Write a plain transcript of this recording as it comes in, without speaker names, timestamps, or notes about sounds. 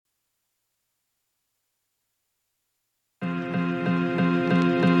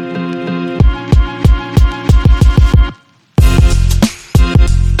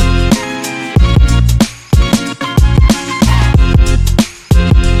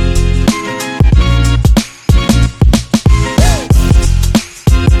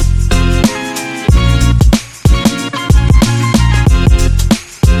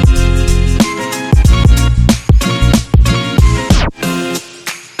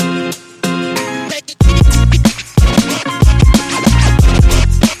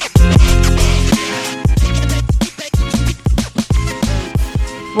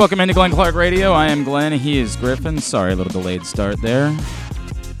Welcome into Glenn Clark Radio. I am Glenn. He is Griffin. Sorry, a little delayed start there.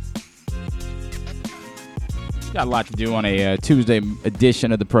 Got a lot to do on a Tuesday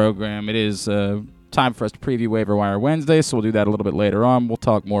edition of the program. It is time for us to preview Waiver Wire Wednesday, so we'll do that a little bit later on. We'll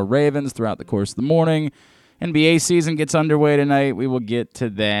talk more Ravens throughout the course of the morning. NBA season gets underway tonight. We will get to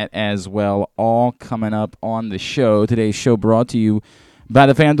that as well, all coming up on the show. Today's show brought to you by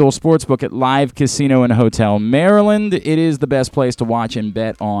the FanDuel Sportsbook at Live Casino and Hotel Maryland. It is the best place to watch and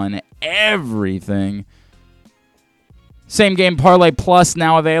bet on everything. Same Game Parlay Plus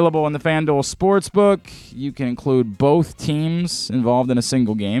now available in the FanDuel Sportsbook. You can include both teams involved in a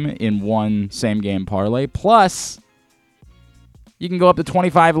single game in one Same Game Parlay. Plus, you can go up to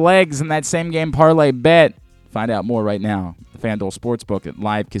 25 legs in that Same Game Parlay bet. Find out more right now. The FanDuel Sportsbook at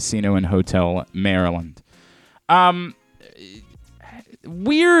Live Casino and Hotel Maryland.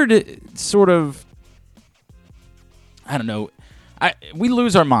 Weird sort of, I don't know. We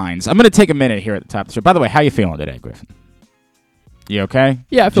lose our minds. I'm going to take a minute here at the top of the show. By the way, how you feeling today, Griffin? You okay?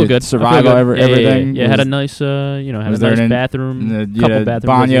 Yeah, I feel good. Survival, everything? Yeah, had a nice, had a nice bathroom, couple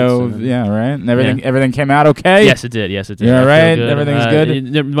bathroom banyo, visits, yeah, right? And everything came out okay? Yes, it did. Yeah, right? Everything's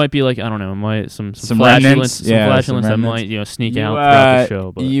good? There might be, like, I don't know, some flatulence. Flatulence that might, sneak out throughout the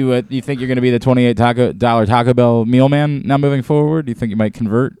show. But. You think you're going to be the $28 Taco Bell meal man now moving forward? Do you think you might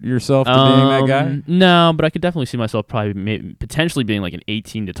convert yourself to being that guy? No, but I could definitely see myself potentially being like an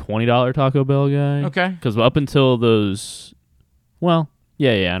 $18 to $20 Taco Bell guy. Okay. Because up until those... Well,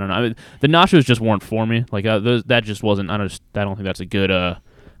 yeah, I don't know. I mean, the nachos just weren't for me. Like that just wasn't. I don't think that's a good. I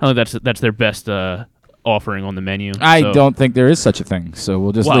don't think that's their best offering on the menu. I don't think there is such a thing. So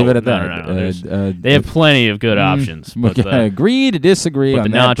we'll just leave it at that. No. They have plenty of good options. But agree to disagree on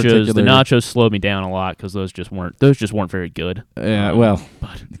that particular. The nachos slowed me down a lot because those just weren't very good. Well,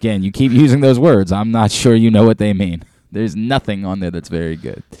 again, you keep using those words. I'm not sure you know what they mean. There's nothing on there that's very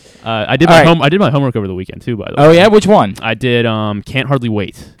good. I did my homework over the weekend too, by the way. Oh yeah, which one? I did Can't Hardly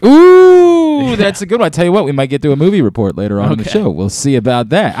Wait. Ooh, that's a good one. I tell you what, we might get to a movie report later on in the show. We'll see about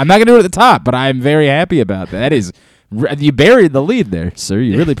that. I'm not gonna do it at the top, but I'm very happy about that. That is, you buried the lead there, sir.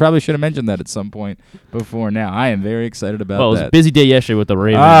 You really probably should have mentioned that at some point before now. I am very excited about that. Well, it was a busy day yesterday with the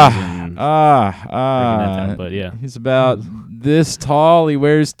Ravens. But yeah, he's about this tall. He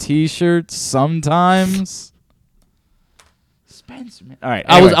wears T-shirts sometimes. All right.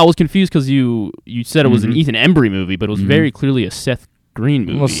 Anyway. I was confused because you said it was an Ethan Embry movie, but it was very clearly a Seth Green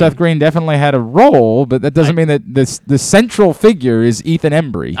movie. Well, Seth Green definitely had a role, but that doesn't mean that the central figure is Ethan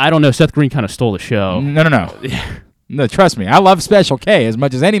Embry. I don't know. Seth Green kind of stole the show. No. No, trust me. I love Special K as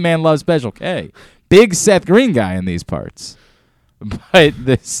much as any man loves Special K. Big Seth Green guy in these parts. But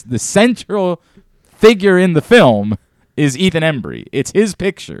the central figure in the film is Ethan Embry. It's his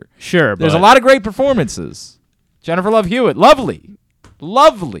picture. Sure, There's a lot of great performances. Jennifer Love Hewitt, lovely.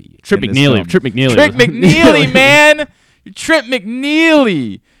 Trip McNeely, man. Trip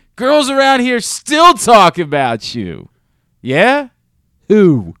McNeely. Girls around here still talk about you. Yeah?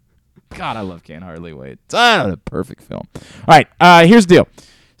 Who? God, I love Can't Hardly Wait. It's a perfect film. All right, here's the deal.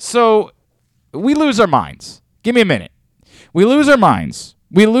 So we lose our minds. Give me a minute. We lose our minds.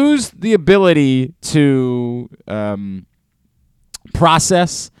 We lose the ability to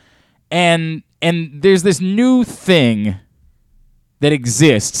process, and there's this new thing that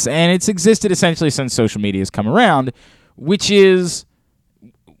exists, and it's existed essentially since social media has come around, which is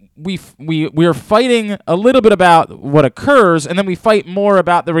we are fighting a little bit about what occurs, and then we fight more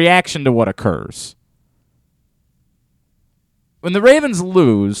about the reaction to what occurs. When the Ravens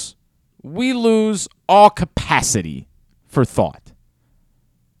lose, we lose all capacity for thought.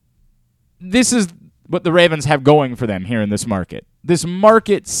 This is what the Ravens have going for them here in this market. This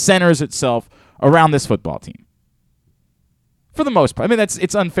market centers itself around this football team. For the most part. I mean,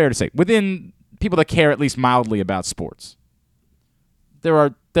 it's unfair to say. Within people that care at least mildly about sports. There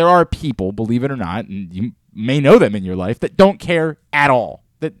are people, believe it or not, and you may know them in your life, that don't care at all.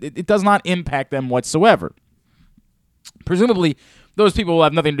 That it does not impact them whatsoever. Presumably, those people will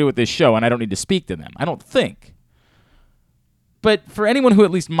have nothing to do with this show, and I don't need to speak to them. I don't think. But for anyone who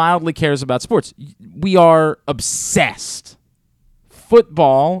at least mildly cares about sports, we are obsessed.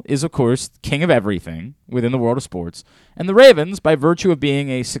 Football is, of course, king of everything within the world of sports. And the Ravens, by virtue of being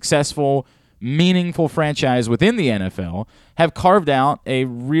a successful, meaningful franchise within the NFL, have carved out a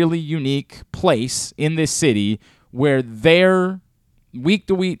really unique place in this city where their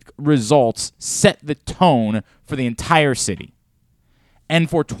week-to-week results set the tone for the entire city. And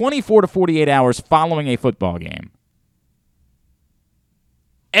for 24 to 48 hours following a football game,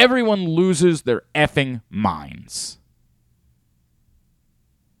 everyone loses their effing minds.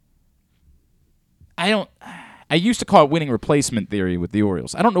 I I used to call it winning replacement theory with the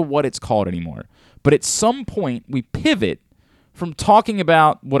Orioles. I don't know what it's called anymore. But at some point, we pivot from talking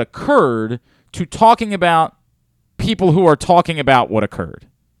about what occurred to talking about people who are talking about what occurred.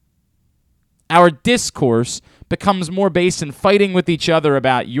 Our discourse becomes more based in fighting with each other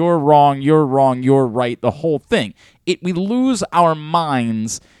about you're wrong, you're right, the whole thing. We lose our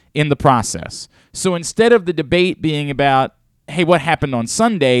minds in the process. So instead of the debate being about, hey, what happened on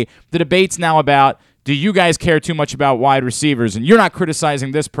Sunday, the debate's now about, do you guys care too much about wide receivers and you're not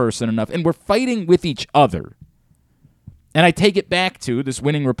criticizing this person enough? And we're fighting with each other. And I take it back to this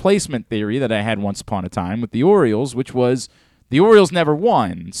winning replacement theory that I had once upon a time with the Orioles, which was the Orioles never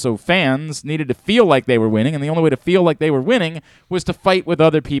won, so fans needed to feel like they were winning, and the only way to feel like they were winning was to fight with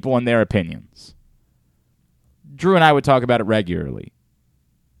other people and their opinions. Drew and I would talk about it regularly.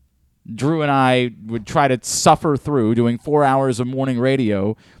 Drew and I would try to suffer through doing 4 hours of morning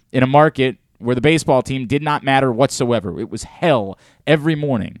radio in a market where the baseball team did not matter whatsoever. It was hell every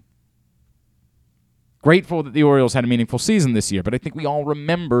morning. Grateful that the Orioles had a meaningful season this year, but I think we all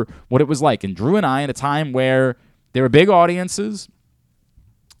remember what it was like. And Drew and I, at a time where there were big audiences,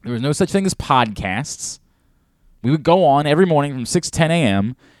 there was no such thing as podcasts, we would go on every morning from 6 to 10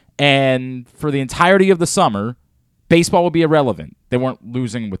 a.m., and for the entirety of the summer, baseball would be irrelevant. They weren't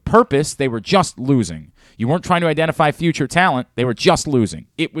losing with purpose. They were just losing. You weren't trying to identify future talent. They were just losing.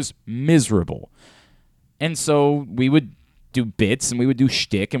 It was miserable. And so we would do bits, and we would do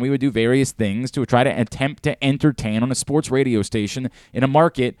shtick, and we would do various things to try to attempt to entertain on a sports radio station in a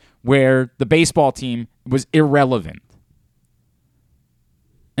market where the baseball team was irrelevant.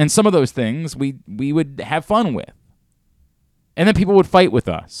 And some of those things we would have fun with. And then people would fight with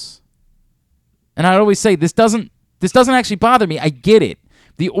us. And I'd always say, this doesn't actually bother me. I get it.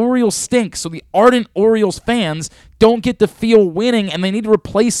 The Orioles stink, so the ardent Orioles fans don't get to feel winning, and they need to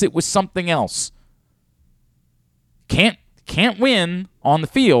replace it with something else. Can't win on the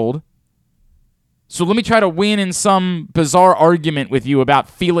field, so let me try to win in some bizarre argument with you about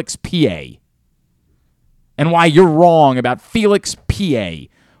Felix P.A. and why you're wrong about Felix P.A.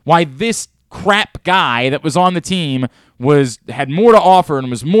 Why this crap guy that was on the team had more to offer and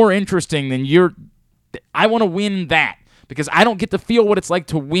was more interesting than your. I want to win that because I don't get to feel what it's like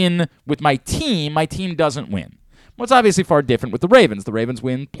to win with my team. My team doesn't win. Well, it's obviously far different with the Ravens. The Ravens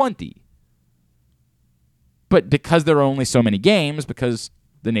win plenty. But because there are only so many games, because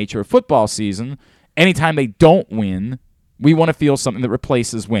the nature of football season, anytime they don't win, we want to feel something that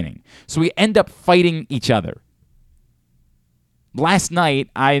replaces winning. So we end up fighting each other. Last night,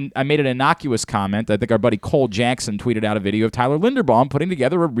 I made an innocuous comment. I think our buddy Cole Jackson tweeted out a video of Tyler Linderbaum putting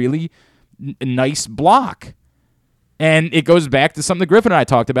together a really nice block. And it goes back to something that Griffin and I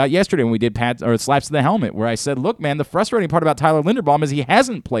talked about yesterday when we did slaps to the helmet, where I said, look, man, the frustrating part about Tyler Linderbaum is he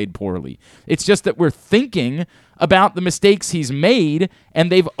hasn't played poorly. It's just that we're thinking about the mistakes he's made,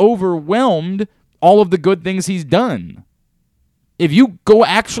 and they've overwhelmed all of the good things he's done. If you go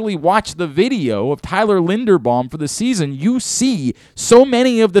actually watch the video of Tyler Linderbaum for the season, you see so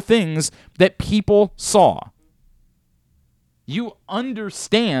many of the things that people saw. You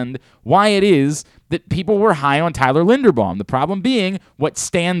understand why it is that people were high on Tyler Linderbaum. The problem being, what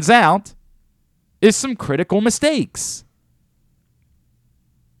stands out is some critical mistakes.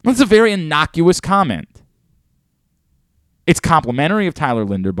 That's a very innocuous comment. It's complimentary of Tyler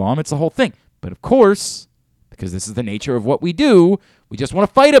Linderbaum. It's the whole thing. But of course, because this is the nature of what we do, we just want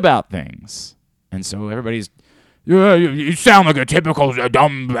to fight about things. And so everybody's, you sound like a typical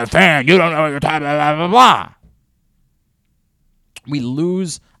dumb fan. You don't know what you're talking about, blah, blah, blah. We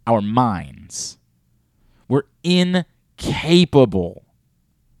lose our minds. We're incapable.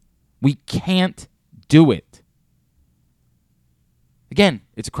 We can't do it. Again,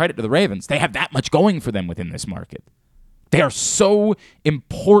 it's a credit to the Ravens. They have that much going for them within this market. They are so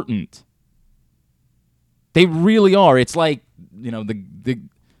important. They really are. It's like,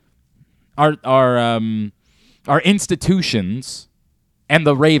 our institutions and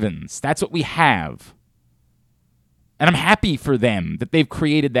the Ravens. That's what we have. And I'm happy for them that they've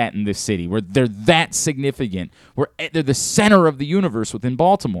created that in this city, where they're that significant, where they're the center of the universe within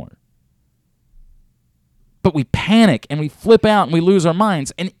Baltimore. But we panic and we flip out and we lose our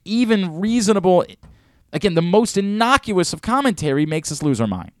minds. And even reasonable, again, the most innocuous of commentary makes us lose our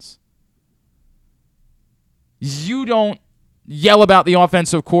minds. You don't yell about the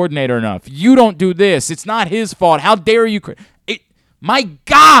offensive coordinator enough. You don't do this. It's not his fault. How dare you? My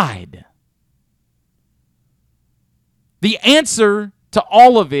God. The answer to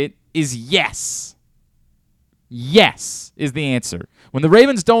all of it is yes. Yes is the answer. When the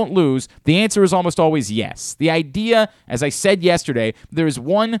Ravens don't lose, the answer is almost always yes. The idea, as I said yesterday, there is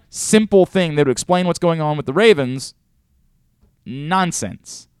one simple thing that would explain what's going on with the Ravens.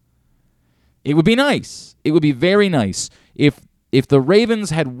 Nonsense. It would be nice. It would be very nice if the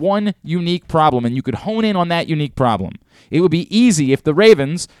Ravens had one unique problem and you could hone in on that unique problem. It would be easy if the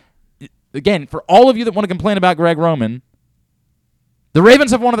Ravens, again, for all of you that want to complain about Greg Roman, the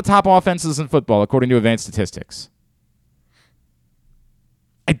Ravens have one of the top offenses in football, according to advanced statistics.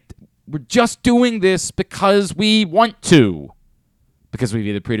 We're just doing this because we want to. Because we've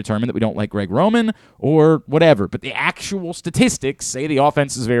either predetermined that we don't like Greg Roman or whatever. But the actual statistics say the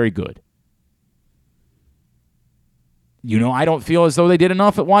offense is very good. I don't feel as though they did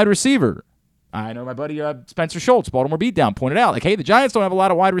enough at wide receiver. I know my buddy Spencer Schultz, Baltimore Beatdown, pointed out, hey, the Giants don't have a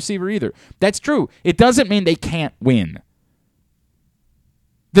lot of wide receiver either. That's true. It doesn't mean they can't win.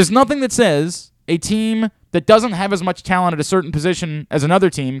 There's nothing that says a team that doesn't have as much talent at a certain position as another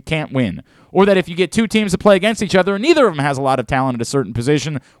team can't win. Or that if you get two teams that play against each other and neither of them has a lot of talent at a certain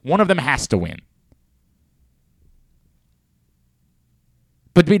position, one of them has to win.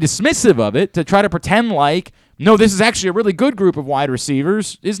 But to be dismissive of it, to try to pretend like, no, this is actually a really good group of wide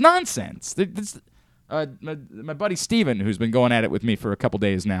receivers, is nonsense. My buddy Steven, who's been going at it with me for a couple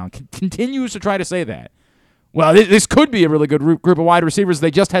days now, continues to try to say that. Well, this could be a really good group of wide receivers.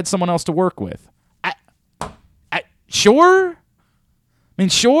 They just had someone else to work with. Sure?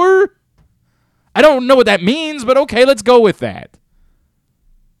 Sure? I don't know what that means, but okay, let's go with that.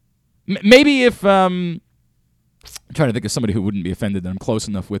 Maybe if... I'm trying to think of somebody who wouldn't be offended that I'm close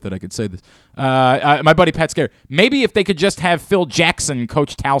enough with it I could say this. My buddy Pat Scare. Maybe if they could just have Phil Jackson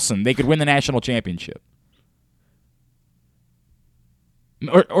coach Towson, they could win the national championship.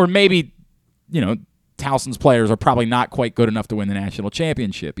 Or maybe, Towson's players are probably not quite good enough to win the national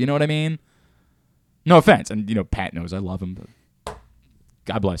championship. You know what I mean? No offense. And, Pat knows I love him. But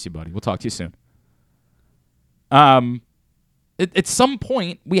God bless you, buddy. We'll talk to you soon. At some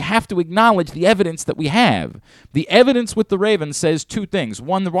point, we have to acknowledge the evidence that we have. The evidence with the Ravens says two things.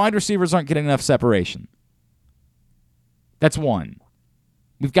 One, the wide receivers aren't getting enough separation. That's one.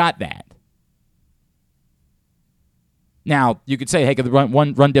 We've got that. Now, you could say, hey, could they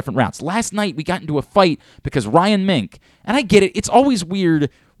run different routes? Last night, we got into a fight because Ryan Mink, and I get it, it's always weird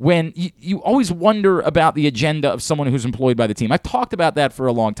when you always wonder about the agenda of someone who's employed by the team. I've talked about that for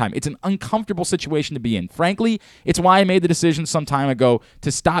a long time. It's an uncomfortable situation to be in. Frankly, it's why I made the decision some time ago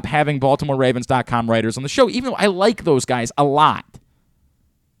to stop having BaltimoreRavens.com writers on the show, even though I like those guys a lot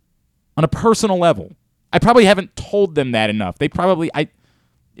on a personal level. I probably haven't told them that enough. They probably...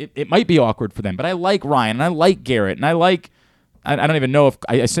 It might be awkward for them, but I like Ryan, and I like Garrett, and I like... I don't even know if...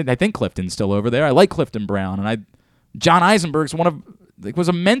 I think Clifton's still over there. I like Clifton Brown, and John Eisenberg's was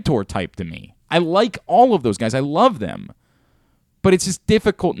a mentor type to me. I like all of those guys. I love them. But it's just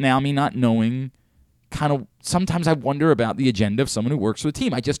difficult now, me not knowing, kind of... Sometimes I wonder about the agenda of someone who works for the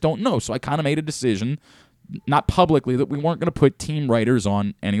team. I just don't know. So I kind of made a decision, not publicly, that we weren't going to put team writers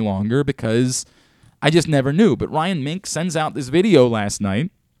on any longer because I just never knew. But Ryan Mink sends out this video last night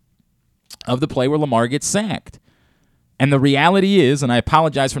of the play where Lamar gets sacked. And the reality is, and I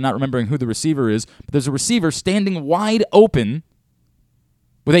apologize for not remembering who the receiver is, but there's a receiver standing wide open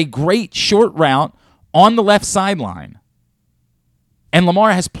with a great short route on the left sideline. And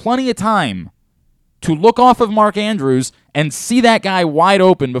Lamar has plenty of time to look off of Mark Andrews and see that guy wide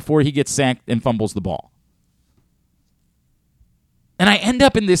open before he gets sacked and fumbles the ball. And I end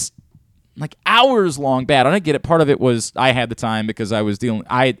up in this hours-long battle. And I get it. Part of it was I had the time because I was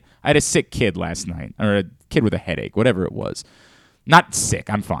I had a sick kid last night, or a kid with a headache, whatever it was. Not sick,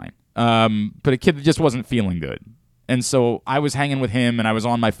 I'm fine. But a kid that just wasn't feeling good. And so I was hanging with him, and I was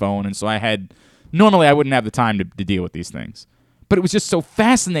on my phone, and so normally I wouldn't have the time to deal with these things. But it was just so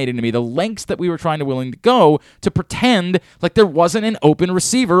fascinating to me, the lengths that we were willing to go to pretend like there wasn't an open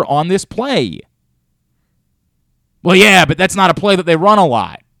receiver on this play. Well, yeah, but that's not a play that they run a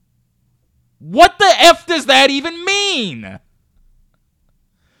lot. What the F does that even mean?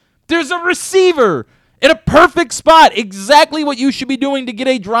 There's a receiver in a perfect spot, exactly what you should be doing to get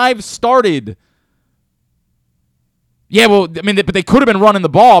a drive started. Yeah, well, but they could have been running the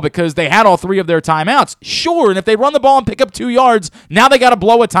ball because they had all three of their timeouts. Sure, and if they run the ball and pick up 2 yards, now they got to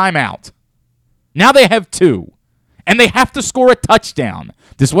blow a timeout. Now they have 2, and they have to score a touchdown.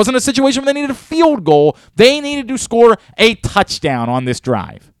 This wasn't a situation where they needed a field goal. They needed to score a touchdown on this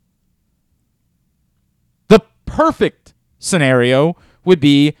drive. The perfect scenario would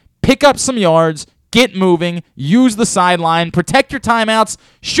be pick up some yards, get moving, use the sideline, protect your timeouts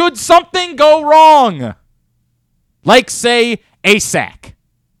should something go wrong. Like, say, a sack.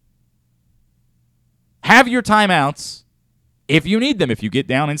 Have your timeouts if you need them, if you get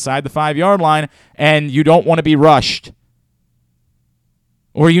down inside the 5-yard line and you don't want to be rushed.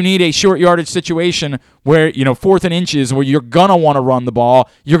 Or you need a short yardage situation where, 4th and inches, where you're going to want to run the ball.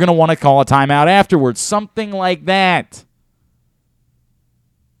 You're going to want to call a timeout afterwards. Something like that.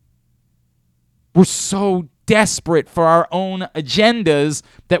 We're so desperate for our own agendas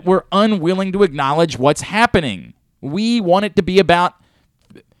that we're unwilling to acknowledge what's happening. We want it to be about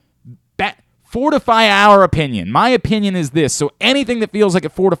fortify our opinion. My opinion is this. So anything that feels like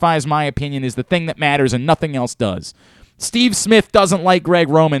it fortifies my opinion is the thing that matters and nothing else does. Steve Smith doesn't like Greg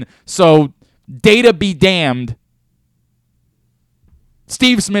Roman, so data be damned.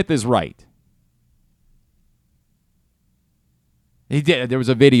 Steve Smith is right. There was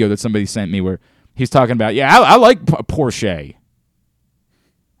a video that somebody sent me where he's talking about, I like Porsche.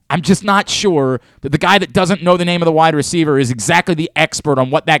 I'm just not sure that the guy that doesn't know the name of the wide receiver is exactly the expert on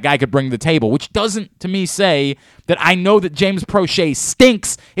what that guy could bring to the table, which doesn't, to me, say that I know that James Prochet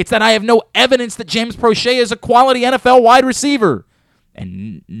stinks. It's that I have no evidence that James Prochet is a quality NFL wide receiver,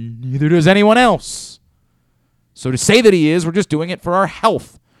 and neither does anyone else. So to say that he is, we're just doing it for our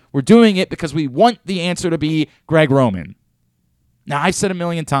health. We're doing it because we want the answer to be Greg Roman. Now, I've said a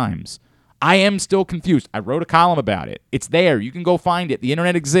million times, I am still confused. I wrote a column about it. It's there. You can go find it. The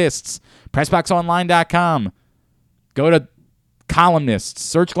internet exists. PressBoxOnline.com. Go to columnists.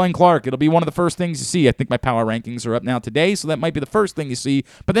 Search Glenn Clark. It'll be one of the first things you see. I think my power rankings are up now today, so that might be the first thing you see.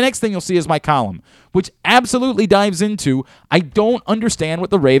 But the next thing you'll see is my column, which absolutely dives into, I don't understand what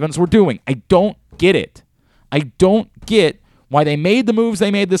the Ravens were doing. I don't get it. I don't get why they made the moves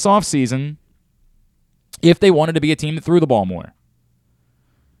they made this offseason if they wanted to be a team that threw the ball more.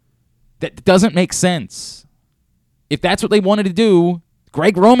 That doesn't make sense. If that's what they wanted to do,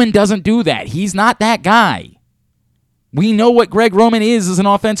 Greg Roman doesn't do that. He's not that guy. We know what Greg Roman is as an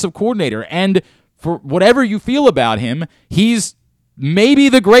offensive coordinator, and for whatever you feel about him, he's maybe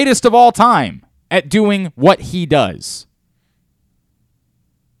the greatest of all time at doing what he does.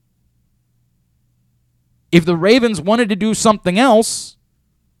 If the Ravens wanted to do something else,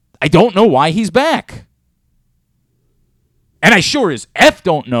 I don't know why he's back. And I sure as F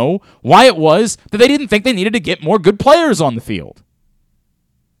don't know why it was that they didn't think they needed to get more good players on the field.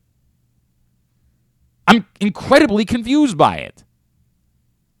 I'm incredibly confused by it.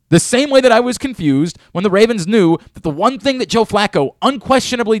 The same way that I was confused when the Ravens knew that the one thing that Joe Flacco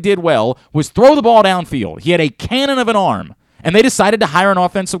unquestionably did well was throw the ball downfield. He had a cannon of an arm. And they decided to hire an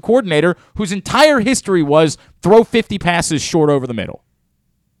offensive coordinator whose entire history was throw 50 passes short over the middle.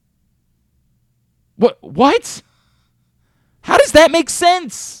 What? How does that make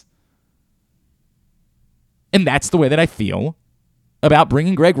sense? And that's the way that I feel about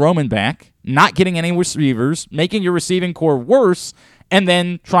bringing Greg Roman back, not getting any receivers, making your receiving core worse, and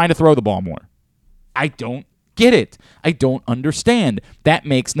then trying to throw the ball more. I don't get it. I don't understand. That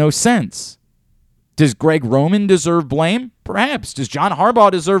makes no sense. Does Greg Roman deserve blame? Perhaps. Does John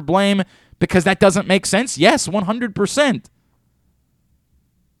Harbaugh deserve blame because that doesn't make sense? Yes, 100%.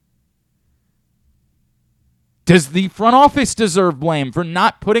 Does the front office deserve blame for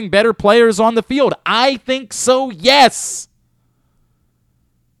not putting better players on the field? I think so, yes.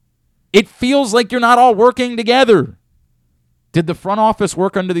 It feels like you're not all working together. Did the front office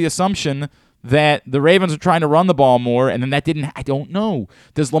work under the assumption that the Ravens are trying to run the ball more, and then that didn't? I don't know.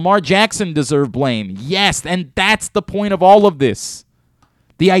 Does Lamar Jackson deserve blame? Yes, and that's the point of all of this.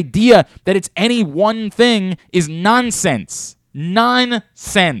 The idea that it's any one thing is nonsense.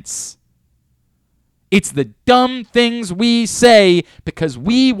 Nonsense. It's the dumb things we say because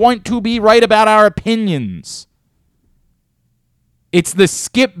we want to be right about our opinions. It's the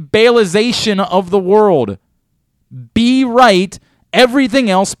Skip Baylessization of the world. Be right, everything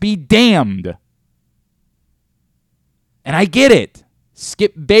else be damned. And I get it.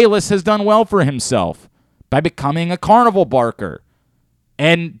 Skip Bayless has done well for himself by becoming a carnival barker.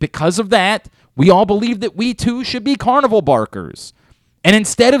 And because of that, we all believe that we too should be carnival barkers. And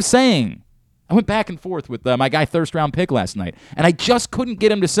instead of saying, I went back and forth with my guy Thirst Round Pick last night, and I just couldn't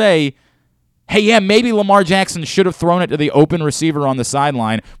get him to say, hey, yeah, maybe Lamar Jackson should have thrown it to the open receiver on the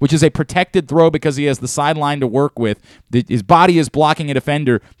sideline, which is a protected throw because he has the sideline to work with. His body is blocking a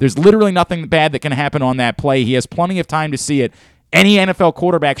defender. There's literally nothing bad that can happen on that play. He has plenty of time to see it. Any NFL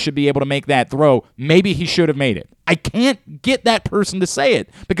quarterback should be able to make that throw. Maybe he should have made it. I can't get that person to say it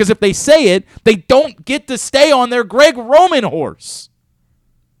because if they say it, they don't get to stay on their Greg Roman horse.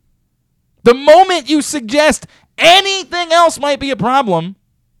 The moment you suggest anything else might be a problem,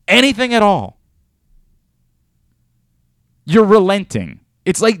 anything at all, you're relenting.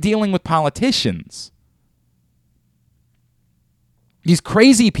 It's like dealing with politicians. These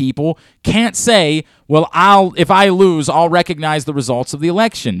crazy people can't say, well, if I lose, I'll recognize the results of the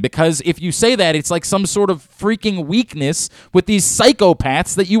election. Because if you say that, it's like some sort of freaking weakness with these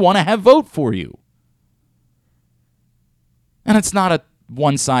psychopaths that you want to have vote for you. And it's not a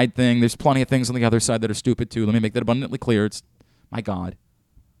one-side thing. There's plenty of things on the other side that are stupid, too. Let me make that abundantly clear. It's, my God.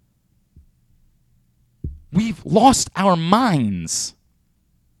 We've lost our minds.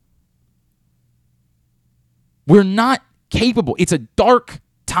 We're not capable. It's a dark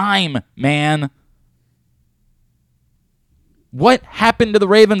time, man. What happened to the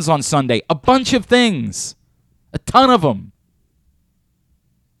Ravens on Sunday? A bunch of things. A ton of them.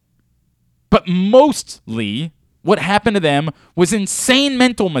 But mostly, what happened to them was insane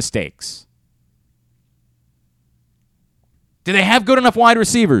mental mistakes. Do they have good enough wide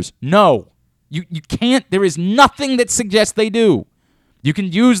receivers? No. You can't. There is nothing that suggests they do. You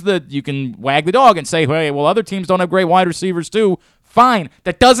can wag the dog and say, hey, well, other teams don't have great wide receivers too. Fine.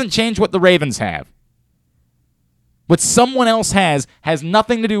 That doesn't change what the Ravens have. What someone else has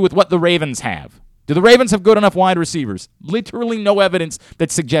nothing to do with what the Ravens have. Do the Ravens have good enough wide receivers? Literally no evidence that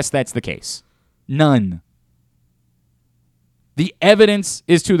suggests that's the case. None. The evidence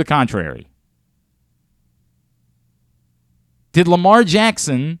is to the contrary. Did Lamar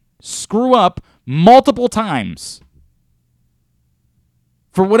Jackson screw up multiple times?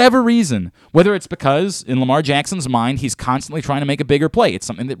 For whatever reason, whether it's because in Lamar Jackson's mind, he's constantly trying to make a bigger play. It's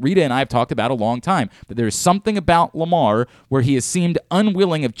something that Rita and I have talked about a long time, that there is something about Lamar where he has seemed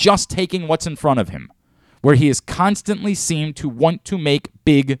unwilling of just taking what's in front of him, where he has constantly seemed to want to make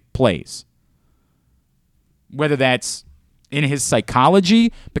big plays. Whether that's in his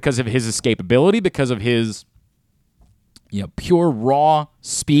psychology, because of his escapability, because of his pure raw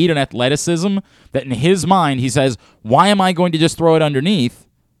speed and athleticism, that in his mind he says, why am I going to just throw it underneath?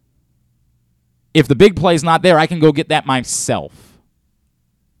 If the big play's not there, I can go get that myself.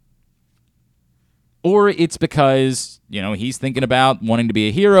 Or it's because, he's thinking about wanting to be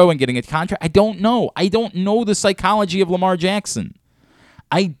a hero and getting a contract. I don't know. I don't know the psychology of Lamar Jackson.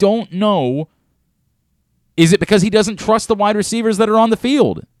 I don't know. Is it because he doesn't trust the wide receivers that are on the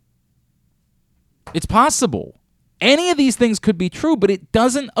field? It's possible. Any of these things could be true, but it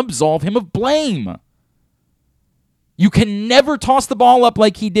doesn't absolve him of blame. You can never toss the ball up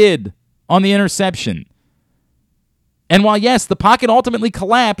like he did on the interception. And while, yes, the pocket ultimately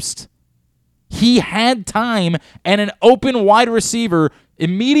collapsed, he had time and an open wide receiver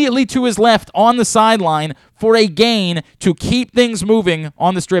immediately to his left on the sideline for a gain to keep things moving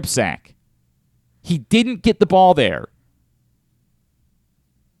on the strip sack. He didn't get the ball there.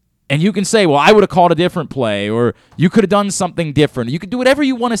 And you can say, well, I would have called a different play, or you could have done something different. You could do whatever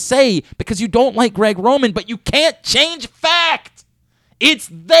you want to say because you don't like Greg Roman, but you can't change fact. It's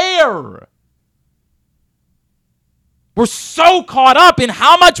there. We're so caught up in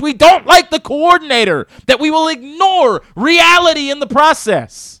how much we don't like the coordinator that we will ignore reality in the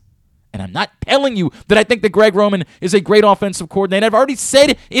process. And I'm not telling you that I think that Greg Roman is a great offensive coordinator. I've already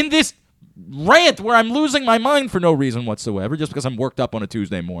said in this rant where I'm losing my mind for no reason whatsoever, just because I'm worked up on a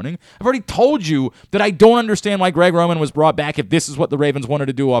Tuesday morning. I've already told you that I don't understand why Greg Roman was brought back if this is what the Ravens wanted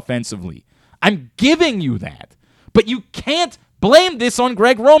to do offensively. I'm giving you that. But you can't blame this on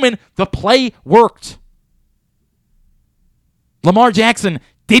Greg Roman. The play worked. Lamar Jackson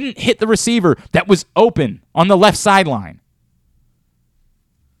didn't hit the receiver that was open on the left sideline.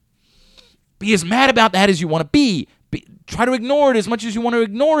 Be as mad about that as you want to be. Try to ignore it as much as you want to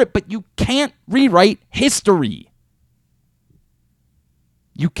ignore it, but you can't rewrite history.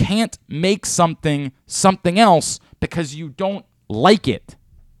 You can't make something else because you don't like it.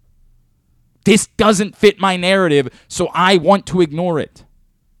 This doesn't fit my narrative, so I want to ignore it.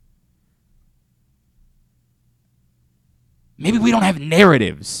 Maybe we don't have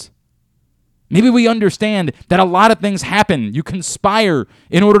narratives. Maybe we understand that a lot of things happen. You conspire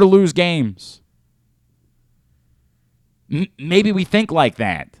in order to lose games. Maybe we think like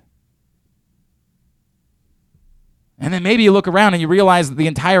that. And then maybe you look around and you realize that the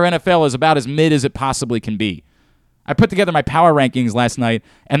entire NFL is about as mid as it possibly can be. I put together my power rankings last night,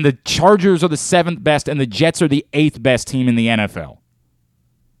 and the Chargers are the 7th best, and the Jets are the 8th best team in the NFL.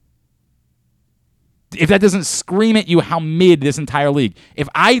 If that doesn't scream at you how mid this entire league. If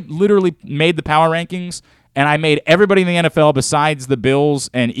I literally made the power rankings and I made everybody in the NFL besides the Bills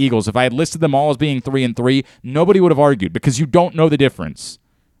and Eagles, if I had listed them all as being 3-3, nobody would have argued because you don't know the difference.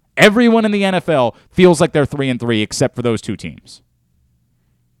 Everyone in the NFL feels like they're 3-3 except for those two teams.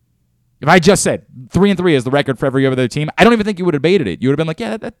 If I just said 3-3 is the record for every other team, I don't even think you would have debated it. You would have been like,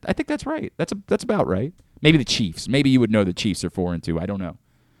 yeah, I think that's right. That's about right. Maybe the Chiefs. Maybe you would know the Chiefs are 4-2. I don't know.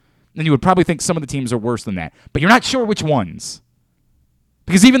 And you would probably think some of the teams are worse than that. But you're not sure which ones.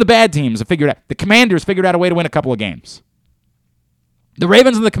 Because even the bad teams have figured out. The Commanders figured out a way to win a couple of games. The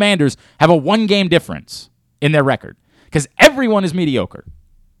Ravens and the Commanders have a 1-game difference in their record because everyone is mediocre.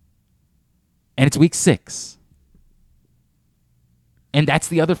 And it's week 6. And that's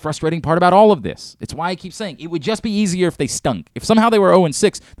the other frustrating part about all of this. It's why I keep saying it would just be easier if they stunk. If somehow they were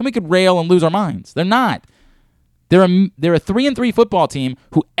 0-6, then we could rail and lose our minds. They're not. They're a 3-3 football team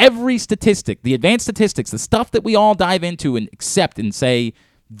who every statistic, the advanced statistics, the stuff that we all dive into and accept and say,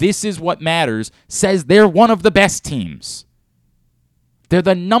 this is what matters, says they're one of the best teams. They're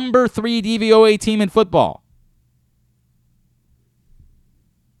the number 3 DVOA team in football.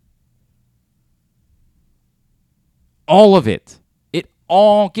 All of it. It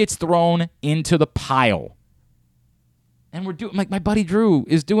all gets thrown into the pile. And we're doing, like, my buddy Drew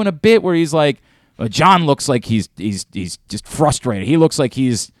is doing a bit where he's like, John looks like he's just frustrated. He looks like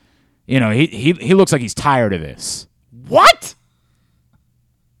he's, he looks like he's tired of this. What?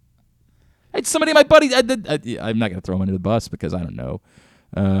 I had somebody, my buddy, I'm not going to throw him under the bus because I don't know.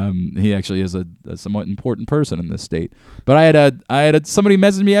 He actually is a somewhat important person in this state. But I had somebody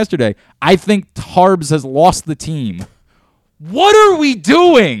message me yesterday. I think Harbs has lost the team. What are we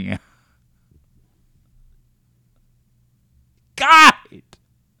doing? God.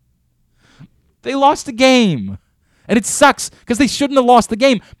 They lost the game. And it sucks because they shouldn't have lost the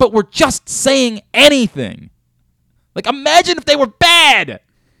game, but we're just saying anything. Like, imagine if they were bad.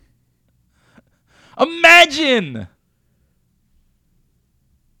 Imagine.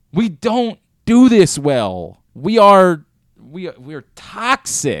 We don't do this well. We're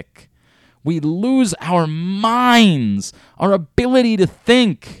toxic. We lose our minds, our ability to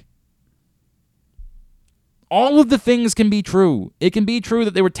think. All of the things can be true. It can be true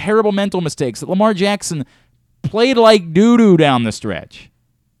that they were terrible mental mistakes, that Lamar Jackson played like doo-doo down the stretch.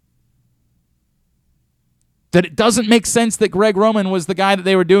 That it doesn't make sense that Greg Roman was the guy that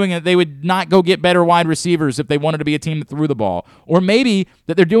they were doing it. They would not go get better wide receivers if they wanted to be a team that threw the ball. Or maybe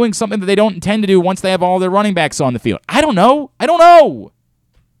that they're doing something that they don't intend to do once they have all their running backs on the field. I don't know.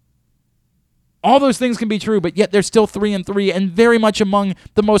 All those things can be true, but yet they're still 3-3 and very much among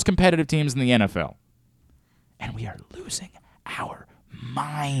the most competitive teams in the NFL. And we are losing our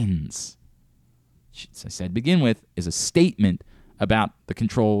minds. As I said, begin with, is a statement about the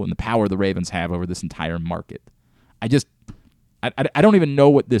control and the power the Ravens have over this entire market. I don't even know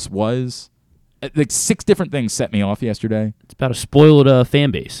what this was. Like 6 different things set me off yesterday. It's about a spoiled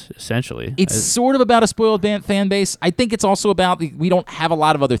fan base, essentially. It's sort of about a spoiled fan base. I think it's also about we don't have a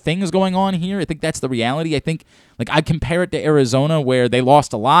lot of other things going on here. I think that's the reality. I think, like, I compare it to Arizona where they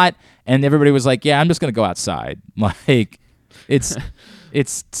lost a lot and everybody was like, yeah, I'm just going to go outside. Like, it's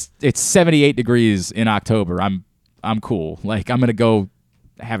 78 degrees in October. I'm cool. Like, I'm going to go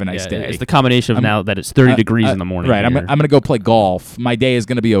have a nice day. It's the combination of now that it's 30 degrees in the morning. Right. I'm going to go play golf. My day is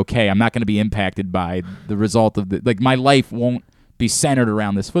going to be okay. I'm not going to be impacted by the result of the, like, my life won't be centered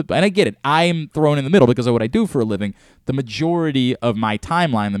around this football. And I get it. I'm thrown in the middle because of what I do for a living. The majority of my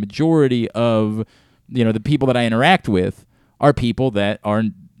timeline, the majority of, the people that I interact with are people that are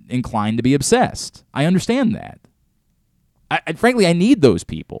inclined to be obsessed. I understand that. Frankly, I need those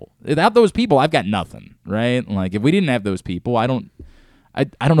people. Without those people, I've got nothing, right? Like, if we didn't have those people, I don't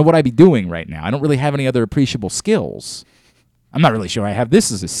know what I'd be doing right now. I don't really have any other appreciable skills. I'm not really sure I have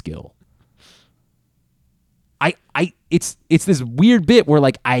this as a skill. It's this weird bit where,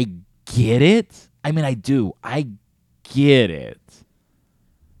 like, I get it. I mean, I do. I get it.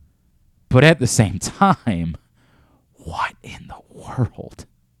 But at the same time, what in the world?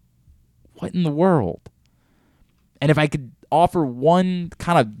 What in the world? And if I could offer one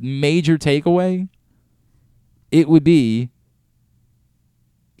kind of major takeaway, it would be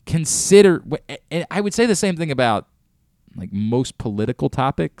consider, and I would say the same thing about, like, most political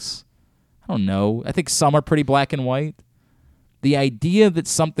topics. I don't know. I think some are pretty black and white. The idea that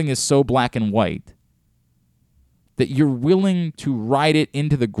something is so black and white that you're willing to ride it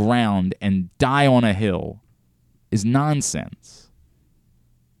into the ground and die on a hill is nonsense.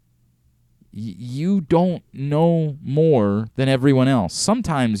 You don't know more than everyone else.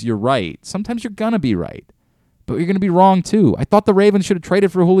 Sometimes you're right. Sometimes you're going to be right. But you're going to be wrong, too. I thought the Ravens should have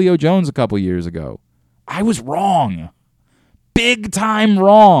traded for Julio Jones a couple years ago. I was wrong. Big time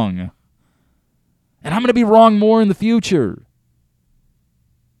wrong. And I'm going to be wrong more in the future.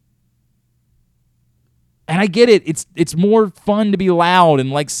 And I get it. It's more fun to be loud and,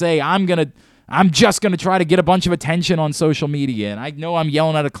 like, say, I'm just going to try to get a bunch of attention on social media. And I know I'm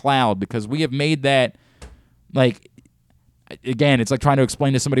yelling at a cloud because we have made that, like, again, it's like trying to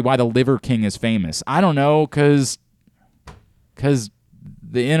explain to somebody why the Liver King is famous. I don't know, because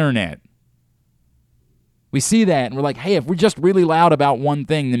the internet. We see that, and we're like, hey, if we're just really loud about one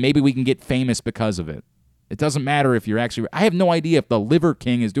thing, then maybe we can get famous because of it. It doesn't matter if you're actually... I have no idea if the Liver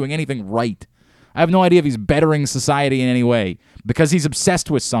King is doing anything right. I have no idea if he's bettering society in any way. Because he's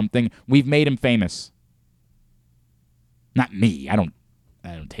obsessed with something, we've made him famous. Not me. I don't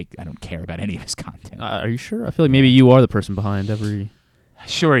care about any of his content. Are you sure? I feel like maybe you are the person behind every... I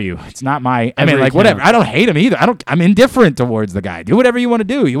assure you, it's not my... I Every mean, like, account. whatever. I don't hate him either. I'm indifferent towards the guy. Do whatever you want to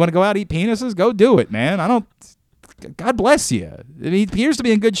do. You want to go out eat penises? Go do it, man. I don't... God bless you. I mean, he appears to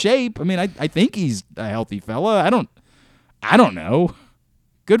be in good shape. I mean, I think he's a healthy fella. I don't know.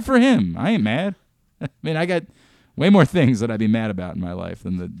 Good for him. I ain't mad. I mean, I got way more things that I'd be mad about in my life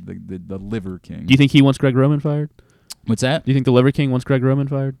than the Liver King. Do you think he wants Greg Roman fired? What's that? Do you think the Liver King wants Greg Roman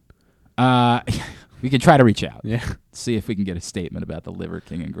fired? We can try to reach out. Yeah. See if we can get a statement about the Liver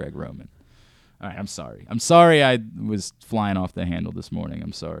King and Greg Roman. All right, I'm sorry. I'm sorry I was flying off the handle this morning.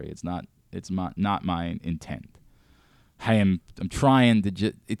 I'm sorry. It's not my intent. I'm trying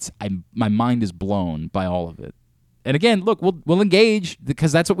to my mind is blown by all of it. And again, look, we'll engage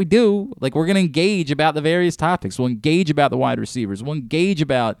because that's what we do. Like, we're going to engage about the various topics. We'll engage about the wide receivers. We'll engage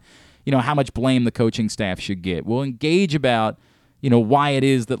about, how much blame the coaching staff should get. We'll engage about, why it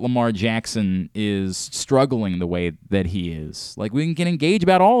is that Lamar Jackson is struggling the way that he is. Like, we can engage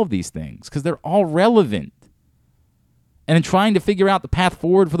about all of these things because they're all relevant. And in trying to figure out the path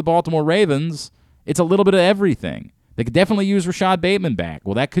forward for the Baltimore Ravens, it's a little bit of everything. They could definitely use Rashad Bateman back.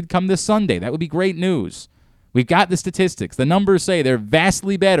 Well, that could come this Sunday. That would be great news. We've got the statistics. The numbers say they're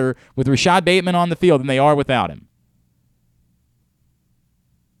vastly better with Rashad Bateman on the field than they are without him.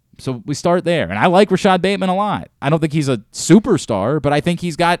 So we start there. And I like Rashad Bateman a lot. I don't think he's a superstar, but I think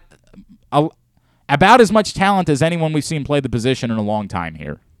he's got about as much talent as anyone we've seen play the position in a long time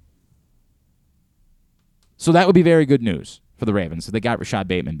here. So that would be very good news for the Ravens. So they got Rashad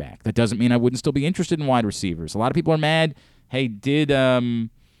Bateman back. That doesn't mean I wouldn't still be interested in wide receivers. A lot of people are mad. Hey, did the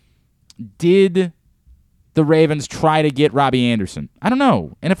Ravens try to get Robbie Anderson? I don't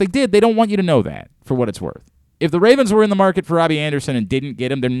know. And if they did, they don't want you to know that, for what it's worth. If the Ravens were in the market for Robbie Anderson and didn't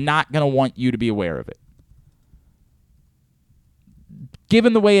get him, they're not going to want you to be aware of it.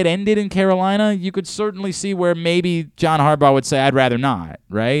 Given the way it ended in Carolina, you could certainly see where maybe John Harbaugh would say, I'd rather not,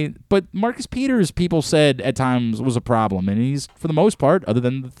 right? But Marcus Peters, people said at times, was a problem. And he's, for the most part, other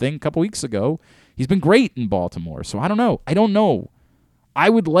than the thing a couple weeks ago, he's been great in Baltimore. So I don't know. I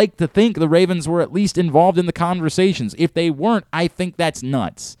would like to think the Ravens were at least involved in the conversations. If they weren't, I think that's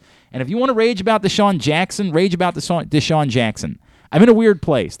nuts. And if you want to rage about Deshaun Jackson, rage about Deshaun Jackson. I'm in a weird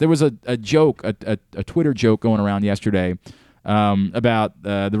place. There was a joke, a Twitter joke going around yesterday about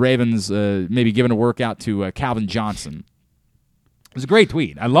the Ravens maybe giving a workout to Calvin Johnson. It was a great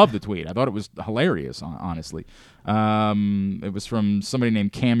tweet. I love the tweet. I thought it was hilarious, honestly. It was from somebody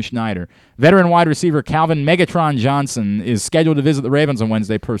named Cam Schneider. Veteran wide receiver Calvin Megatron Johnson is scheduled to visit the Ravens on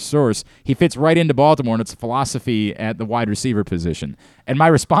Wednesday per source. He fits right into Baltimore, and it's a philosophy at the wide receiver position. And my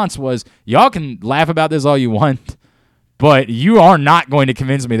response was, y'all can laugh about this all you want, but you are not going to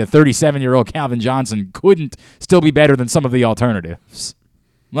convince me that 37-year-old Calvin Johnson couldn't still be better than some of the alternatives.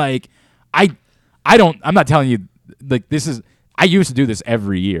 Like, I'm not telling you, like, this is... I used to do this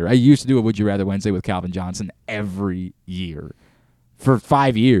every year. I used to do a Would You Rather Wednesday with Calvin Johnson every year for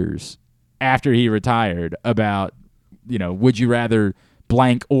 5 years after he retired about, would you rather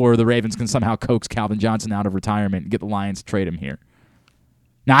blank or the Ravens can somehow coax Calvin Johnson out of retirement and get the Lions to trade him here.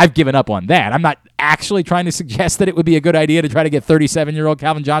 Now, I've given up on that. I'm not actually trying to suggest that it would be a good idea to try to get 37-year-old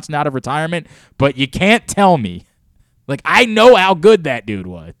Calvin Johnson out of retirement, but you can't tell me. Like, I know how good that dude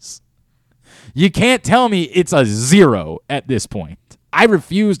was. You can't tell me it's a 0 at this point. I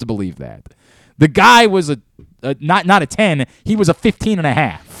refuse to believe that. The guy was not a 10. He was a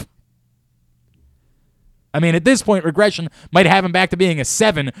 15.5. I mean, at this point, regression might have him back to being a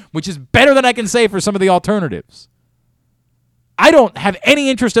 7, which is better than I can say for some of the alternatives. I don't have any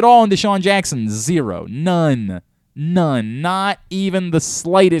interest at all in Deshaun Jackson. 0. None. Not even the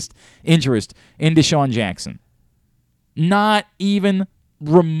slightest interest in Deshaun Jackson. Not even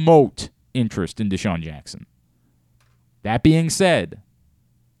remote interest in Deshaun Jackson. That being said,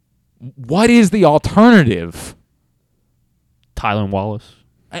 what is the alternative? Tylan Wallace.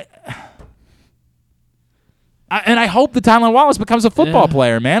 And I hope that Tylan Wallace becomes a football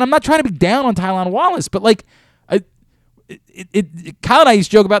player, man. I'm not trying to be down on Tylan Wallace, but like, Kyle and I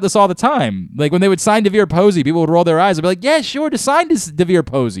used to joke about this all the time. Like when they would sign DeVere Posey, people would roll their eyes and be like, yeah, sure, to sign this DeVere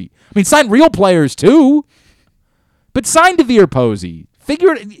Posey. I mean, sign real players too, but sign DeVere Posey.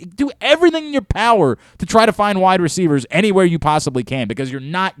 Do everything in your power to try to find wide receivers anywhere you possibly can because you're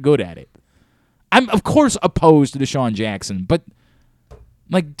not good at it. I'm, of course, opposed to Deshaun Jackson, but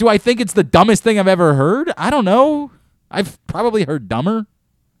Like, do I think it's the dumbest thing I've ever heard? I don't know. I've probably heard dumber.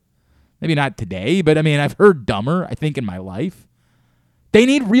 Maybe not today, but I mean, I've heard dumber, I think, in my life. They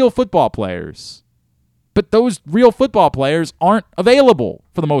need real football players. But those real football players aren't available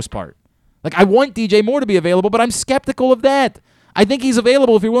for the most part. Like, I want DJ Moore to be available, but I'm skeptical of that. I think he's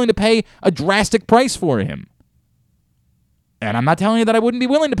available if you're willing to pay a drastic price for him. And I'm not telling you that I wouldn't be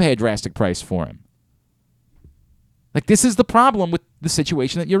willing to pay a drastic price for him. Like, this is the problem with the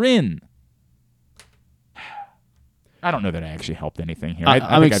situation that you're in. I don't know that I actually helped anything here.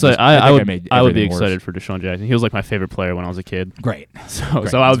 I'm excited. I would be excited for Deshaun Jackson. He was like my favorite player when I was a kid. Great.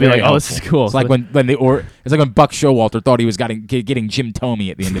 So I would be like, oh, this is cool. It's like when Buck Showalter thought he was getting Jim Thome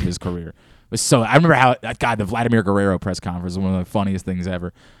at the end of his career. It was so. I remember how the Vladimir Guerrero press conference was one of the funniest things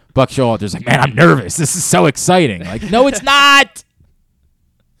ever. Buck Showalter's like, man, I'm nervous. This is so exciting. Like, no, it's not.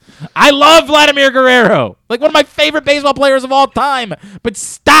 I love Vladimir Guerrero, like one of my favorite baseball players of all time. But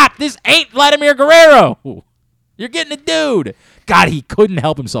stop. This ain't Vladimir Guerrero. You're getting a dude. God, he couldn't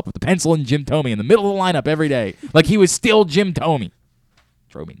help himself with the pencil and Jim Thome in the middle of the lineup every day. Like he was still Jim Thome.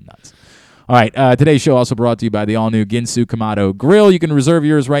 Drove me nuts. All right, today's show also brought to you by the all-new Ginsu Kamado Grill. You can reserve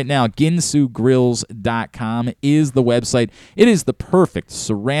yours right now. GinsuGrills.com is the website. It is the perfect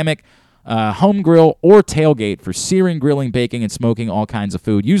ceramic home grill or tailgate for searing, grilling, baking, and smoking all kinds of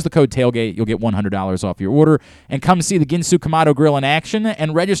food. Use the code TAILGATE. You'll get $100 off your order. And come see the Ginsu Kamado Grill in action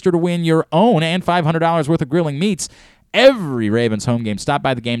and register to win your own and $500 worth of grilling meats. Every Ravens home game, stop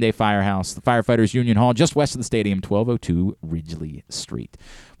by the Game Day Firehouse, the Firefighters Union Hall, just west of the stadium, 1202 Ridgely Street.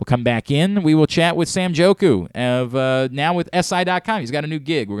 We'll come back in. We will chat with Sam Joku of now with SI.com. He's got a new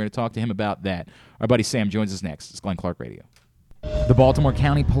gig. We're going to talk to him about that. Our buddy Sam joins us next. It's Glenn Clark Radio. The Baltimore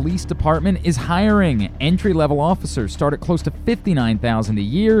County Police Department is hiring. Entry-level officers start at close to $59,000 a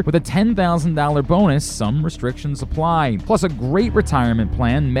year with a $10,000 bonus. Some restrictions apply. Plus a great retirement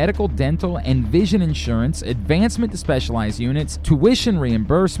plan, medical, dental, and vision insurance, advancement to specialized units, tuition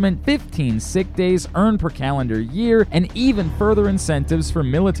reimbursement, 15 sick days earned per calendar year, and even further incentives for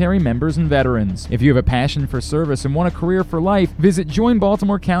military members and veterans. If you have a passion for service and want a career for life, visit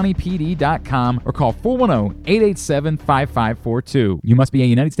joinbaltimorecountypd.com or call 410-887-5542. You must be a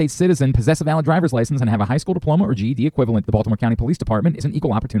United States citizen, possess a valid driver's license, and have a high school diploma or GED equivalent. The Baltimore County Police Department is an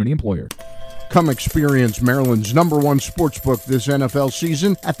equal opportunity employer. Come experience Maryland's #1 sportsbook this NFL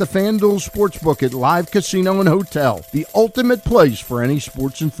season at the FanDuel Sportsbook at Live Casino and Hotel, the ultimate place for any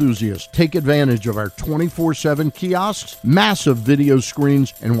sports enthusiast. Take advantage of our 24/7 kiosks, massive video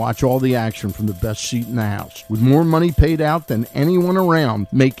screens, and watch all the action from the best seat in the house. With more money paid out than anyone around,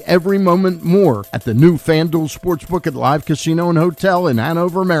 make every moment more at the new FanDuel Sportsbook at Live Casino and Hotel in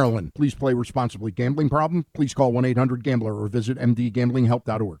Hanover, Maryland. Please play responsibly. Gambling problem? Please call 1-800-GAMBLER or visit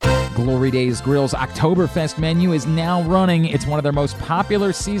mdgamblinghelp.org. Glory Days Grill's Oktoberfest menu is now running. It's one of their most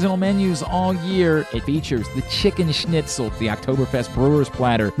popular seasonal menus all year. It features the chicken schnitzel, the Oktoberfest brewer's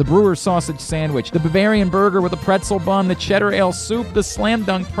platter, the brewer's sausage sandwich, the Bavarian burger with a pretzel bun, the cheddar ale soup, the slam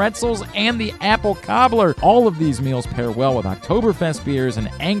dunk pretzels, and the apple cobbler. All of these meals pair well with Oktoberfest beers and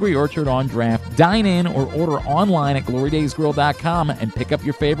Angry Orchard on draft. Dine in or order online at glorydaysgrill.com and pick up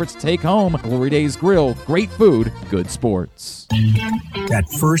your favorites to take home. Glory Days Grill, great food, good sports. That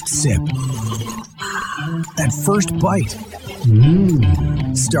first sip. That first bite.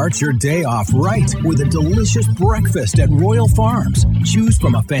 Start your day off right with a delicious breakfast at Royal Farms. Choose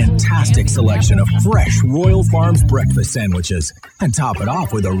from a fantastic selection of fresh Royal Farms breakfast sandwiches and top it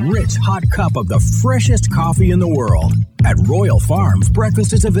off with a rich hot cup of the freshest coffee in the world. At Royal Farms,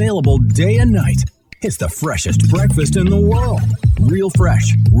 breakfast is available day and night. It's the freshest breakfast in the world. Real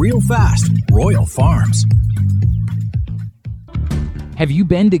fresh, real fast. Royal Farms. Have you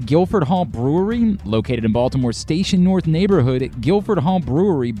been to Guilford Hall Brewery? Located in Baltimore's Station North neighborhood, Guilford Hall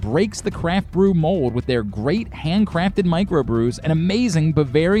Brewery breaks the craft brew mold with their great handcrafted microbrews and amazing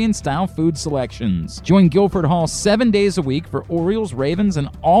Bavarian-style food selections. Join Guilford Hall 7 days a week for Orioles, Ravens, and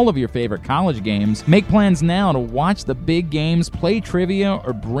all of your favorite college games. Make plans now to watch the big games, play trivia,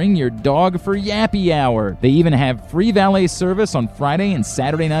 or bring your dog for Yappy Hour. They even have free valet service on Friday and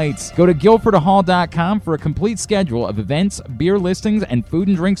Saturday nights. Go to guilfordhall.com for a complete schedule of events, beer listings, and food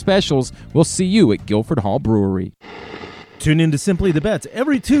and drink specials. We'll see you at Guilford Hall Brewery. Tune in to Simply the Bets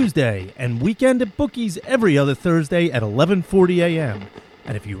every Tuesday and Weekend at Bookies every other Thursday at 11:40 a.m.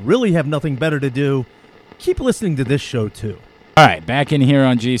 And if you really have nothing better to do, keep listening to this show too. All right, back in here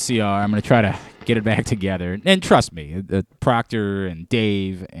on GCR. I'm going to try to get it back together. And trust me, Proctor and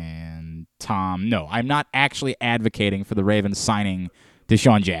Dave and Tom, no, I'm not actually advocating for the Ravens signing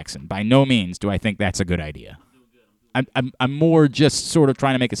Deshaun Jackson. By no means do I think that's a good idea. I'm more just sort of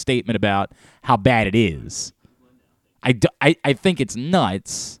trying to make a statement about how bad it is. I think it's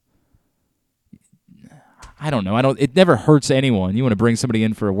nuts. I don't know. It never hurts anyone. You want to bring somebody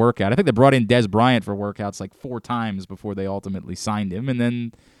in for a workout. I think they brought in Des Bryant for workouts like 4 times before they ultimately signed him, and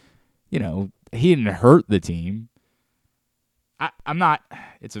then, he didn't hurt the team. I'm not.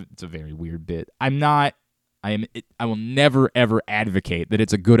 It's a very weird bit. I will never ever advocate that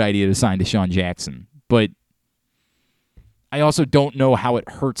it's a good idea to sign Deshaun Jackson, but I also don't know how it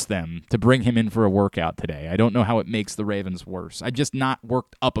hurts them to bring him in for a workout today. I don't know how it makes the Ravens worse. I'm just not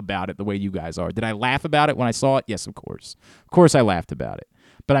worked up about it the way you guys are. Did I laugh about it when I saw it? Yes, of course. Of course I laughed about it.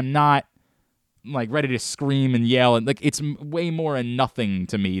 But I'm not ready to scream and yell. And it's way more a nothing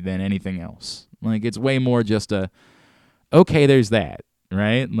to me than anything else. It's way more just okay, there's that,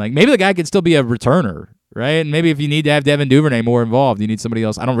 right? Maybe the guy could still be a returner, right? And maybe if you need to have Devin Duvernay more involved, you need somebody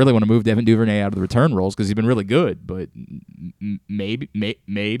else. I don't really want to move Devin Duvernay out of the return roles because he's been really good, but maybe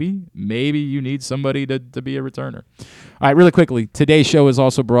you need somebody to be a returner. All right, really quickly, today's show is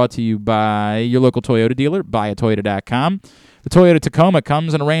also brought to you by your local Toyota dealer, buyatoyota.com. The Toyota Tacoma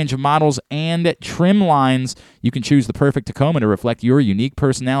comes in a range of models and trim lines. You can choose the perfect Tacoma to reflect your unique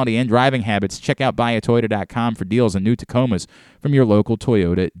personality and driving habits. Check out buyatoyota.com for deals on new Tacomas from your local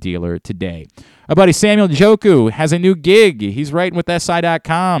Toyota dealer today. Our buddy Samuel Njoku has a new gig. He's writing with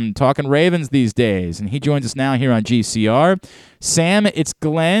SI.com, talking Ravens these days, and he joins us now here on GCR. Sam, it's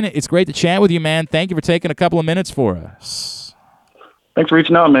Glenn. It's great to chat with you, man. Thank you for taking a couple of minutes for us. Thanks for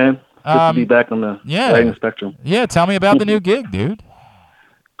reaching out, man. Good to be back on the writing spectrum. Yeah, tell me about the new gig, dude.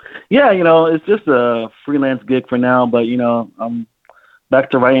 Yeah, it's just a freelance gig for now, but, I'm back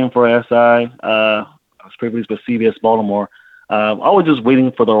to writing for SI. I was previously with CBS Baltimore. I was just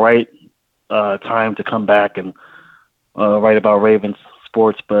waiting for the right time to come back and write about Ravens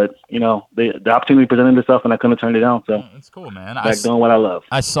sports, but, the opportunity presented itself, and I couldn't turn it down, so it's cool, man. Back doing what I love.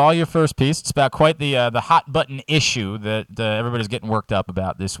 I saw your first piece. It's about quite the hot button issue that everybody's getting worked up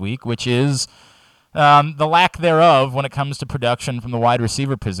about this week, which is the lack thereof when it comes to production from the wide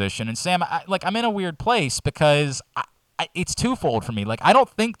receiver position. And Sam, I'm in a weird place because it's twofold for me. I don't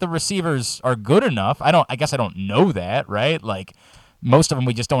think the receivers are good enough. I guess I don't know that, right? Most of them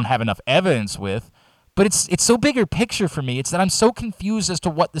we just don't have enough evidence with. But it's so bigger picture for me. It's that I'm so confused as to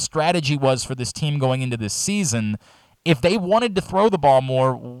what the strategy was for this team going into this season. If they wanted to throw the ball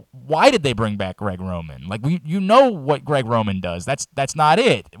more, why did they bring back Greg Roman? You know what Greg Roman does. That's not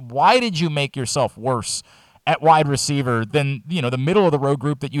it. Why did you make yourself worse at wide receiver than the middle of the road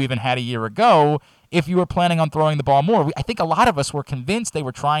group that you even had a year ago if you were planning on throwing the ball more? I think a lot of us were convinced they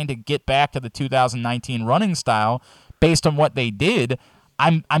were trying to get back to the 2019 running style based on what they did.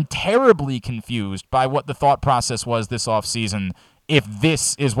 I'm terribly confused by what the thought process was this offseason if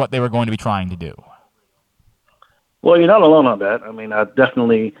this is what they were going to be trying to do. Well, you're not alone on that. I mean, I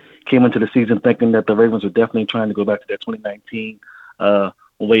definitely came into the season thinking that the Ravens were definitely trying to go back to that 2019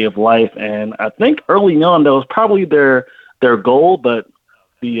 way of life. And I think early on that was probably their goal, but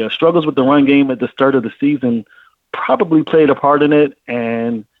the struggles with the run game at the start of the season probably played a part in it.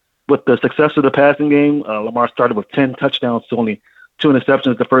 And with the success of the passing game, Lamar started with 10 touchdowns to only 2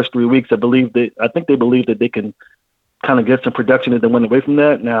 interceptions the first 3 weeks. I think they believe that they can kind of get some production and then went away from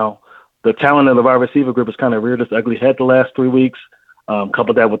that. Now, the talent of the wide receiver group has kind of reared its ugly head the last 3 weeks.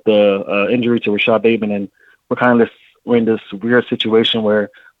 Coupled that with the injury to Rashad Bateman, and we're in this weird situation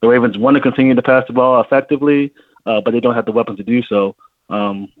where the Ravens want to continue to pass the ball effectively, but they don't have the weapons to do so.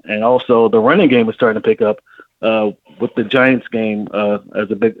 And also, the running game is starting to pick up with the Giants game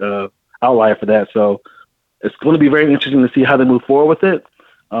as a big outlier for that. So it's going to be very interesting to see how they move forward with it.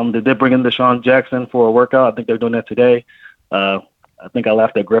 They did bring in Deshaun Jackson for a workout. I think they're doing that today. I think I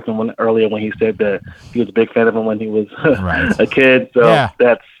laughed at Griffin earlier when he said that he was a big fan of him when he was a kid. So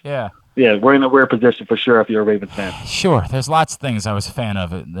we're in a weird position for sure if you're a Ravens fan. Sure. There's lots of things I was a fan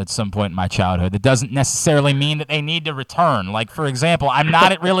of at some point in my childhood. That doesn't necessarily mean that they need to return. For example, I'm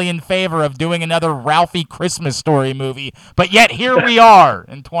not really in favor of doing another Ralphie Christmas Story movie, but yet here we are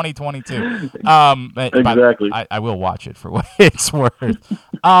in 2022. Exactly. I will watch it for what it's worth.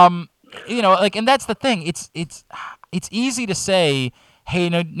 And that's the thing. It's easy to say, hey,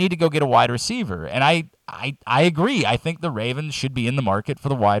 need to go get a wide receiver. And I agree. I think the Ravens should be in the market for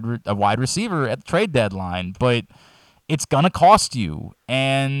a wide receiver at the trade deadline, but it's going to cost you,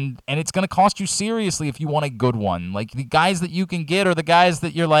 and it's going to cost you seriously if you want a good one. The guys that you can get are the guys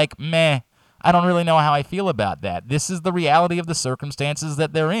that you're like, meh, I don't really know how I feel about that. This is the reality of the circumstances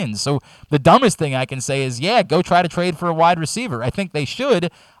that they're in. So the dumbest thing I can say is, go try to trade for a wide receiver. I think they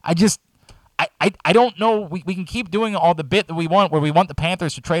should. I don't know. We can keep doing all the bit that we want, where we want the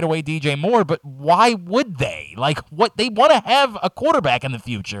Panthers to trade away DJ Moore, but why would they? Like, what they want to have a quarterback in the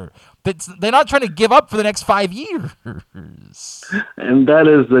future. They're not trying to give up for the next 5 years. And that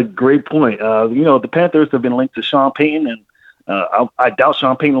is a great point. The Panthers have been linked to Sean Payton, and I doubt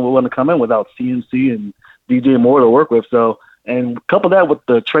Sean Payton will want to come in without CMC and DJ Moore to work with. So, and couple that with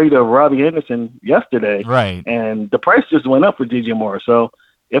the trade of Robbie Anderson yesterday, right? And the price just went up for DJ Moore. So,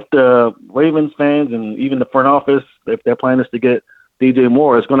 if the Ravens fans and even the front office, if their plan is to get DJ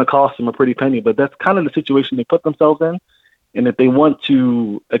Moore, it's going to cost them a pretty penny. But that's kind of the situation they put themselves in. And if they want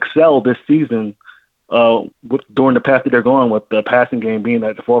to excel this season, during the path that they're going with the passing game being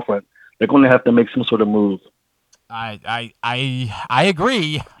at the forefront, they're going to have to make some sort of move. I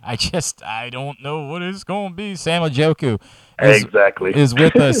agree. I don't know what it's going to be. Sam Ojoku is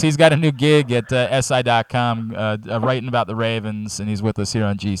with us. He's got a new gig at SI.com writing about the Ravens, and he's with us here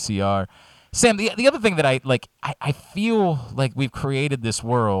on GCR. Sam, the other thing that I feel like we've created this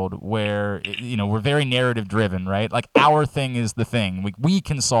world where, we're very narrative driven, right? Like, our thing is the thing. We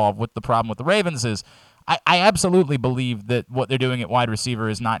can solve what the problem with the Ravens is. I absolutely believe that what they're doing at wide receiver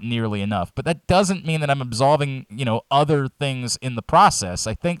is not nearly enough, but that doesn't mean that I'm absolving, other things in the process.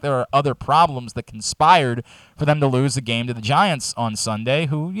 I think there are other problems that conspired for them to lose the game to the Giants on Sunday,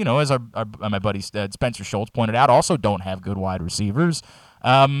 who, as my buddy Spencer Schultz pointed out, also don't have good wide receivers.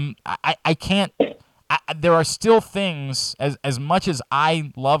 I can't. There are still things, as much as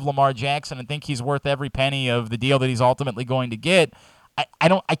I love Lamar Jackson and think he's worth every penny of the deal that he's ultimately going to get,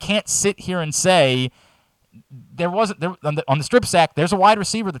 I can't sit here and say there on the strip sack, there's a wide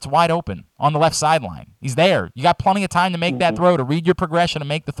receiver that's wide open on the left sideline. He's there. You got plenty of time to make that throw, to read your progression and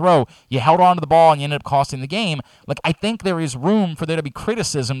make the throw. You held on to the ball and you ended up costing the game. Like, I think there is room for there to be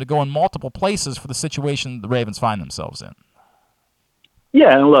criticism to go in multiple places for the situation the Ravens find themselves in.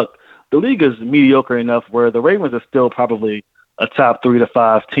 Yeah, and look, the league is mediocre enough where the Ravens are still probably a top 3 to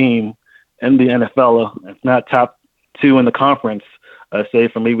 5 team in the NFL, if not top 2 in the conference, say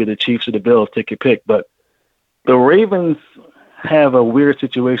for maybe the Chiefs or the Bills, take your pick. But the Ravens have a weird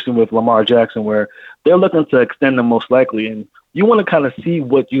situation with Lamar Jackson where they're looking to extend him most likely, and you want to kind of see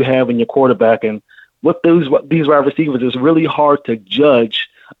what you have in your quarterback. And with these wide receivers, it's really hard to judge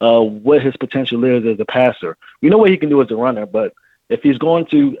what his potential is as a passer. We know what he can do as a runner, but if he's going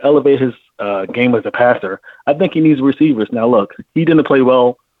to elevate his game as a passer, I think he needs receivers. Now, look, he didn't play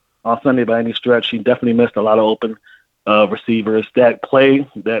well on Sunday by any stretch. He definitely missed a lot of open receivers. That play,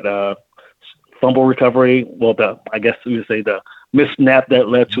 that fumble recovery, I guess we would say the missed snap that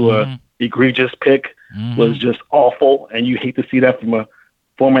led to a egregious pick was just awful, and you hate to see that from a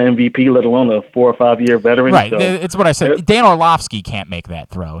former MVP, let alone a 4 or 5 year veteran. Right, so, it's what I said. Dan Orlovsky can't make that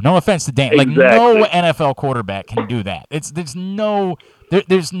throw. No offense to Dan, exactly. No NFL quarterback can do that. There's no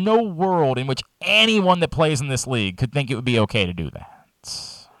world in which anyone that plays in this league could think it would be okay to do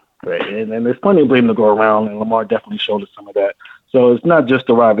that. Right, and there's plenty of blame to go around, and Lamar definitely showed us some of that. So it's not just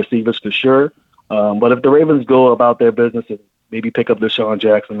the wide receivers for sure, but if the Ravens go about their business and maybe pick up Deshaun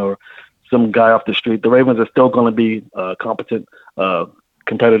Jackson or some guy off the street, the Ravens are still going to be competent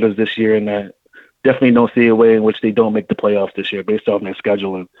competitors this year, and I definitely don't see a way in which they don't make the playoffs this year based on their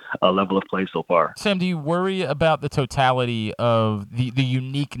schedule and level of play so far. Sam, do you worry about the totality of the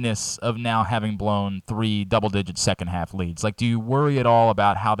uniqueness of now having blown 3 double-digit second-half leads? Like, do you worry at all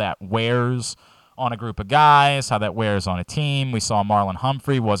about how that wears on a group of guys, how that wears on a team? We saw Marlon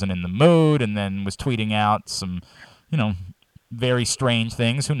Humphrey wasn't in the mood and then was tweeting out some, very strange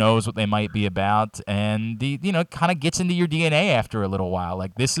things. Who knows what they might be about? And kind of gets into your DNA after a little while.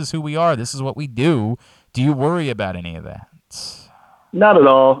 Like, this is who we are. This is what we do. Do you worry about any of that? Not at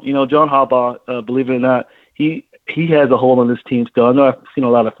all. John Harbaugh, believe it or not, he has a hold on this team still. I know I've seen a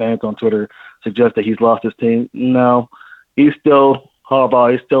lot of fans on Twitter suggest that he's lost his team. No, he's still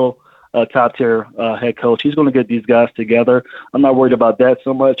Harbaugh. He's still a top-tier head coach. He's going to get these guys together. I'm not worried about that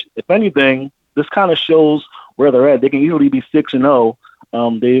so much. If anything, this kind of shows where they're at. They can easily be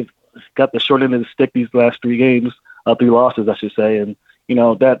 6-0. They've got the short end of the stick these last 3 games, 3 losses, I should say. And,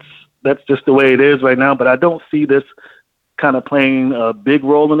 that's just the way it is right now. But I don't see this kind of playing a big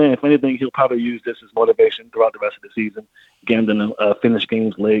role in it. If anything, he'll probably use this as motivation throughout the rest of the season, getting them to finish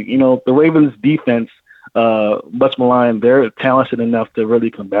games late. The Ravens' defense, much maligned, they're talented enough to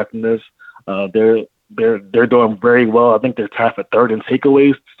really come back from this. They're doing very well. I think they're tied for 3rd in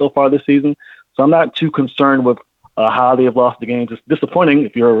takeaways so far this season. So I'm not too concerned with how they have lost the games. It's disappointing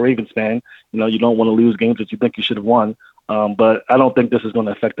if you're a Ravens fan. You don't want to lose games that you think you should have won. But I don't think this is going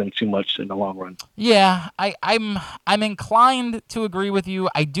to affect them too much in the long run. Yeah, I'm inclined to agree with you.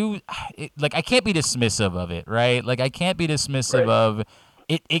 I do, I can't be dismissive of it, right? Like, I can't be dismissive of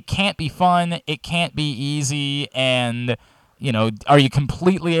it can't be fun. It can't be easy. And, are you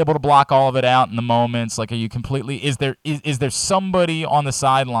completely able to block all of it out in the moments? Like, are you completely, is there somebody on the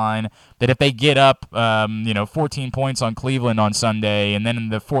sideline that if they get up, 14 points on Cleveland on Sunday, and then in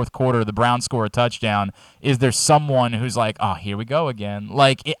the fourth quarter, the Browns score a touchdown, is there someone who's like, oh, here we go again?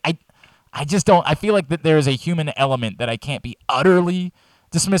 Like, I just don't, I feel like that there is a human element that I can't be utterly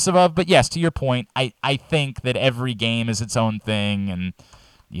dismissive of. But yes, to your point, I think that every game is its own thing, and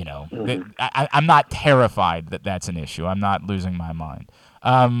I'm not terrified that that's an issue. I'm not losing my mind.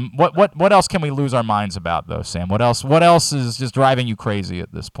 What else can we lose our minds about, though, Sam? What else is just driving you crazy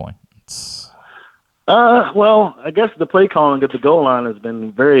at this point? Well, I guess the play calling at the goal line has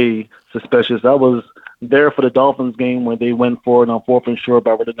been very suspicious. I was there for the Dolphins game where they went for it on 4th and short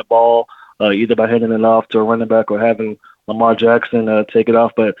by running the ball, either by handing it off to a running back or having Lamar Jackson take it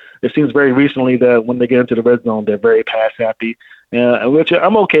off. But it seems very recently that when they get into the red zone, they're very pass happy, which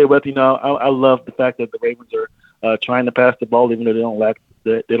I'm okay with. I love the fact that the Ravens are trying to pass the ball, even though they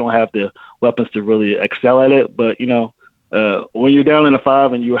don't have the weapons to really excel at it. But when you're down in the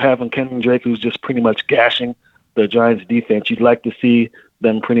 5 and you're having Kenyon Drake, who's just pretty much gashing the Giants' defense, you'd like to see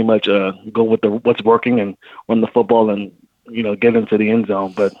them pretty much go with what's working and run the football and get into the end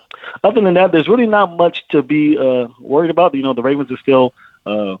zone. But other than that, there's really not much to be worried about. The Ravens are still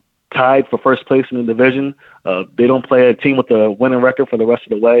tied for first place in the division. They don't play a team with a winning record for the rest of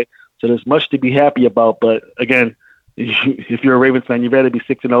the way, so there's much to be happy about. But again, if you're a Ravens fan, you'd rather be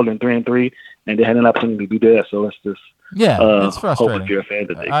 6-0 than 3-3, and they had an opportunity to do that. So let's just it's frustrating. Hope if you're a fan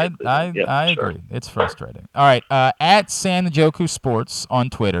that they I agree. It's frustrating. All right, at San Njoku Sports on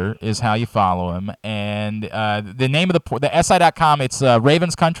Twitter is how you follow him, and the name of the SI.com. It's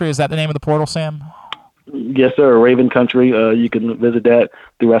Ravens Country. Is that the name of the portal, Sam? Yes, sir. Raven Country. You can visit that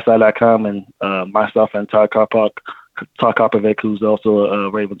through SI.com, and myself and Todd Karpovic, who's also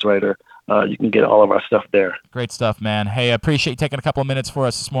a Ravens writer. You can get all of our stuff there. Great stuff, man. Hey, I appreciate you taking a couple of minutes for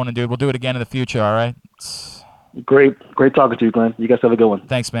us this morning, dude. We'll do it again in the future, all right? Great talking to you, Glenn. You guys have a good one.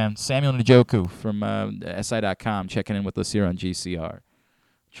 Thanks, man. Samuel Njoku from SI.com checking in with us here on GCR.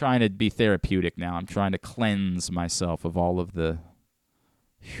 Trying to be therapeutic now. I'm trying to cleanse myself of all of the...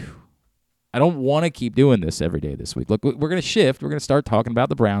 I don't want to keep doing this every day this week. Look, we're going to shift. We're going to start talking about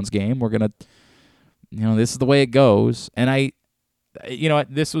the Browns game. We're going to... this is the way it goes. And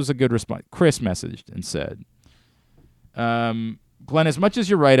this was a good response. Chris messaged and said, Glenn, as much as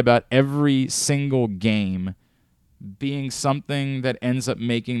you're right about every single game being something that ends up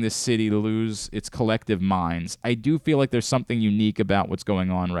making this city lose its collective minds, I do feel like there's something unique about what's going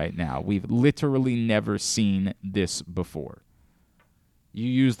on right now. We've literally never seen this before. You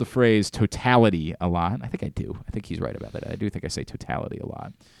use the phrase totality a lot. I think I do. I think he's right about that. I do think I say totality a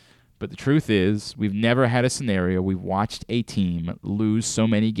lot. But the truth is, we've never had a scenario we've watched a team lose so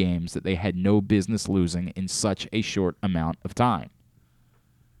many games that they had no business losing in such a short amount of time.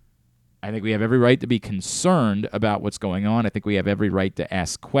 I think we have every right to be concerned about what's going on. I think we have every right to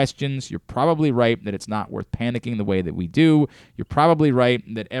ask questions. You're probably right that it's not worth panicking the way that we do. You're probably right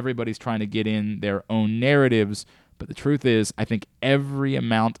that everybody's trying to get in their own narratives. But the truth is, I think every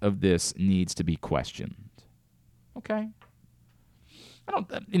amount of this needs to be questioned. Okay? I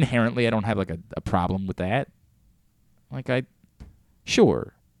don't have like a problem with that.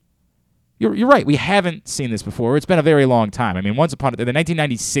 Sure. You're right. We haven't seen this before. It's been a very long time. I mean, once upon a time, the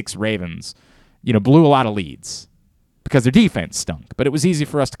 1996 Ravens, blew a lot of leads because their defense stunk. But it was easy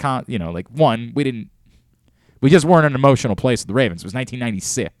for us to, we just weren't in an emotional place with the Ravens. It was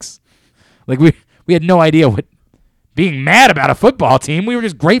 1996. We had no idea what being mad about a football team. We were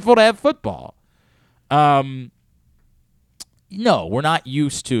just grateful to have football. No, we're not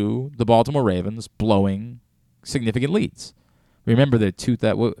used to the Baltimore Ravens blowing significant leads. Remember the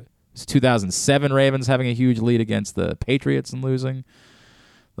 2007 Ravens having a huge lead against the Patriots and losing.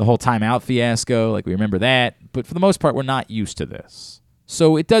 The whole timeout fiasco, we remember that. But for the most part, we're not used to this.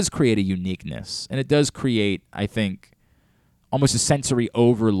 So it does create a uniqueness, and it does create, I think, almost a sensory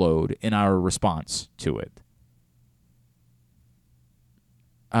overload in our response to it.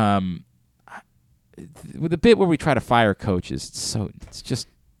 With the bit where we try to fire coaches, it's just,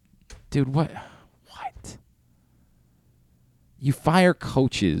 dude, what? You fire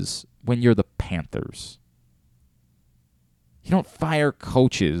coaches when you're the Panthers. You don't fire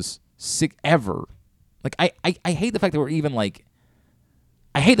coaches ever. I hate the fact that we're even I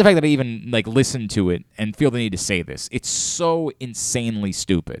hate the fact that I even listen to it and feel the need to say this. It's so insanely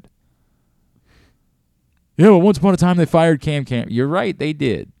stupid. Yeah, well, once upon a time they fired Cam. You're right, they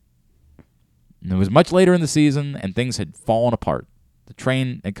did. And it was much later in the season, and things had fallen apart. The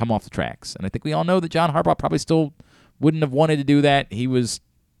train had come off the tracks. And I think we all know that John Harbaugh probably still wouldn't have wanted to do that. He was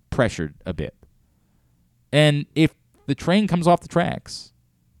pressured a bit. And if the train comes off the tracks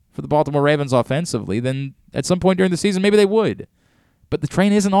for the Baltimore Ravens offensively, then at some point during the season, maybe they would. But the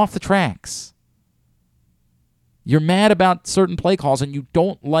train isn't off the tracks. You're mad about certain play calls, and you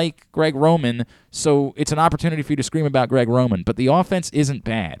don't like Greg Roman, so it's an opportunity for you to scream about Greg Roman. But the offense isn't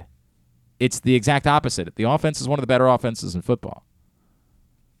bad. It's the exact opposite. The offense is one of the better offenses in football.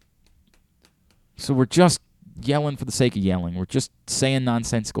 So we're just yelling for the sake of yelling. We're just saying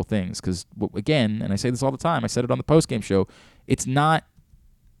nonsensical things because, again, and I say this all the time, I said it on the postgame show, it's not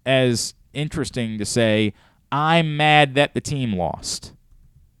as interesting to say, I'm mad that the team lost,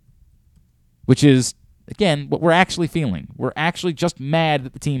 which is, again, what we're actually feeling. We're actually just mad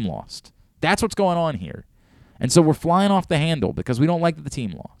that the team lost. That's what's going on here. And so we're flying off the handle because we don't like that the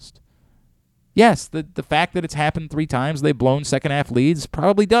team lost. Yes, the fact that it's happened 3 times, they've blown second-half leads,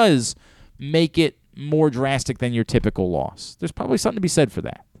 probably does make it more drastic than your typical loss. There's probably something to be said for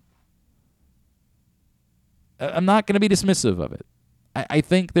that. I'm not going to be dismissive of it. I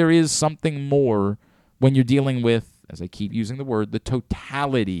think there is something more when you're dealing with, as I keep using the word, the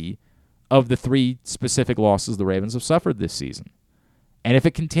totality of the 3 specific losses the Ravens have suffered this season. And if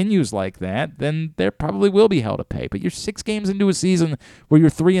it continues like that, then there probably will be hell to pay. But you're 6 games into a season where you're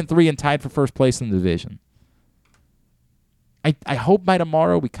 3-3 and tied for first place in the division. I hope by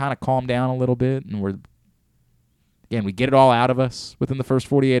tomorrow we kind of calm down a little bit and we get it all out of us within the first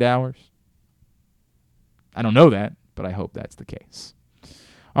 48 hours. I don't know that, but I hope that's the case.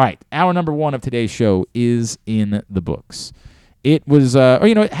 All right, hour number 1 of today's show is in the books. It was, how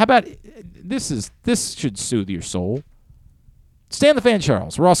about, this should soothe your soul. Stan the Fan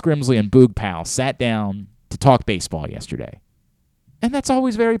Charles, Ross Grimsley, and Boog Powell sat down to talk baseball yesterday. And that's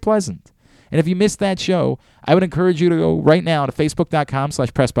always very pleasant. And if you missed that show, I would encourage you to go right now to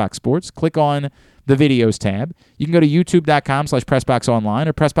facebook.com/PressBoxSports. Click on the videos tab. You can go to youtube.com/PressBoxOnline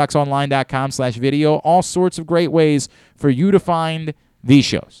or PressBoxOnline.com/video. All sorts of great ways for you to find these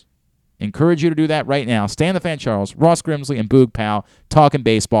shows. Encourage you to do that right now. Stan the Fan Charles, Ross Grimsley, and Boog Powell talking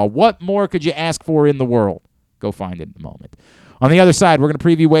baseball. What more could you ask for in the world? Go find it in a moment. On the other side, we're going to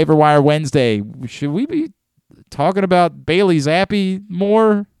preview Waiver Wire Wednesday. Should we be talking about Bailey Zappi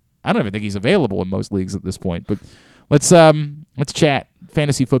more? I don't even think he's available in most leagues at this point. But let's chat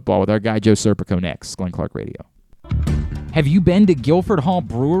fantasy football with our guy Joe Serpico next. Glenn Clark Radio. Have you been to Guilford Hall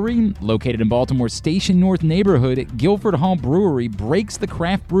Brewery? Located in Baltimore's Station North neighborhood, Guilford Hall Brewery breaks the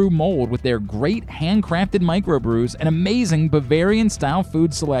craft brew mold with their great handcrafted microbrews and amazing Bavarian-style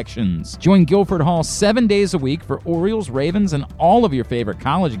food selections. Join Guilford Hall 7 days a week for Orioles, Ravens, and all of your favorite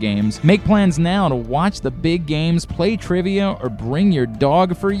college games. Make plans now to watch the big games, play trivia, or bring your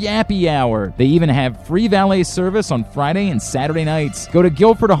dog for Yappy Hour. They even have free valet service on Friday and Saturday nights. Go to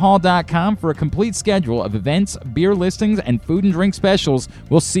guilfordhall.com for a complete schedule of events, beer listings, and food and drink specials.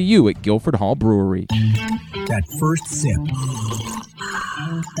 We'll see you at Guilford Hall Brewery. That first sip.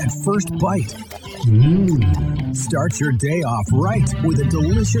 That first bite. Start your day off right with a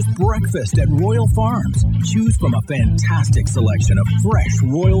delicious breakfast at Royal Farms. Choose from a fantastic selection of fresh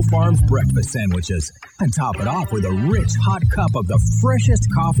Royal Farms breakfast sandwiches and top it off with a rich hot cup of the freshest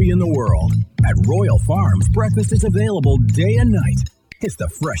coffee in the world. At Royal Farms, breakfast is available day and night. It's the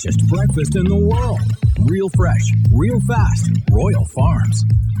freshest breakfast in the world. Real fresh, real fast. Royal Farms.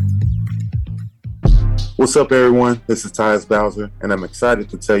 What's up, everyone? This is Tyus Bowser, and I'm excited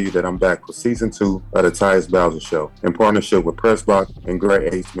to tell you that I'm back for Season 2 of The Tyus Bowser Show in partnership with PressBox and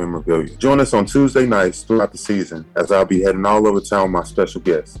Great Ace Memorabilia. Join us on Tuesday nights throughout the season as I'll be heading all over town with my special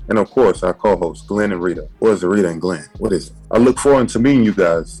guests. And, of course, our co-hosts, Glenn and Rita. Or is it Rita and Glenn? What is it? I look forward to meeting you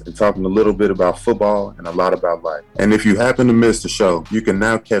guys and talking a little bit about football and a lot about life. And if you happen to miss the show, you can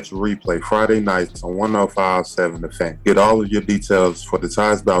now catch a replay Friday nights on 105.7 The Fan. Get all of your details for The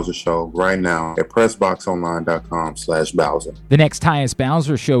Tyus Bowser Show right now at PressBoxOnline.com/Bowser. The next Tyus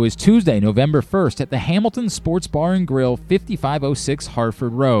Bowser Show is Tuesday, November 1st at the Hamilton Sports Bar and Grill, 5506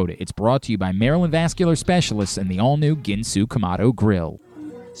 Hartford Road. It's brought to you by Maryland Vascular Specialists and the all-new Ginsu Kamado Grill.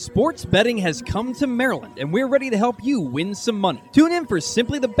 Sports betting has come to Maryland, and we're ready to help you win some money. Tune in for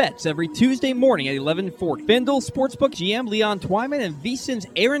Simply the Bets every Tuesday morning at 11:40. FanDuel Sportsbook GM Leon Twyman and VSiN's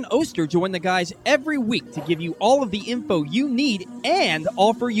Aaron Oster join the guys every week to give you all of the info you need and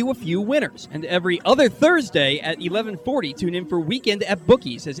offer you a few winners. And every other Thursday at 11:40, tune in for Weekend at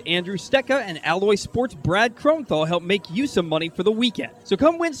Bookies as Andrew Stecca and Alloy Sports' Brad Kronthal help make you some money for the weekend. So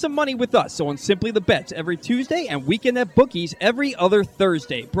come win some money with us on Simply the Bets every Tuesday and Weekend at Bookies every other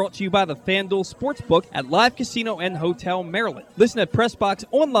Thursday. Brought to you by the FanDuel Sportsbook at Live Casino and Hotel Maryland. Listen at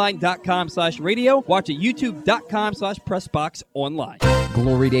PressBoxOnline.com/radio. Watch at YouTube.com/PressBoxOnline.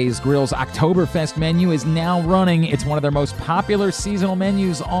 Glory Days Grill's Oktoberfest menu is now running. It's one of their most popular seasonal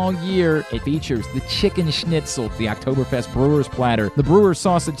menus all year. It features the chicken schnitzel, the Oktoberfest brewer's platter, the brewer's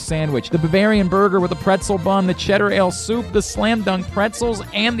sausage sandwich, the Bavarian burger with a pretzel bun, the cheddar ale soup, the slam dunk pretzels,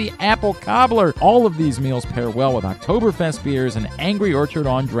 and the apple cobbler. All of these meals pair well with Oktoberfest beers and Angry Orchard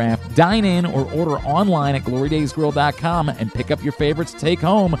on draft. Dine in or order online at glorydaysgrill.com and pick up your favorites to take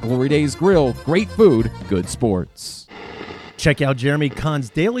home. Glory Days Grill, great food, good sports. Check out Jeremy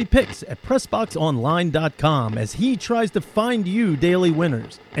Kahn's daily picks at PressBoxOnline.com as he tries to find you daily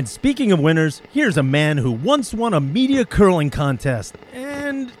winners. And speaking of winners, here's a man who once won a media curling contest.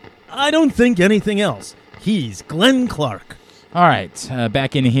 And I don't think anything else. He's Glenn Clark. All right,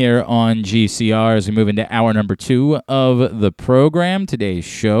 back in here on GCR as we move into hour number 2 of the program, today's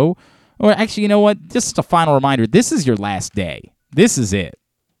show. Or actually, you know what? Just a final reminder, this is your last day. This is it.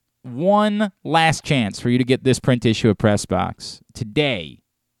 One last chance for you to get this print issue of Press Box. Today,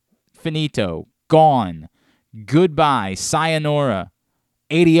 finito, gone, goodbye, sayonara,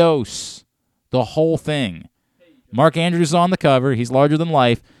 adios, the whole thing. Mark Andrews is on the cover. He's larger than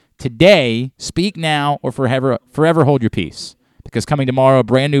life. Today, speak now or forever hold your peace. Because coming tomorrow, a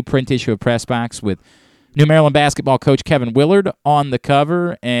brand new print issue of Press Box with New Maryland basketball coach Kevin Willard on the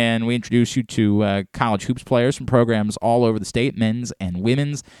cover, and we introduce you to college hoops players from programs all over the state, men's and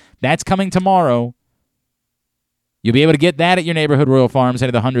women's. That's coming tomorrow. You'll be able to get that at your neighborhood Royal Farms, any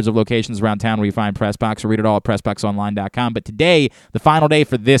of the hundreds of locations around town where you find PressBox, or read it all at PressBoxOnline.com. But today, the final day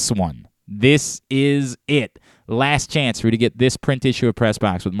for this one. This is it. Last chance for you to get this print issue of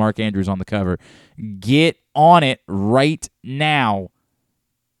PressBox with Mark Andrews on the cover. Get on it right now,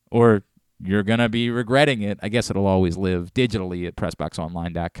 or you're going to be regretting it. I guess it'll always live digitally at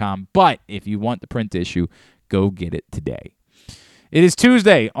PressBoxOnline.com. But if you want the print issue, go get it today. It is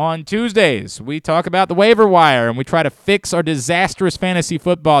Tuesday. On Tuesdays, we talk about the waiver wire, and we try to fix our disastrous fantasy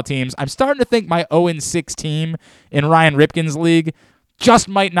football teams. I'm starting to think my 0-6 team in Ryan Ripken's league just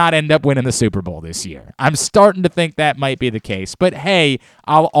might not end up winning the Super Bowl this year. I'm starting to think that might be the case. But hey,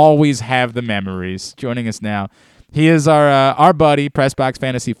 I'll always have the memories. Joining us now, he is our buddy, PressBox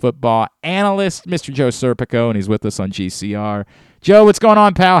Fantasy Football analyst, Mr. Joe Serpico, and he's with us on GCR. Joe, what's going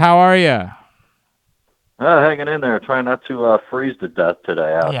on, pal? How are you? Hanging in there, trying not to freeze to death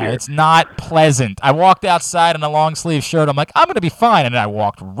today out here. Yeah, it's not pleasant. I walked outside in a long-sleeve shirt. I'm like, I'm going to be fine. And then I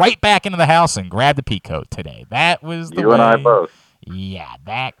walked right back into the house and grabbed a peacoat today. That was the way. You and I both. Yeah,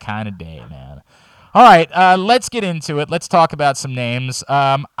 that kind of day, man. All right, let's get into it. Let's talk about some names.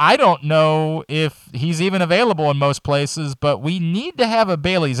 I don't know if he's even available in most places, but we need to have a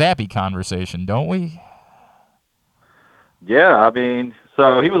Bailey Zappi conversation, don't we? Yeah, I mean,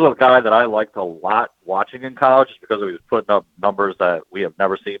 so he was a guy that I liked a lot watching in college just because he was putting up numbers that we have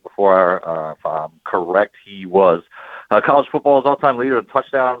never seen before. If I'm correct, he was college football's all-time leader in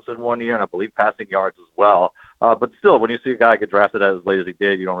touchdowns in 1 year, and I believe passing yards as well. But still, when you see a guy get drafted as late as he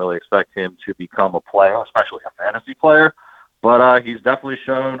did, you don't really expect him to become a player, especially a fantasy player. But he's definitely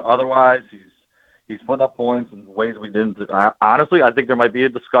shown otherwise. He's putting up points in ways we didn't. Honestly, I think there might be a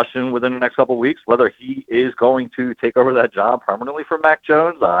discussion within the next couple of weeks whether he is going to take over that job permanently for Mac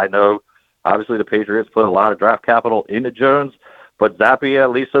Jones. I know, obviously, the Patriots put a lot of draft capital into Jones, but Zappi,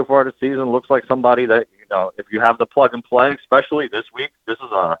 at least so far this season, looks like somebody that, you know, if you have the plug and play, especially this week, this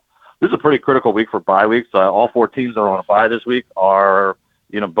is a pretty critical week for bye weeks. All 4 teams that are on a bye this week are,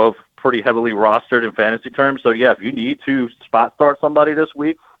 you know, both pretty heavily rostered in fantasy terms. So, yeah, if you need to spot start somebody this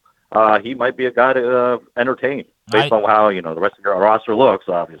week, he might be a guy to entertain based on how, you know, the rest of your roster looks,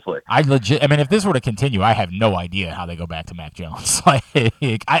 obviously. I mean, if this were to continue, I have no idea how they go back to Mac Jones. Like,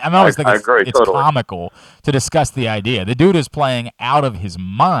 I'm always thinking it's totally comical to discuss the idea. The dude is playing out of his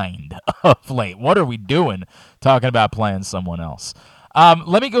mind of late. What are we doing talking about playing someone else?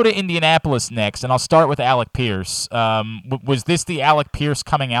 Let me go to Indianapolis next, and I'll start with Alec Pierce. Was this the Alec Pierce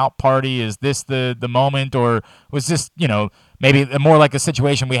coming out party? Is this the moment, or was this, you know, maybe more like a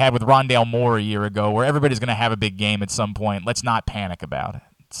situation we had with Rondale Moore a year ago where everybody's going to have a big game at some point? Let's not panic about it.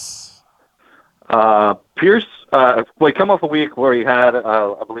 Pierce, he come off a week where he had,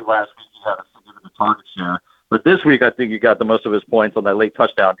 I believe last week he had a significant target share. But this week I think he got the most of his points on that late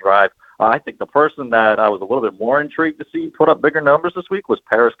touchdown drive. I think the person that I was a little bit more intrigued to see put up bigger numbers this week was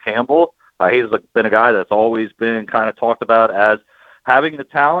Paris Campbell. He's been a guy that's always been kind of talked about as having the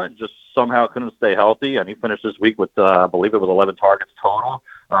talent, just somehow couldn't stay healthy, and he finished this week with, I believe it was 11 targets total.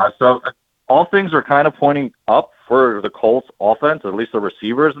 So all things are kind of pointing up for the Colts offense, at least the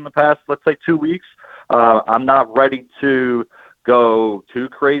receivers in the past, let's say, 2 weeks. I'm not ready to go too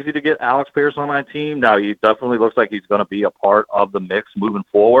crazy to get Alex Pierce on my team. Now, he definitely looks like he's going to be a part of the mix moving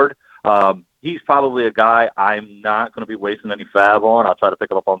forward. he's probably a guy I'm not going to be wasting any fab on. I'll try to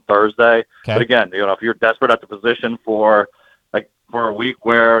pick him up on Thursday. Okay. But again, if you're desperate at the position for a week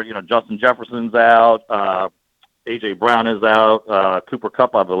where Justin Jefferson's out, A.J. Brown is out, Cooper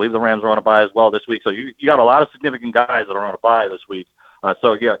Kupp, I believe the Rams are on a bye as well this week. So you got a lot of significant guys that are on a bye this week.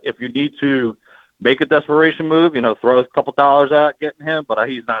 So yeah, if you need to make a desperation move, throw a couple dollars at getting him, but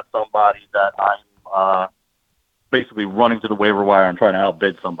he's not somebody that I'm basically running to the waiver wire and trying to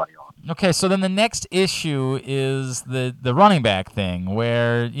outbid somebody on. Okay, so then the next issue is the running back thing,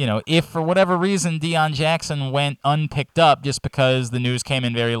 where, if for whatever reason Deion Jackson went unpicked up just because the news came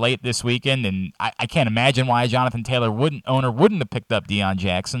in very late this weekend, and I can't imagine why Jonathan Taylor wouldn't have picked up Deion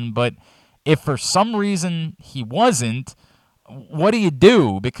Jackson, but if for some reason he wasn't, what do you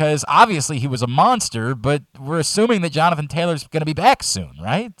do? Because obviously he was a monster, but we're assuming that Jonathan Taylor's going to be back soon,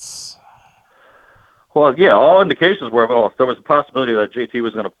 right? Well, yeah, all indications were, if there was a possibility that JT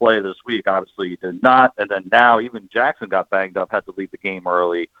was going to play this week, obviously he did not. And then now even Jackson got banged up, had to leave the game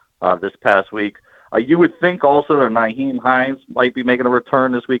early this past week. You would think also that Nyheim Hines might be making a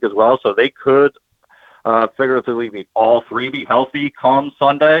return this week as well, so they could figuratively be all three be healthy come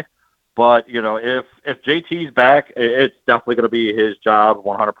Sunday. But, if JT's back, it's definitely going to be his job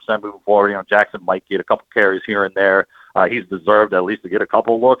 100% moving forward. Jackson might get a couple carries here and there. He's deserved at least to get a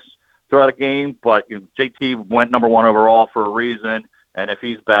couple looks throughout a game, but JT went number one overall for a reason, and if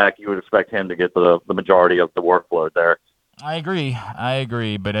he's back, you would expect him to get the majority of the workload there. I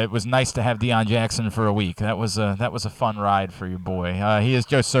agree, but it was nice to have Deion Jackson for a week. That was a fun ride for your boy. He is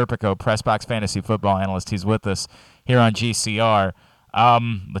Joe Serpico, Pressbox Fantasy Football Analyst. He's with us here on GCR.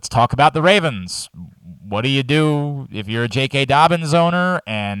 Let's talk about the Ravens. What do you do if you're a J.K. Dobbins owner,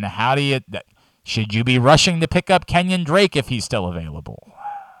 and should you be rushing to pick up Kenyon Drake if he's still available?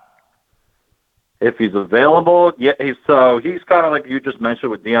 If he's available, yeah. So he's kind of like you just mentioned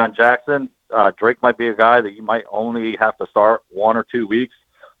with Deion Jackson. Drake might be a guy that you might only have to start 1 or 2 weeks.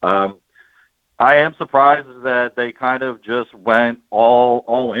 I am surprised that they kind of just went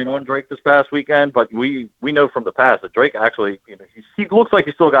all in on Drake this past weekend. But we know from the past that Drake actually, he looks like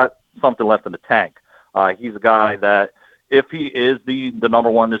he's still got something left in the tank. He's a guy that if he is the number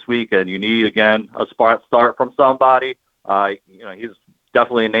one this week, and you need again a spot start from somebody, he's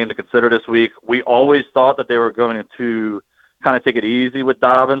definitely a name to consider this week. We always thought that they were going to kind of take it easy with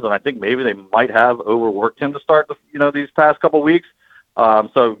Dobbins, and I think maybe they might have overworked him to start these past couple weeks.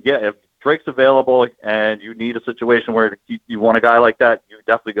 So yeah, if Drake's available and you need a situation where you want a guy like that, you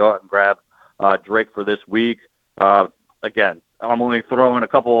definitely go out and grab Drake for this week. Again, I'm only throwing a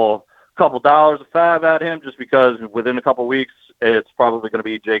couple dollars of fab at him just because within a couple weeks it's probably going to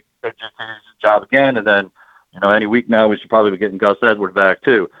be Jake's job again, and then any week now we should probably be getting Gus Edwards back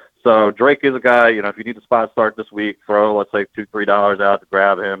too. So Drake is a guy, if you need a spot start this week, throw, let's say, $2-3 out to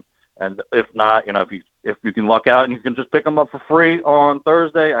grab him. And if not, if you can luck out and you can just pick him up for free on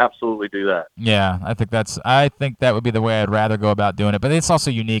Thursday, absolutely do that. Yeah, I think that would be the way I'd rather go about doing it. But it's also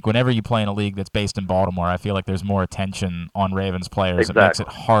unique. Whenever you play in a league that's based in Baltimore, I feel like there's more attention on Ravens players. Exactly. It makes it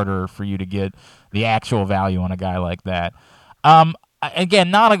harder for you to get the actual value on a guy like that. Again,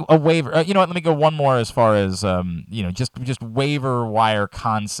 not a waiver. Let me go one more as far as just waiver wire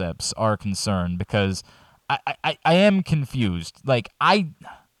concepts are concerned, because I am confused. Like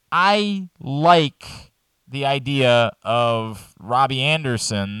I like the idea of Robbie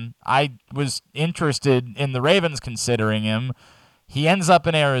Anderson. I was interested in the Ravens considering him. He ends up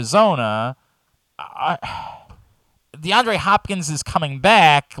in Arizona. DeAndre Hopkins is coming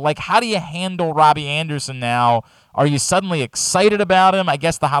back. Like, how do you handle Robbie Anderson now? Are you suddenly excited about him? I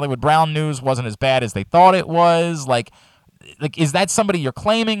guess the Hollywood Brown news wasn't as bad as they thought it was. Like, is that somebody you're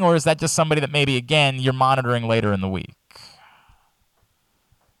claiming, or is that just somebody that maybe, again, you're monitoring later in the week?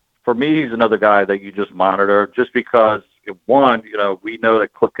 For me, he's another guy that you just monitor just because, one, we know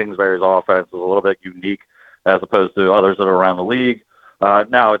that Cliff Kingsbury's offense is a little bit unique as opposed to others that are around the league.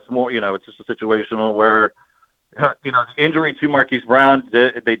 Now it's more, it's just a situation where, the injury to Marquise Brown,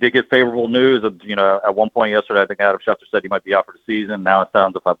 they did get favorable news. At one point yesterday, I think Adam Schefter said he might be out for the season. Now it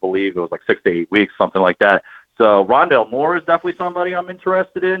sounds, if I believe, it was like 6 to 8 weeks, something like that. So Rondale Moore is definitely somebody I'm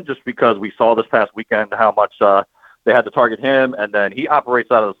interested in, just because we saw this past weekend how much they had to target him, and then he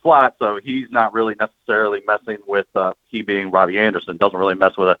operates out of the slot, so he's not really necessarily messing with he being Robbie Anderson. Doesn't really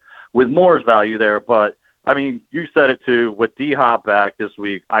mess with Moore's value there. But I mean, you said it too. With D-Hop back this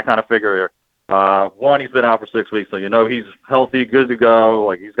week, I kind of figure. One, he's been out for 6 weeks, so he's healthy, good to go.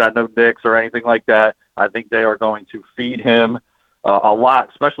 Like, he's got no nicks or anything like that. I think they are going to feed him a lot,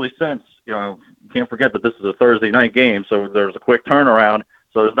 especially since you can't forget that this is a Thursday night game, so there's a quick turnaround.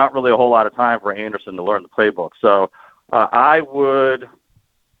 So there's not really a whole lot of time for Anderson to learn the playbook. So I would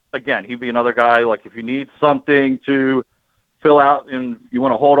again, he'd be another guy, like if you need something to fill out and you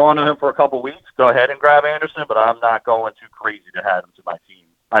want to hold on to him for a couple weeks, go ahead and grab Anderson, but I'm not going too crazy to add him to my team.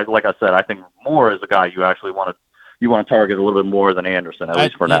 Like I said, I think Moore is a guy you actually want to target a little bit more than Anderson, at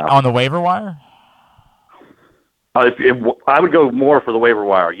least for now. On the waiver wire? I would go more for the waiver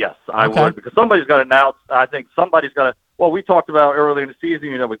wire, yes. I would, because somebody's got to announce. I think somebody's got to. Well, we talked about early in the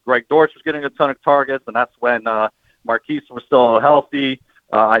season, with Greg Dortch was getting a ton of targets, and that's when Marquise was still healthy.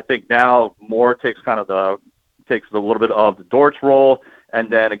 I think now Moore takes a little bit of the Dortch role, and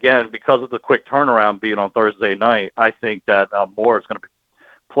then again, because of the quick turnaround being on Thursday night, I think that Moore is going to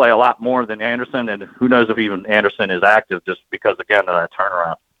play a lot more than Anderson, and who knows if even Anderson is active, just because again of that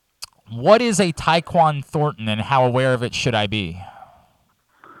turnaround. What is a Tyquan Thornton, and how aware of it should I be?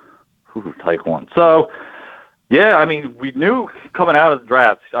 Tyquan. So, yeah, I mean, we knew coming out of the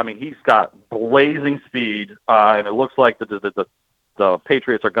draft, I mean, he's got blazing speed, and it looks like the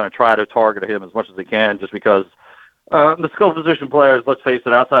Patriots are going to try to target him as much as they can, just because the skill position players, let's face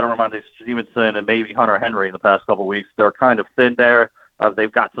it, outside of Ramondre Stevenson and maybe Hunter Henry in the past couple of weeks, they're kind of thin there.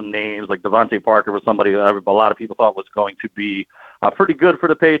 They've got some names, like Devontae Parker was somebody a lot of people thought was going to be pretty good for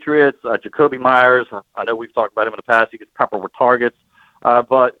the Patriots. Jacoby Myers, I know we've talked about him in the past. He gets peppered with targets.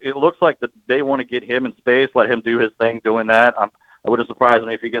 But it looks like that they want to get him in space, let him do his thing doing that. I wouldn't surprise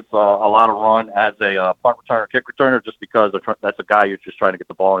me if he gets a lot of run as a punt returner, kick returner, just because that's a guy you're just trying to get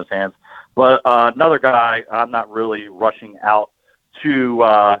the ball in his hands. But another guy I'm not really rushing out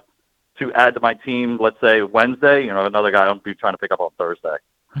to add to my team, let's say Wednesday, another guy I'll be trying to pick up on Thursday.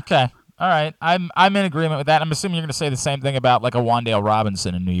 Okay. All right. I'm in agreement with that. I'm assuming you're going to say the same thing about like a Wan'Dale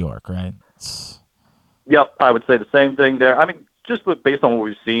Robinson in New York, right? Yep, I would say the same thing there. I mean, just based on what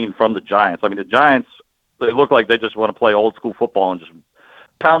we've seen from the Giants. I mean, the Giants, they look like they just want to play old school football and just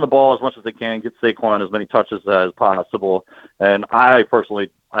pound the ball as much as they can, get Saquon as many touches as possible. And I personally,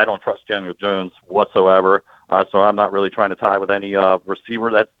 I don't trust Daniel Jones whatsoever. So I'm not really trying to tie with any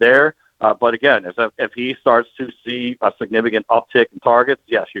receiver that's there. But again, if he starts to see a significant uptick in targets,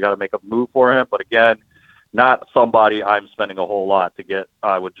 yes, you got to make a move for him. But again, not somebody I'm spending a whole lot to get.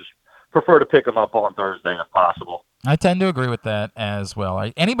 I would just prefer to pick him up on Thursday if possible. I tend to agree with that as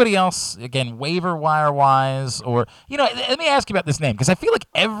well. Anybody else, again, waiver wire wise, or let me ask you about this name, because I feel like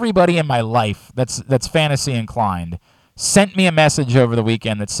everybody in my life that's fantasy inclined sent me a message over the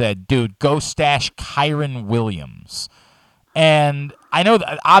weekend that said, "Dude, go stash Kyren Williams." And I know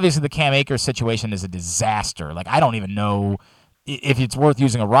that obviously the Cam Akers situation is a disaster. Like, I don't even know if it's worth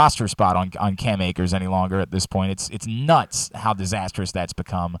using a roster spot on Cam Akers any longer at this point. It's nuts how disastrous that's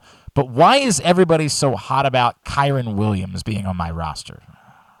become. But why is everybody so hot about Kyren Williams being on my roster?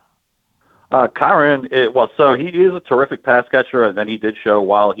 Kyren, so he is a terrific pass catcher, and then he did show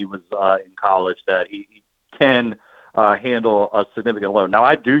while he was in college that he can handle a significant load. Now,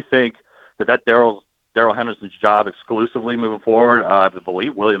 I do think that Darrell Henderson's job exclusively moving forward. I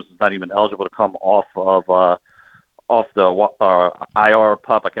believe Williams is not even eligible to come off the IR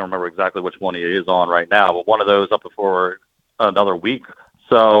pup. I can't remember exactly which one he is on right now, but one of those up before another week.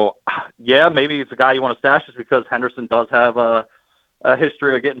 So, yeah, maybe it's a guy you want to stash just because Henderson does have a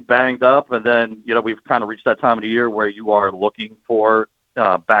history of getting banged up, and then we've kind of reached that time of the year where you are looking for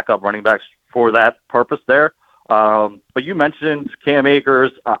backup running backs for that purpose there. But you mentioned Cam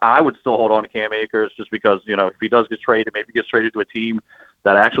Akers. I would still hold on to Cam Akers just because, if he does get traded, maybe he gets traded to a team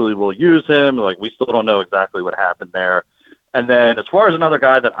that actually will use him. Like, we still don't know exactly what happened there. And then as far as another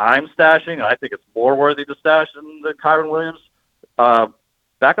guy that I'm stashing, I think it's more worthy to stash than Kyren Williams.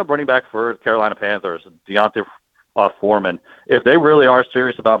 Backup running back for Carolina Panthers, Deontay Foreman. If they really are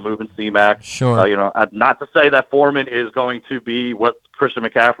serious about moving C-Mac, sure. Not to say that Foreman is going to be what Christian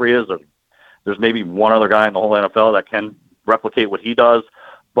McCaffrey is, or there's maybe one other guy in the whole NFL that can replicate what he does.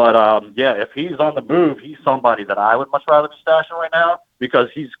 But, if he's on the move, he's somebody that I would much rather be stashing right now because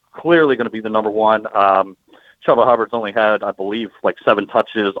he's clearly going to be the number one. Chuba Hubbard's only had, I believe, like 7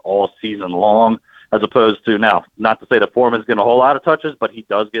 touches all season long, as opposed to now, not to say that Foreman's getting a whole lot of touches, but he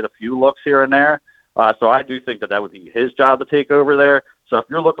does get a few looks here and there. So I do think that would be his job to take over there. So if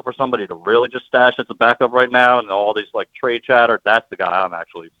you're looking for somebody to really just stash as a backup right now and all these like trade chatter, that's the guy I'm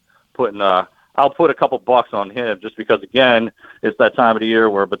actually putting I'll put a couple bucks on him just because, again, it's that time of the year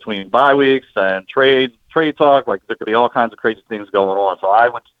where between bye weeks and trade talk, like there could be all kinds of crazy things going on. So I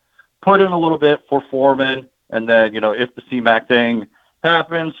would put in a little bit for Foreman, and then, if the C-Mac thing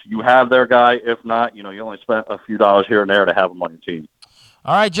happens, you have their guy. If not, you only spent a few dollars here and there to have him on your team.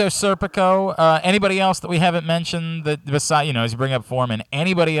 All right, Joe Serpico. Anybody else that we haven't mentioned that besides, as you bring up Foreman,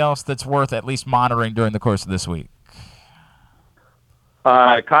 anybody else that's worth at least monitoring during the course of this week?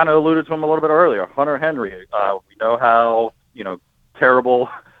 I kind of alluded to him a little bit earlier. Hunter Henry. We know how terrible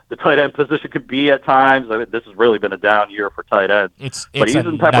the tight end position could be at times. I mean, this has really been a down year for tight ends. But he's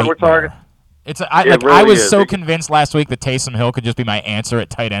in Pepper with targets. I was so convinced last week that Taysom Hill could just be my answer at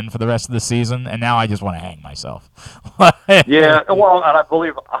tight end for the rest of the season, and now I just want to hang myself. Yeah, well, and I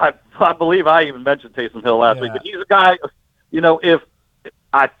believe I even mentioned Taysom Hill last week, but he's a guy. If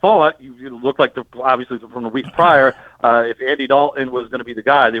I thought you looked like obviously from the weeks prior, if Andy Dalton was going to be the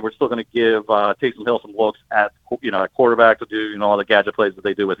guy, they were still going to give Taysom Hill some looks at quarterback to do all the gadget plays that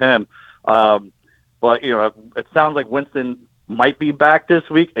they do with him. But it sounds like Winston might be back this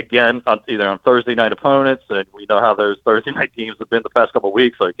week again, either on Thursday night opponents, and we know how those Thursday night teams have been the past couple of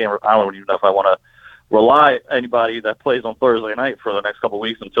weeks. So I don't even know if I want to rely anybody that plays on Thursday night for the next couple of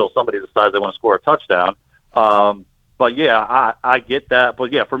weeks until somebody decides they want to score a touchdown. But yeah, I get that.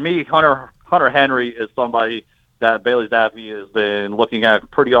 But yeah, for me, Hunter Henry is somebody that Bailey Zappi has been looking at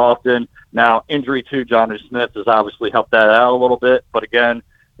pretty often. Now, injury to Jonnu Smith has obviously helped that out a little bit. But again,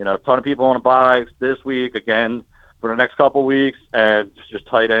 a ton of people on a bye this week. Again, for the next couple of weeks, and just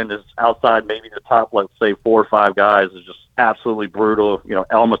tight end is outside maybe the top, let's say 4 or 5 guys is just absolutely brutal.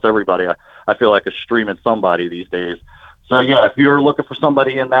 Almost everybody I feel like is streaming somebody these days. So yeah, if you're looking for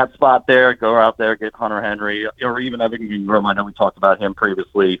somebody in that spot there, go out there, get Hunter Henry, or even Evan Ingram. I know we talked about him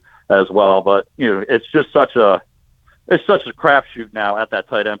previously as well, but it's just such a crapshoot now at that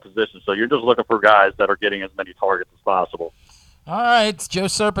tight end position. So you're just looking for guys that are getting as many targets as possible. All right, Joe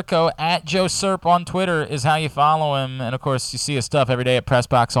Serpico at Joe Serp on Twitter is how you follow him, and of course you see his stuff every day at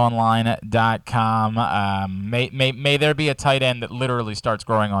PressBoxOnline.com. May there be a tight end that literally starts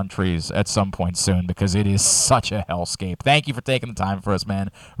growing on trees at some point soon, because it is such a hellscape. Thank you for taking the time for us,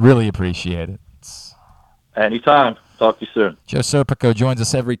 man. Really appreciate it. Anytime. Talk to you soon. Joe Serpico joins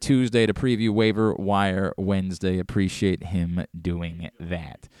us every Tuesday to preview Waiver Wire Wednesday. Appreciate him doing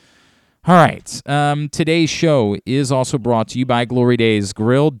that. All right, today's show is also brought to you by Glory Days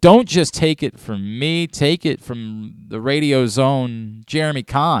Grill. Don't just take it from me, take it from the radio's own Jeremy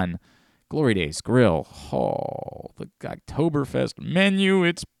Kahn. Glory Days Grill. Oh, the Oktoberfest menu,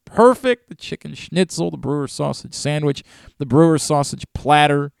 it's perfect. The chicken schnitzel, the brewer sausage sandwich, the brewer sausage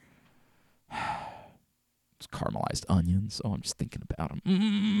platter. It's caramelized onions. Oh, I'm just thinking about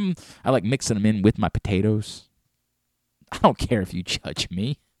them. I like mixing them in with my potatoes. I don't care if you judge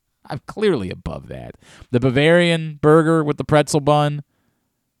me. I'm clearly above that. The Bavarian burger with the pretzel bun,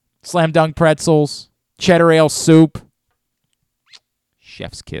 slam dunk pretzels, cheddar ale soup.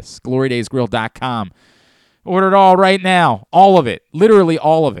 Chef's kiss. GloryDaysGrill.com. Order it all right now. All of it. Literally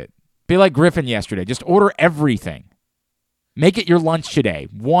all of it. Be like Griffin yesterday. Just order everything. Make it your lunch today.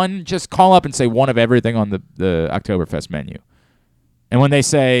 Just call up and say one of everything on the Oktoberfest menu. And when they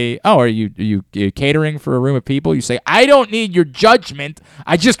say, oh, are you catering for a room of people? You say, I don't need your judgment.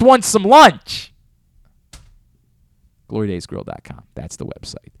 I just want some lunch. GloryDaysGrill.com. That's the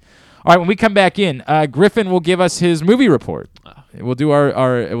website. All right, when we come back in, Griffin will give us his movie report. We'll do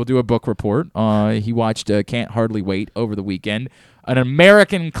we'll do a book report. He watched Can't Hardly Wait over the weekend, an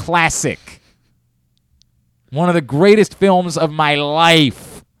American classic. One of the greatest films of my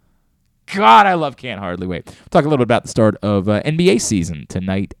life. God, I love Can't Hardly Wait. We'll talk a little bit about the start of NBA season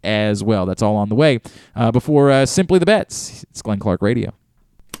tonight as well. That's all on the way. Before Simply the Bets, it's Glenn Clark Radio.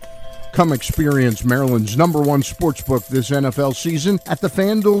 Come experience Maryland's #1 sportsbook this NFL season at the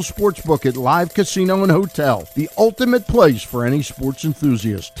FanDuel Sportsbook at Live Casino and Hotel, the ultimate place for any sports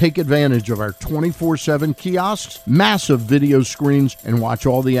enthusiast. Take advantage of our 24/7 kiosks, massive video screens, and watch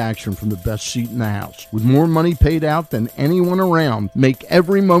all the action from the best seat in the house. With more money paid out than anyone around, make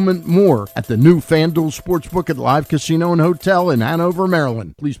every moment more at the new FanDuel Sportsbook at Live Casino and Hotel in Hanover,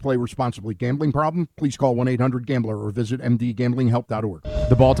 Maryland. Please play responsibly. Gambling problem? Please call 1-800-GAMBLER or visit mdgamblinghelp.org.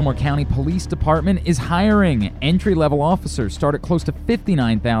 The Baltimore County Police Department is hiring. Entry-level officers start at close to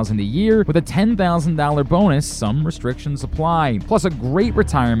 $59,000 a year with a $10,000 bonus. Some restrictions apply. Plus a great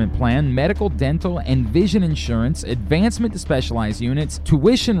retirement plan, medical, dental, and vision insurance, advancement to specialized units,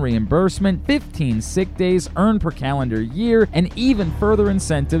 tuition reimbursement, 15 sick days earned per calendar year, and even further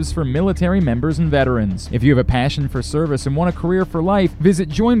incentives for military members and veterans. If you have a passion for service and want a career for life, visit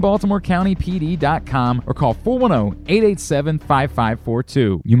joinbaltimorecountypd.com or call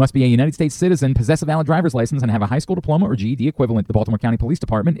 410-887-5542. You must be a United States citizen, possess a valid driver's license, and have a high school diploma or GED equivalent. The Baltimore County Police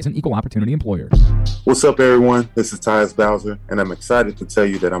Department is an equal opportunity employer. What's up, everyone? This is Tyus Bowser, and I'm excited to tell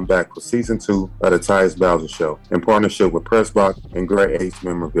you that I'm back for Season 2 of the Tyus Bowser Show in partnership with PressBox and Great H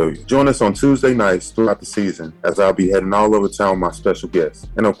Memorabilia. Join us on Tuesday nights throughout the season as I'll be heading all over town with my special guests.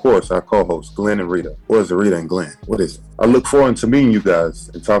 And, of course, our co-hosts, Glenn and Rita. Or is it Rita and Glenn? What is it? I look forward to meeting you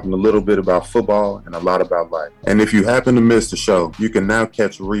guys and talking a little bit about football and a lot about life. And if you happen to miss the show, you can now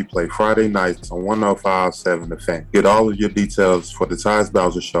catch a replay Friday nights on 105.7 The Fan. Get all of your details for the Tyus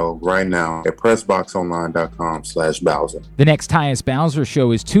Bowser Show right now at PressBoxOnline.com/Bowser. The next Tyus Bowser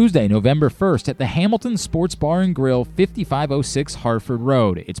Show is Tuesday, November 1st at the Hamilton Sports Bar and Grill, 5506 Hartford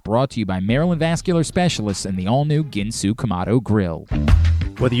Road. It's brought to you by Maryland Vascular Specialists and the all-new Ginsu Kamado Grill.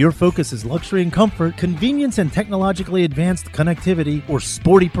 Whether your focus is luxury and comfort, convenience and technologically advanced connectivity, or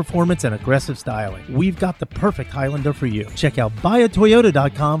sporty performance and aggressive styling, we've got the perfect Highlander for you. Check out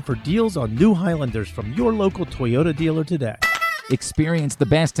buyatoyota.com for deals on new Highlanders from your local Toyota dealer today. Experience the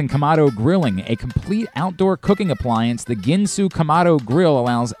best in Kamado Grilling, a complete outdoor cooking appliance. The Ginsu Kamado Grill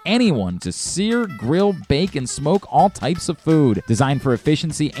allows anyone to sear, grill, bake, and smoke all types of food. Designed for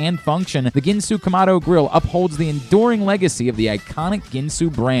efficiency and function, the Ginsu Kamado Grill upholds the enduring legacy of the iconic Ginsu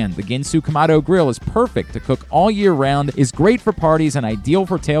brand. The Ginsu Kamado Grill is perfect to cook all year round, is great for parties, and ideal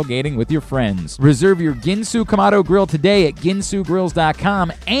for tailgating with your friends. Reserve your Ginsu Kamado Grill today at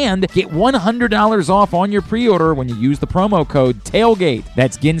ginsugrills.com and get $100 off on your pre-order when you use the promo code TAILGATE.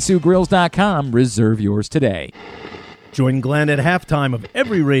 That's ginsugrills.com. Reserve yours today. Join Glenn at halftime of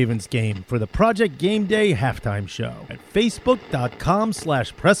every Ravens game for the Project Game Day halftime show at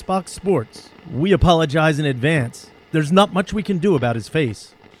facebook.com/PressBoxSports. We apologize in advance. There's not much we can do about his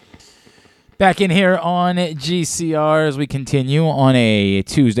face. Back in here on GCR as we continue on a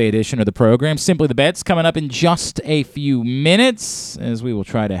Tuesday edition of the program. Simply the Bets coming up in just a few minutes as we will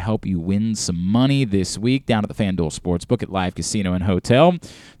try to help you win some money this week down at the FanDuel Sportsbook at Live Casino and Hotel.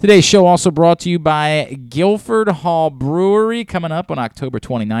 Today's show also brought to you by Guilford Hall Brewery coming up on October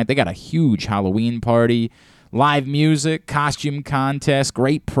 29th. They got a huge Halloween party, live music, costume contest,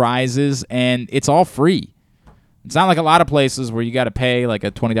 great prizes, and it's all free. It's not like a lot of places where you got to pay like a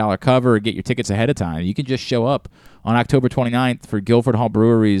 $20 cover or get your tickets ahead of time. You can just show up on October 29th for Guilford Hall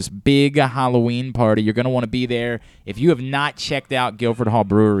Brewery's big Halloween party. You're going to want to be there. If you have not checked out Guilford Hall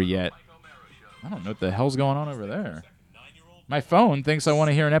Brewery yet, I don't know what the hell's going on over there. My phone thinks I want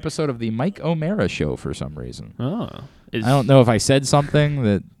to hear an episode of the Mike O'Mara Show for some reason. Oh. I don't know if I said something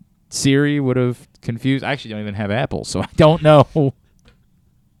that Siri would have confused. I actually don't even have Apple, so I don't know.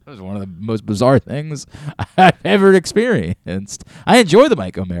 That was one of the most bizarre things I've ever experienced. I enjoy the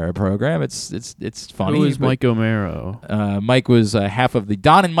Mike O'Mara program. It's funny. Who is Mike O'Mara? Mike was half of the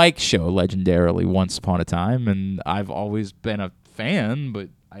Don and Mike show, legendarily, once upon a time, and I've always been a fan, but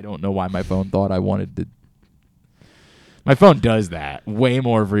I don't know why my phone thought I wanted to. My phone does that way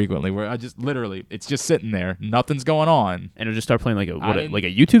more frequently, where I just literally, it's just sitting there, nothing's going on, and it'll just start playing like a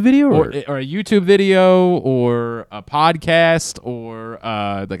YouTube video, or a YouTube video, or a podcast, or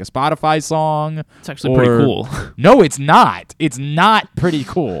like a Spotify song. It's actually pretty cool. No, it's not. It's not pretty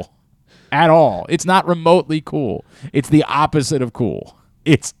cool at all. It's not remotely cool. It's the opposite of cool.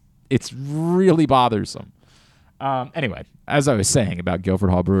 It's really bothersome. Anyway, as I was saying about Guilford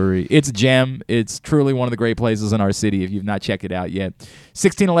Hall Brewery, it's a gem. It's truly one of the great places in our city if you've not checked it out yet.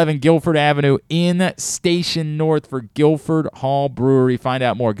 1611 Guilford Avenue in Station North for Guilford Hall Brewery. Find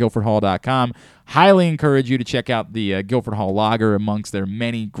out more at guilfordhall.com. Highly encourage you to check out the Guilford Hall Lager amongst their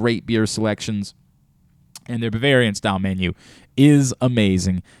many great beer selections. And their Bavarian-style menu is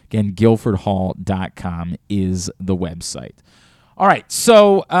amazing. Again, guilfordhall.com is the website. All right,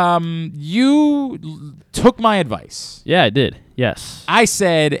 so you took my advice. Yeah, I did. Yes. I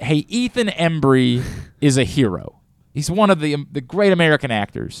said, hey, Ethan Embry is a hero. He's one of the great American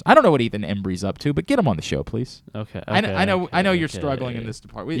actors. I don't know what Ethan Embry's up to, but get him on the show, please. Okay. I know you're struggling in this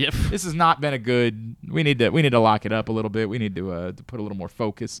department. Yep. This has not been a good. We need to lock it up a little bit. We need to put a little more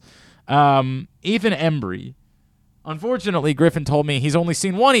focus. Ethan Embry. Unfortunately, Griffin told me he's only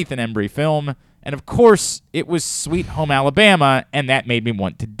seen one Ethan Embry film. And, of course, it was Sweet Home Alabama, and that made me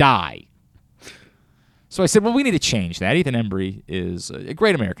want to die. So I said, well, we need to change that. Ethan Embry is a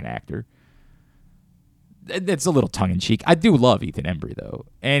great American actor. It's a little tongue-in-cheek. I do love Ethan Embry, though.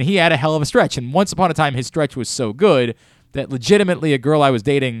 And he had a hell of a stretch. And once upon a time, his stretch was so good that legitimately a girl I was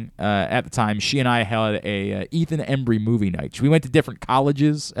dating at the time, she and I had a Ethan Embry movie night. We went to different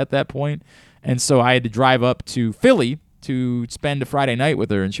colleges at that point, and so I had to drive up to Philly to spend a Friday night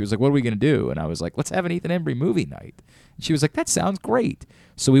with her, and she was like, what are we going to do? And I was like, let's have an Ethan Embry movie night. And she was like, that sounds great.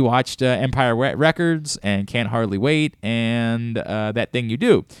 So we watched Empire Records and Can't Hardly Wait and That Thing You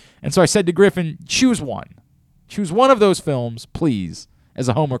Do. And so I said to Griffin, choose one. Choose one of those films, please, as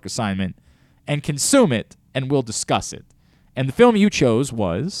a homework assignment, and consume it, and we'll discuss it. And the film you chose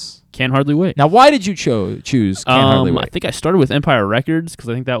was... Can't Hardly Wait. Now, why did you choose Can't Hardly Wait? I think I started with Empire Records because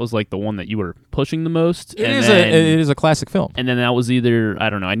I think that was like the one that you were pushing the most. It is a classic film. And then that was either, I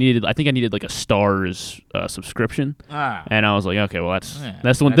don't know, I think I needed like a Starz subscription. And I was like, okay, well that's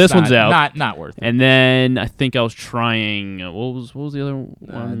the one. This one's out. Not worth it. And then I think I was trying. What was the other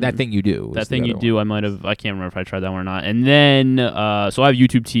one? That Thing You Do. That Thing You Do. I can't remember if I tried that one or not. And then so I have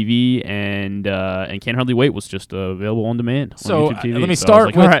YouTube TV, and Can't Hardly Wait was just available on demand. So on YouTube TV. let me So I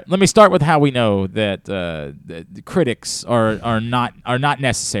was start like, with let me start with how we know that the critics are not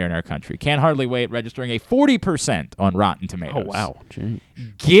necessary in our country. Can't Hardly Wait registering a 40% on Rotten Tomatoes. Oh wow! Gee.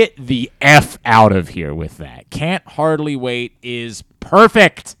 Get the F out of here with that. Can't Hardly Wait is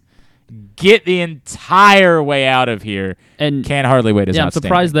perfect. Get the entire way out of here. And Can't Hardly Wait is I'm outstanding.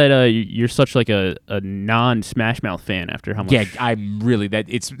 surprised that you're such like a non-Smash Mouth fan after how much. Yeah, I'm really that.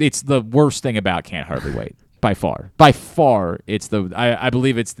 It's the worst thing about Can't Hardly Wait. By far, it's the. I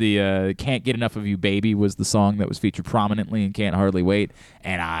believe it's the "Can't Get Enough of You, Baby" was the song that was featured prominently in Can't Hardly Wait,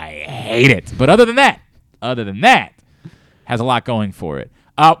 and I hate it. But other than that, has a lot going for it.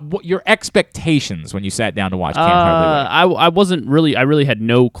 What your expectations when you sat down to watch Can't Hardly Wait? I wasn't really. I really had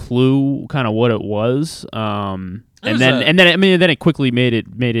no clue kind of what it was. And then it quickly made it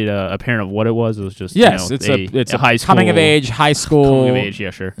apparent of what it was. It was just it's a high school, coming of age, high school. Coming of age, yeah,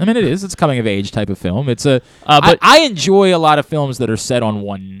 sure. I mean, it is. It's a coming of age type of film. It's a. But I enjoy a lot of films that are set on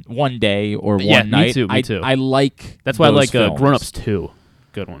one day or one night. Me too. I like. That's why I like films. Grown Ups 2.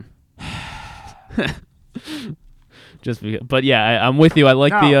 Good one. Just because, but yeah, I'm with you. I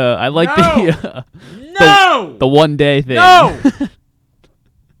like the one day thing. No.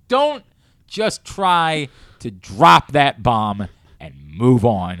 Don't just try to drop that bomb and move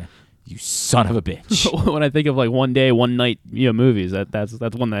on, you son of a bitch. When I think of like one day, one night, movies, that's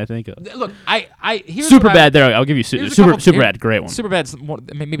one that I think of. Look, here's Superbad. There, I'll give you Superbad. Great one. Superbad's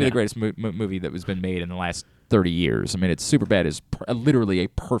maybe the greatest movie that has been made in the last 30 years. I mean, Superbad is literally a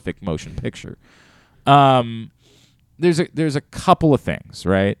perfect motion picture. There's a couple of things,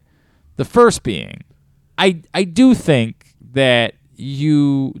 right? The first being, I do think that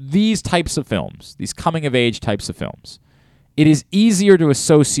these types of films, these coming of age types of films, it is easier to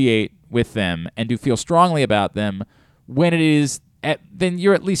associate with them and to feel strongly about them when then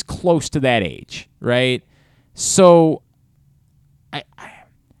you're at least close to that age, right? So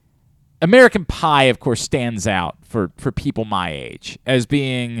American Pie, of course, stands out for people my age as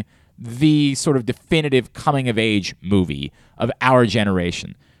being the sort of definitive coming-of-age movie of our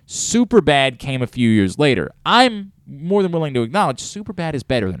generation. Superbad came a few years later. I'm more than willing to acknowledge Superbad is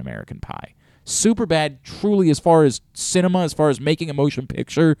better than American Pie. Superbad truly, as far as cinema, as far as making a motion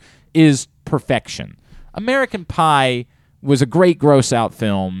picture, is perfection. American Pie was a great gross-out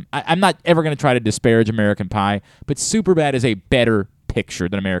film. I'm not ever going to try to disparage American Pie, but Superbad is a better picture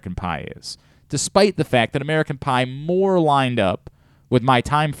than American Pie is, despite the fact that American Pie more lined up with my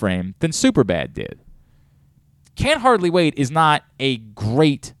time frame than Superbad did. Can't Hardly Wait is not a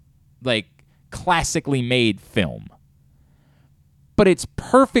great, classically made film, but it's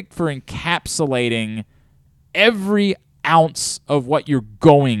perfect for encapsulating every ounce of what you're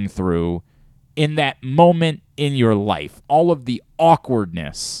going through in that moment in your life. All of the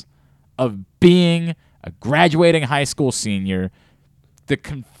awkwardness of being a graduating high school senior, the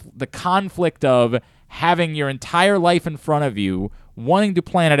conflict of having your entire life in front of you, wanting to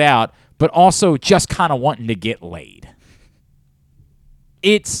plan it out, but also just kind of wanting to get laid.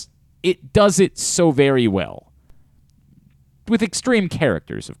 It does it so very well. With extreme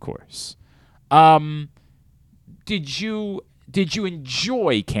characters, of course. Did you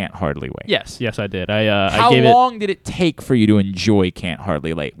enjoy Can't Hardly Wait? Yes, I did. How long did it take for you to enjoy Can't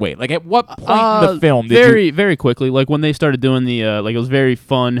Hardly Wait? Like, at what point in the film did you... Very quickly. Like, when they started doing the, it was very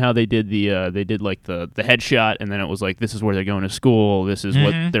fun how they did the headshot, and then it was like, this is where they're going to school, this is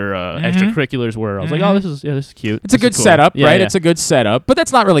what their extracurriculars were. I was like, oh, this is cute. It's a good cool. setup, right? Yeah. It's a good setup, but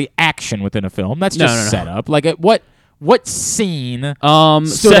that's not really action within a film. That's just setup. Like, at what scene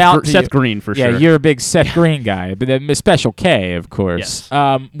stood out to Seth you? Green, for sure. Yeah, you're a big Seth Green guy, but then Special K, of course.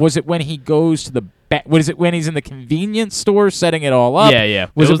 Yes. Was it when he goes to the was it when he's in the convenience store setting it all up? Yeah.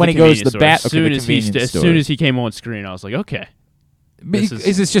 Was it when he goes to the As soon as he came on screen, I was like, okay.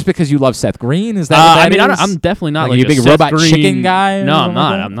 Is this just because you love Seth Green? Is that what that is? I'm definitely not like a big Seth Robot Green Chicken guy. No, I'm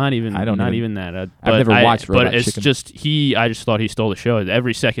not. I'm not even. I don't not even that. I've never watched Robot But it's Chicken. just I just thought he stole the show.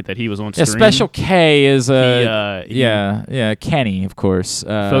 Every second that he was on screen. Special K is Kenny, of course.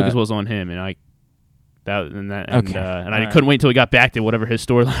 Focus was on him, and And Okay. I couldn't wait until we got back to whatever his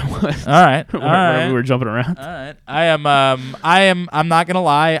storyline was. All right. Wherever we were jumping around. All right. I'm not going to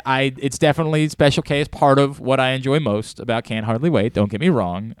lie. It's definitely Special K is part of what I enjoy most about Can't Hardly Wait. Don't get me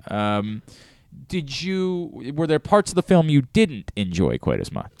wrong. Were there parts of the film you didn't enjoy quite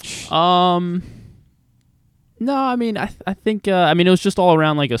as much? No, I mean, I think it was just all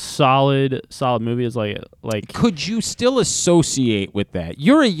around like a solid movie. It's like could you still associate with that?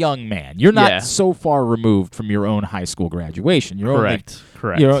 You're a young man. You're not so far removed from your own high school graduation. You're correct.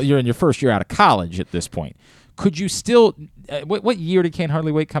 You're in your first year out of college at this point. Could you still? What year did Can't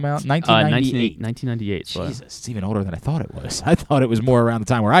Hardly Wait come out? 1998. 1998. So. Jesus, it's even older than I thought it was. I thought it was more around the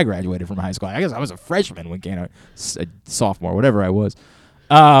time where I graduated from high school. I guess I was a freshman when a sophomore, whatever I was.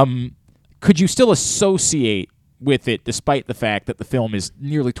 Could you still associate with it, despite the fact that the film is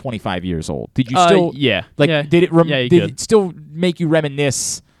nearly 25 years old? Did you still? Yeah. Did it still make you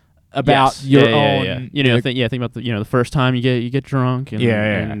reminisce about your own? Yeah. You know, think about the the first time you get drunk and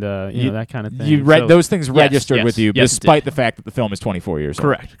that kind of thing. You those things registered with you, despite the fact that the film is 24 years old.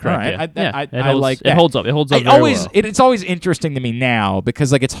 Correct. All right. Yeah. I like that. It holds up. It holds up very well. It's always interesting to me now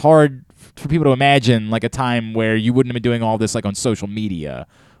because it's hard for people to imagine a time where you wouldn't have been doing all this on social media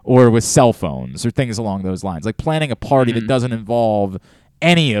or with cell phones or things along those lines. Like planning a party that doesn't involve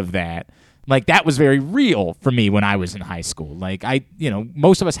any of that. That was very real for me when I was in high school.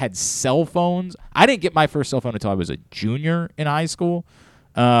 Most of us had cell phones. I didn't get my first cell phone until I was a junior in high school.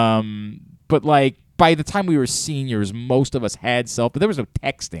 But by the time we were seniors, most of us had but there was no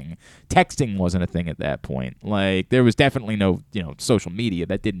texting. Texting wasn't a thing at that point. There was definitely no, social media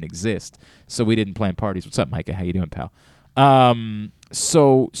that didn't exist. So we didn't plan parties. What's up, Micah? How you doing, pal?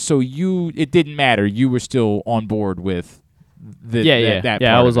 So it didn't matter. You were still on board with that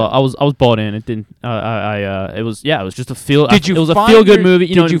part I was bought in. It didn't. It was just a feel. It was a feel-good movie.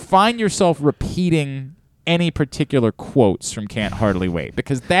 Did you find yourself repeating any particular quotes from Can't Hardly Wait?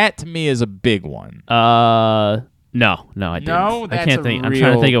 Because that to me is a big one. No, I didn't. No, I can't think. I'm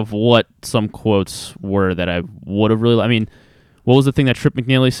trying to think of what some quotes were that I would have really. I mean. What was the thing that Trip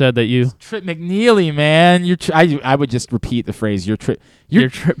McNeely said that you? Trip McNeely, man. I would just repeat the phrase. You're Trip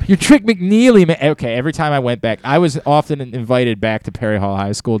McNeely, man. Okay, every time I went back, I was often invited back to Perry Hall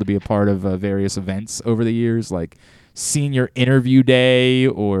High School to be a part of various events over the years, like senior interview day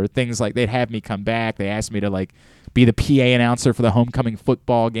or things like. They'd have me come back. They asked me to be the PA announcer for the homecoming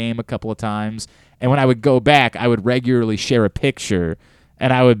football game a couple of times. And when I would go back, I would regularly share a picture.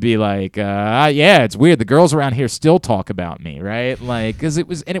 And I would be like, it's weird. The girls around here still talk about me, right? Because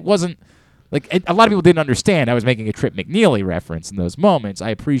it wasn't, a lot of people didn't understand I was making a Trip McNeely reference in those moments. I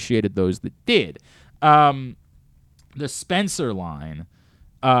appreciated those that did. The Spencer line,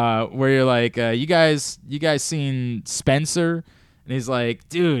 where you're like, you guys seen Spencer? And he's like,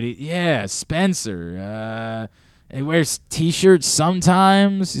 dude, yeah, Spencer. He wears T-shirts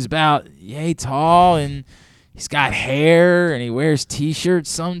sometimes. He's about yay tall and he's got hair and he wears T-shirts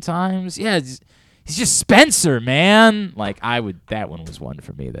sometimes. Yeah, he's just Spencer, man. That one was one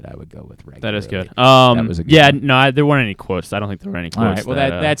for me that I would go with regularly. That is good. That was a good one. No, there weren't any quotes. I don't think there were any quotes. All right,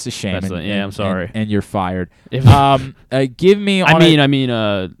 well, that's a shame. I'm sorry. And you're fired. Give me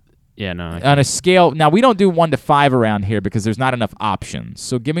on on a scale. Now, we don't do 1 to 5 around here because there's not enough options.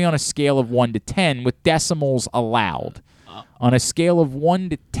 So give me on a scale of 1 to 10 with decimals allowed. On a scale of 1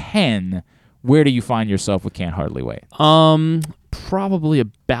 to 10, where do you find yourself with Can't Hardly Wait? Probably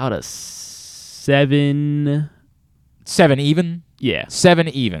about a 7. 7 even? Yeah. 7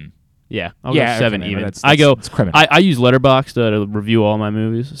 even. Yeah, I'll go 7 even. That's I criminal. I use Letterboxd to review all my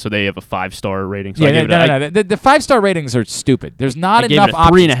movies, so they have a 5-star rating. So no. The 5-star ratings are stupid. There's not enough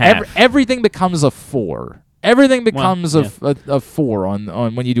options. 3.5. Everything becomes a 4. Everything becomes a 4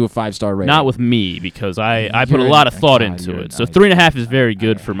 on when you do a 5-star rating. Not with me, because I put a lot of thought into it. So 3.5 is very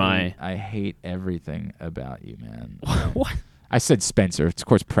good for my. I hate everything about you, man. What? I said Spencer. It's, of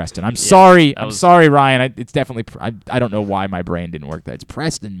course, Preston. I'm sorry. I'm sorry, Ryan. It's definitely. I don't know why my brain didn't work. That it's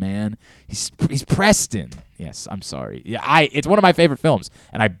Preston, man. He's Preston. Yes, I'm sorry. Yeah, it's one of my favorite films,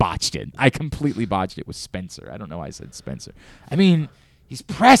 and I botched it. I completely botched it with Spencer. I don't know why I said Spencer. I mean, he's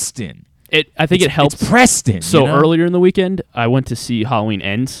Preston. I think it helps. It's Preston. So earlier in the weekend, I went to see Halloween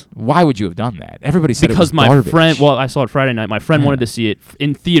Ends. Why would you have done that? Everybody said because it was garbage. Friend. Well, I saw it Friday night. My friend wanted to see it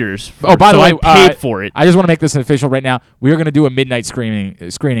in theaters. By the way, I paid for it. I just want to make this official right now. We are going to do a midnight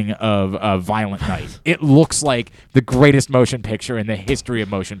screening of Violent Night. It looks like the greatest motion picture in the history of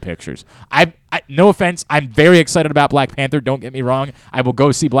motion pictures. No offense, I'm very excited about Black Panther. Don't get me wrong. I will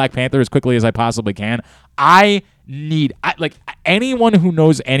go see Black Panther as quickly as I possibly can. Anyone who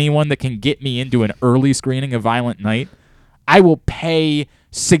knows anyone that can get me into an early screening of Violent Night, I will pay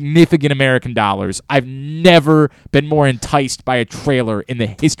significant American dollars. I've never been more enticed by a trailer in the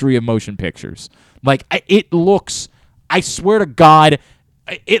history of motion pictures. Like, it looks, I swear to God,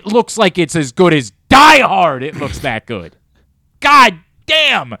 it looks like it's as good as Die Hard. It looks that good. God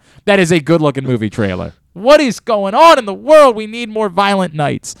damn, that is a good-looking movie trailer. What is going on in the world? We need more Violent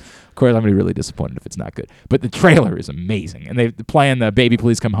Nights. Of course, I'm going to be really disappointed if it's not good. But the trailer is amazing. And they're playing the Baby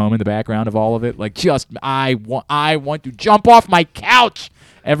Please Come Home in the background of all of it. Like, just, I want to jump off my couch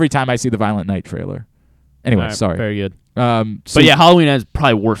every time I see the Violent Night trailer. Anyway, Right, sorry. Very good. So But yeah, Halloween Ends is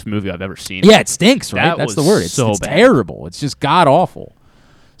probably the worst movie I've ever seen. yeah, it stinks, right? That That's was the word. It's so bad. terrible. It's just god-awful.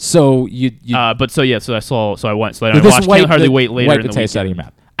 So you But so I went. So I this watched wipe Can't Hardly the- Wait later wipe in the the taste out of your weekend.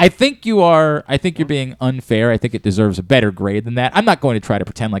 mouth. I think you're being unfair. I think it deserves a better grade than that. I'm not going to try to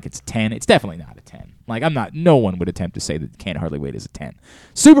pretend like it's a 10. It's definitely not a 10. Like, no one would attempt to say that Can't Hardly Wait is a 10.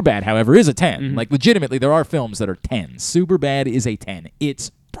 Superbad, however, is a 10. Mm-hmm. Like, legitimately, there are films that are 10. Superbad is a 10.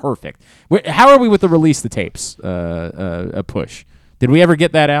 It's perfect. How are we with the release the tapes push? Did we ever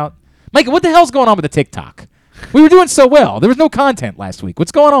get that out? Mike, what the hell's going on with the TikTok? We were doing so well. There was no content last week.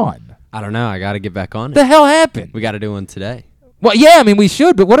 What's going on? I don't know. I got to get back on What it. the hell happened? We got to do one today. Well, yeah, I mean, we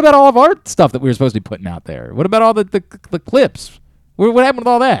should, but what about all of our stuff that we were supposed to be putting out there? What about all the clips? What happened with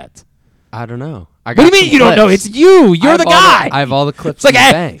all that? I don't know. What do you mean you don't know? It's you. You're the guy. I have all the clips It's like in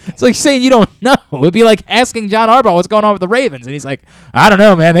the bank. it's like saying you don't know. It'd be like asking John Harbaugh what's going on with the Ravens, and he's like, I don't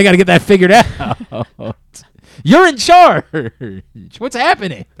know, man. They got to get that figured out. You're in charge. What's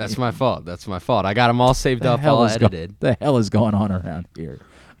happening? That's my fault. I got them all saved up, all edited. The hell is going on around here?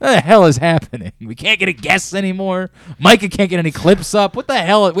 What the hell is happening? We can't get a guest anymore. Micah can't get any clips up. What the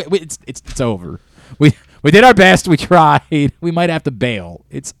hell? It's over. We did our best. We tried. We might have to bail.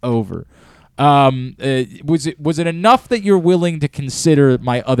 It's over. Was it enough that you're willing to consider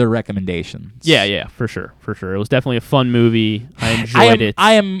my other recommendations? Yeah, for sure. It was definitely a fun movie. I enjoyed it.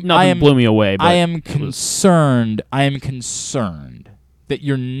 Nothing blew me away. But I am concerned. I am concerned that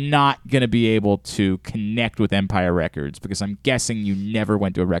you're not going to be able to connect with Empire Records because I'm guessing you never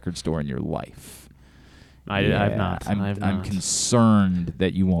went to a record store in your life. I've not. I'm concerned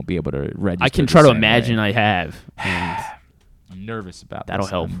that you won't be able to register. I can the try to same imagine way. I have. And I'm nervous about That'll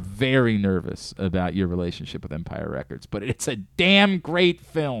this. help. I'm very nervous about your relationship with Empire Records, but it's a damn great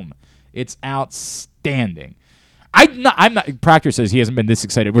film. It's outstanding. I'm not. Proctor says he hasn't been this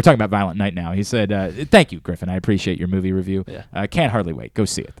excited. We're talking about Violent Night now. He said, "Thank you, Griffin. I appreciate your movie review. Yeah. Can't hardly wait. Go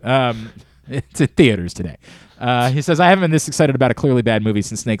see it. It's at theaters today." He says, "I haven't been this excited about a clearly bad movie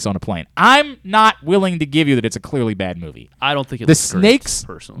since Snakes on a Plane." I'm not willing to give you that it's a clearly bad movie. I don't think it's The great, Snakes.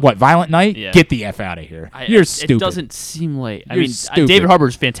 personally. What? Violent Night? Yeah. Get the f out of here. You're stupid. It doesn't seem like. You're stupid. David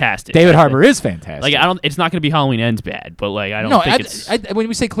Harbour's fantastic. David Harbour is fantastic. Like I don't. It's not going to be Halloween Ends bad, but like I don't think it's. When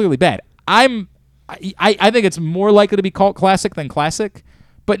we say clearly bad, I think it's more likely to be cult classic than classic.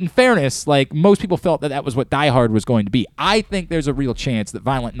 But in fairness, like most people felt that was what Die Hard was going to be. I think there's a real chance that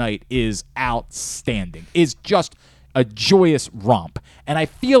Violent Night is outstanding. Is just a joyous romp. And I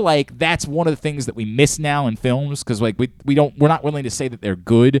feel like that's one of the things that we miss now in films because like we're not willing to say that they're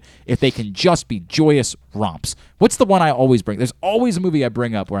good if they can just be joyous romps. What's the one I always bring? There's always a movie I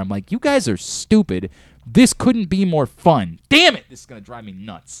bring up where I'm like, you guys are stupid. This couldn't be more fun. Damn it, this is going to drive me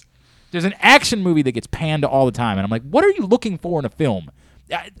nuts. There's an action movie that gets panned all the time, and I'm like, what are you looking for in a film?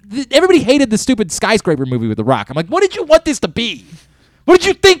 Everybody hated the stupid skyscraper movie with The Rock. I'm like, what did you want this to be? What did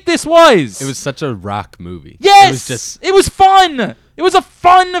you think this was? It was such a rock movie. Yes, it was fun. It was a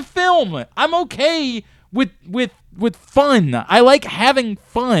fun film. I'm okay with fun. I like having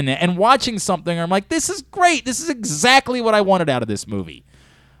fun and watching something. I'm like, this is great. This is exactly what I wanted out of this movie.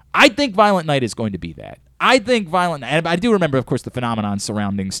 I think Violent Night is going to be that. I think Violent Night, and I do remember, of course, the phenomenon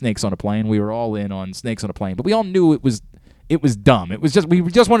surrounding Snakes on a Plane. We were all in on Snakes on a Plane, but we all knew it was dumb. It was just we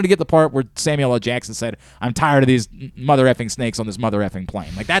just wanted to get the part where Samuel L. Jackson said, "I'm tired of these mother effing snakes on this mother effing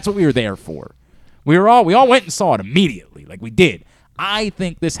plane." Like that's what we were there for. We all went and saw it immediately, like we did. I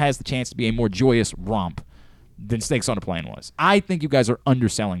think this has the chance to be a more joyous romp than Snakes on a Plane was. I think you guys are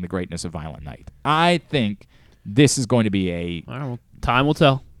underselling the greatness of Violent Night. I think this is going to be a. Well, time will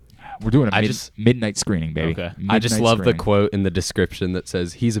tell. We're doing a midnight screening, baby. Okay. I just love screening. the quote in the description that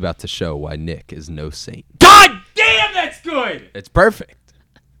says he's about to show why Nick is no saint. God damn, that's good. It's perfect.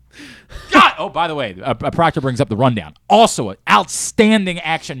 God. Oh, by the way, Proctor brings up The Rundown. Also, an outstanding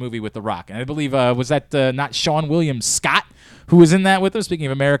action movie with The Rock, and I believe was that not Sean William Scott who was in that with us? Speaking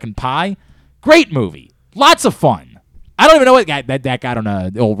of American Pie, great movie, lots of fun. I don't even know what that got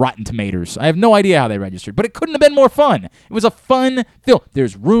on old Rotten Tomatoes. I have no idea how they registered, but it couldn't have been more fun. It was a fun film.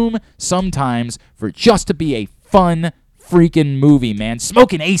 There's room sometimes for it just to be a fun freaking movie, man.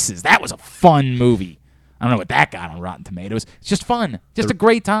 Smoking Aces, that was a fun movie. I don't know what that got on Rotten Tomatoes. It's just fun. Just a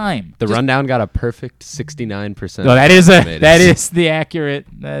great time. The Just- Rundown got a perfect 69%. No, that is Tomatoes. the accurate.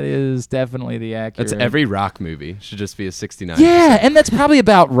 That is definitely the accurate. That's every rock movie. Should just be a 69%. Yeah, and that's probably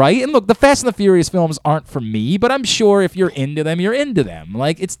about right. And look, the Fast and the Furious films aren't for me, but I'm sure if you're into them, you're into them.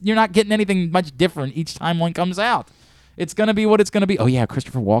 Like you're not getting anything much different each time one comes out. It's gonna be what it's gonna be. Oh yeah,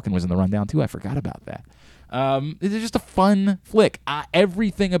 Christopher Walken was in The Rundown too. I forgot about that. It's just a fun flick.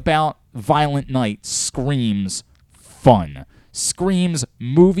 Everything about Violent Night screams fun. Screams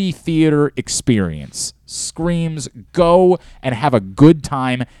movie theater experience. Screams go and have a good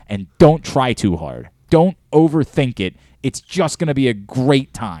time and don't try too hard. Don't overthink it. It's just going to be a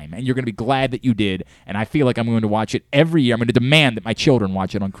great time, and you're going to be glad that you did. And I feel like I'm going to watch it every year. I'm going to demand that my children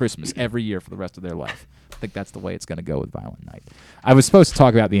watch it on Christmas every year for the rest of their life. I think that's the way it's going to go with Violent Night. I was supposed to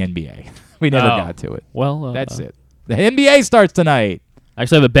talk about the NBA. We never got to it. Well, that's it. The NBA starts tonight. I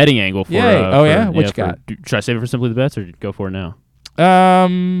actually have a betting angle for. Yay. Oh, yeah? What you got? Should I save it for Simply the Bets or go for it now?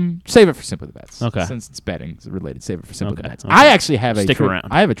 Save it for Simply the Bets. Okay. Since it's betting related, save it for Simply the Bets. Okay. I actually have Stick around.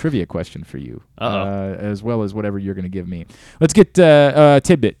 I have a trivia question for you, Uh-oh. as well as whatever you're going to give me. Let's get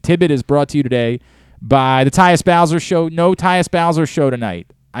Tidbit. Tidbit is brought to you today by the Tyus Bowser Show. No Tyus Bowser Show tonight.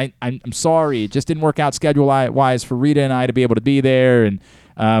 I'm sorry. It just didn't work out schedule-wise for Rita and I to be able to be there, and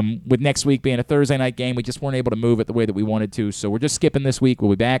with next week being a Thursday night game, we just weren't able to move it the way that we wanted to, so we're just skipping this week.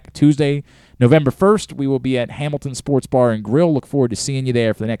 We'll be back Tuesday, November 1st. We will be at Hamilton Sports Bar and Grill. Look forward to seeing you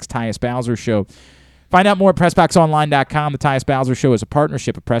there for the next Tyus Bowser Show. Find out more at PressBoxOnline.com. The Tyus Bowser Show is a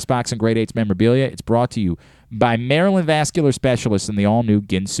partnership of PressBox and Great 8's memorabilia. It's brought to you by Maryland Vascular Specialists and the all-new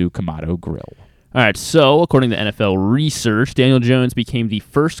Ginsu Kamado Grill. All right, so according to NFL research, Daniel Jones became the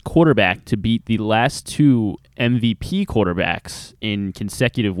first quarterback to beat the last two MVP quarterbacks in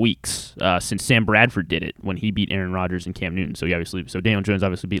consecutive weeks since Sam Bradford did it when he beat Aaron Rodgers and Cam Newton. So Daniel Jones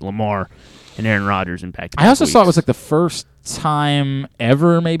obviously beat Lamar and Aaron Rodgers in back-to-back I also weeks. saw it was like the first time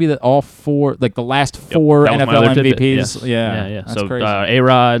ever, maybe, that all four, like the last four That was my NFL other tidbit, MVPs. yes. Yeah. That's So crazy.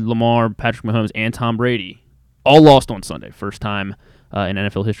 A-Rod, Lamar, Patrick Mahomes, and Tom Brady all lost on Sunday. First time in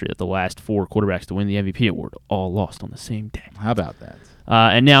NFL history that the last four quarterbacks to win the MVP award all lost on the same day. How about that?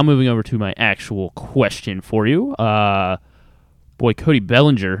 And now moving over to my actual question for you. Boy, Cody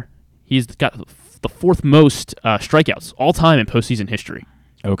Bellinger, he's got the fourth most strikeouts all time in postseason history.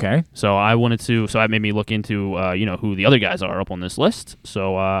 Okay. So that made me look into who the other guys are up on this list.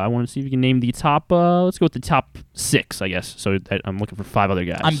 So I wanted to see if you can name the top. Let's go with the top 6, I guess. So I'm looking for 5 other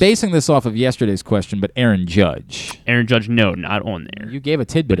guys. I'm basing this off of yesterday's question, but Aaron Judge. Aaron Judge, no, not on there. You gave a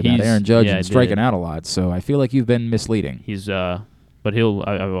tidbit But about he's- Aaron Judge yeah, I and striking did. out a lot, so I feel like you've been misleading. He's but he'll.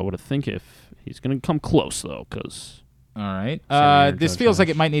 I would think if he's going to come close though, because. All right. Aaron This Judge feels has. like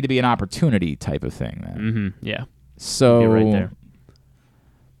it might need to be an opportunity type of thing then. Mm-hmm. Yeah. So You're right there.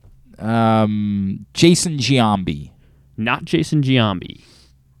 Jason Giambi. Not Jason Giambi.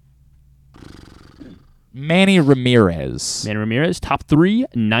 Manny Ramirez. Manny Ramirez, top 3,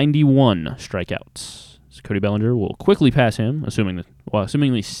 91 strikeouts. So Cody Bellinger will quickly pass him, assuming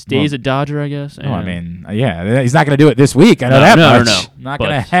he stays a Dodger, I guess. Oh, I and- mean, yeah, he's not going to do it this week. I know No, that no, much. no. Not But-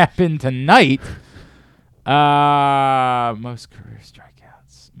 going to happen tonight. Most career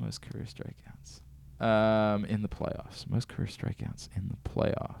strikeouts. In the playoffs. Most career strikeouts in the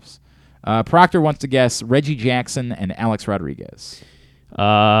playoffs. Proctor wants to guess Reggie Jackson and Alex Rodriguez.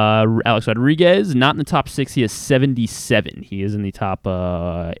 Alex Rodriguez, not in the top 6. He has 77. He is in the top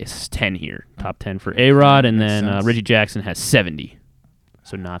 10 here. Top 10 for A-Rod, and makes then sense. Reggie Jackson has 70.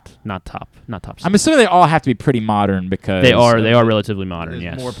 So not top 6. I'm assuming they all have to be pretty modern because They are relatively modern, there's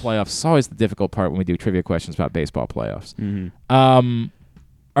yes. more playoffs. It's always the difficult part when we do trivia questions about baseball playoffs. Mm-hmm.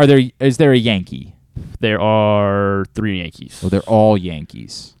 Is there a Yankee? There are 3 Yankees. Oh, they're all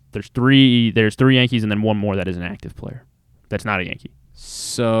Yankees. There's 3 Yankees and then one more that is an active player. That's not a Yankee.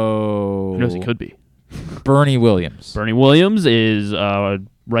 So Who knows? He could be. Bernie Williams. Bernie Williams is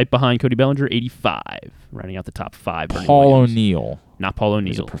right behind Cody Bellinger, 85, rounding out the top 5. Bernie Paul Williams. O'Neill. Not Paul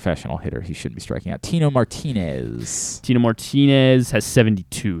He's a O'Neill. professional hitter. He shouldn't be striking out. Tino Martinez. Tino Martinez has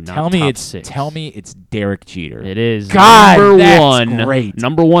 72. Not top 6. Tell me it's Derek Jeter. It is God, number that's 1. great.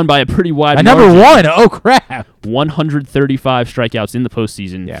 Number 1 by a pretty wide A margin. number 1. Oh crap. 135 strikeouts in the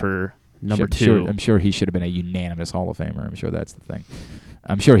postseason Yeah. for number 2. I'm sure he should have been a unanimous Hall of Famer. I'm sure that's the thing.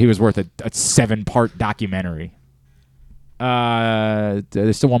 I'm sure he was worth a 7-part documentary.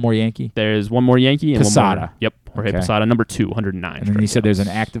 There's still one more Yankee. There's one more Yankee and one more. Posada. Yep, Jorge Okay. Posada, number 2, 109. And then you said there's an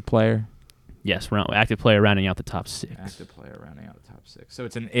strikeouts. active player. Yes, active player rounding out the top 6. Active player rounding out the top 6. So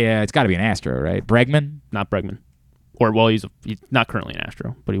it's got to be an Astro, right? Bregman. Not Bregman. Or, well, he's not currently an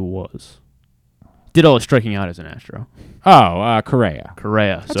Astro, but he was. Did all his striking out as an Astro. Correa.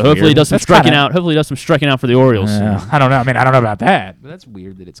 Correa. That's So hopefully he weird. does some That's striking kinda- out. Hopefully he does some striking out for the Orioles. I don't know. I mean, I don't know about that. But that's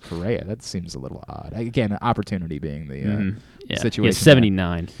weird that it's Correa. That seems a little odd. Again, opportunity being the Yeah. situation. He has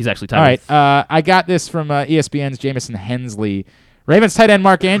 79. He's actually tied. All right. I got this from ESPN's Jamison Hensley. Ravens tight end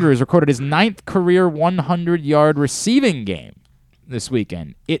Mark Andrews recorded his 9th career 100-yard receiving game this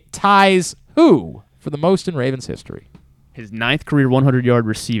weekend. It ties who for the most in Ravens history? His 9th career 100-yard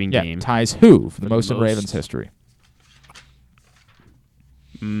receiving game. Ties who for the most in Ravens history?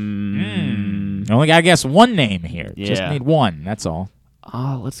 Only got to guess one name here. Just need one. That's all.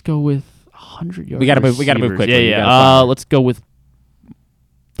 Let's go with 100 yards. We got to move. We got to move quickly. Yeah. Let's go with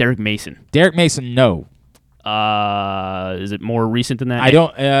Derek Mason. Derek Mason. No. Is it more recent than that? I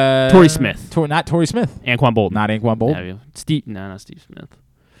don't. Torrey Smith. Not Torrey Smith. Anquan Bolden. Not Anquan Bolden. Steve. No, not Steve Smith.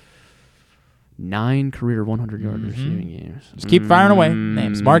 9 career 100-yard receiving games. Just keep firing away.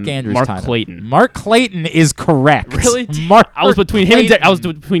 Names. Mark Andrews. Mark Clayton. Mark Clayton is correct. Really? I was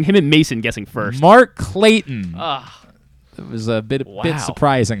between him and Mason guessing first. Mark Clayton. It was a bit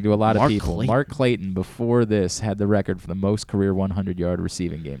surprising to a lot of people. Clayton. Mark Clayton, before this, had the record for the most career 100-yard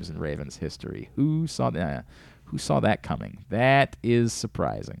receiving games in Ravens history. Who saw that coming? That is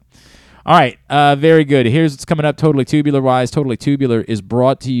surprising. All right, very good. Here's what's coming up Totally Tubular-wise. Totally Tubular is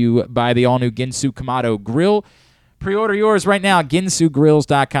brought to you by the all-new Ginsu Kamado Grill. Pre-order yours right now at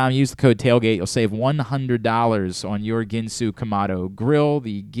ginsugrills.com. Use the code TAILGATE. You'll save $100 on your Ginsu Kamado Grill.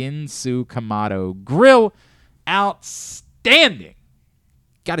 The Ginsu Kamado Grill. Outstanding.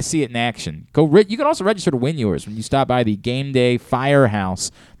 Got to see it in action. You can also register to win yours when you stop by the Game Day Firehouse,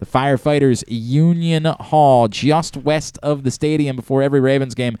 the Firefighters Union Hall, just west of the stadium before every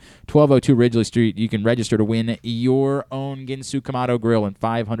Ravens game, 1202 Ridgely Street. You can register to win your own Ginsu Kamado Grill and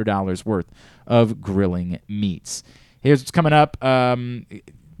 $500 worth of grilling meats. Here's what's coming up.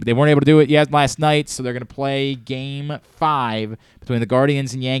 They weren't able to do it yet last night, so they're going to play Game 5 between the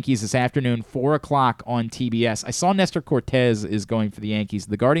Guardians and Yankees this afternoon, 4 o'clock on TBS. I saw Nestor Cortez is going for the Yankees.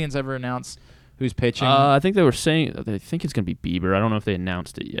 Did the Guardians ever announce who's pitching? I think they were saying they think it's going to be Bieber. I don't know if they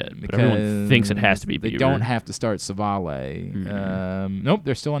announced it yet, but everyone thinks it has to be Bieber. They don't have to start Savale. Nope,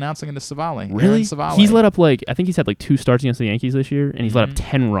 they're still announcing it as Savale. Really? Savale. He's let up I think he's had 2 starts against the Yankees this year, and he's let up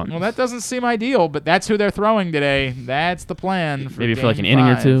 10 runs. Well, that doesn't seem ideal, but that's who they're throwing today. That's the plan. Maybe for Game an inning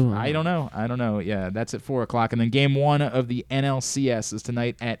or 5. two. I don't know. Yeah, that's at 4 o'clock, and then Game 1 of the NLCS is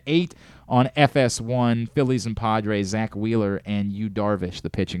tonight at 8 on FS1. Phillies and Padres, Zach Wheeler and Yu Darvish, the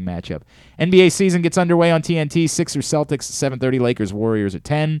pitching matchup. NBA season gets underway on TNT. Sixers Celtics at 7:30, Lakers Warriors at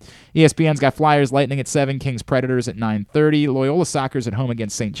 10. ESPN's got Flyers Lightning at 7, Kings Predators at 9:30. Loyola Soccer's at home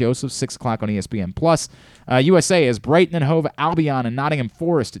against St. Joseph, 6 o'clock on ESPN+. USA is Brighton and Hove Albion and Nottingham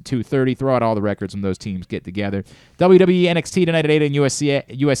Forest at 2:30. Throw out all the records when those teams get together. WWE NXT tonight at 8 on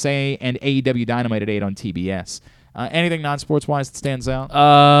USA and AEW Dynamite at 8 on TBS. Anything non-sports-wise that stands out?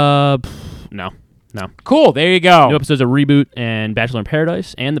 No. Cool, there you go. New episodes of Reboot and Bachelor in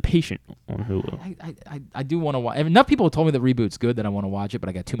Paradise and The Patient on Hulu. I do want to watch. Enough people have told me that Reboot's good that I want to watch it, but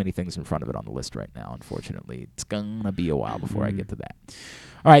I got too many things in front of it on the list right now, unfortunately. It's going to be a while before I get to that.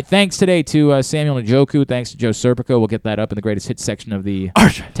 All right, thanks today to Samuel Njoku. Thanks to Joe Serpico. We'll get that up in the greatest hits section of the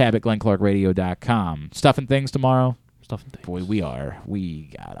tab at GlennClarkRadio.com. Stuff and things tomorrow? Stuff and things. Boy, we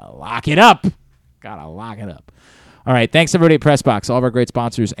got to lock it up. All right, thanks everybody at PressBox, all of our great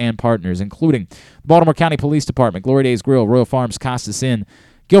sponsors and partners, including the Baltimore County Police Department, Glory Days Grill, Royal Farms, Costas Inn,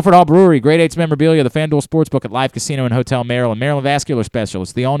 Guilford Hall Brewery, Great 8's Memorabilia, the FanDuel Sportsbook at Live Casino and Hotel Maryland, Maryland Vascular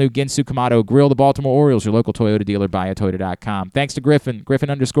Specialists, the all-new Ginsu Kamado Grill, the Baltimore Orioles, your local Toyota dealer, buyatoyota.com. Thanks to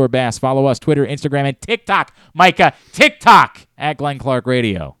Griffin_Bass. Follow us, Twitter, Instagram, and TikTok. Micah, TikTok at Glenn Clark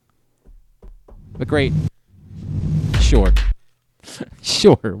Radio. The great.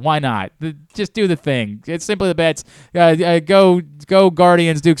 Sure, why not? Just do the thing. It's Simply the Bets. Go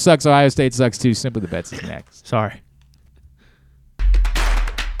Guardians. Duke sucks. Ohio State sucks too. Simply the Bets is next. Sorry.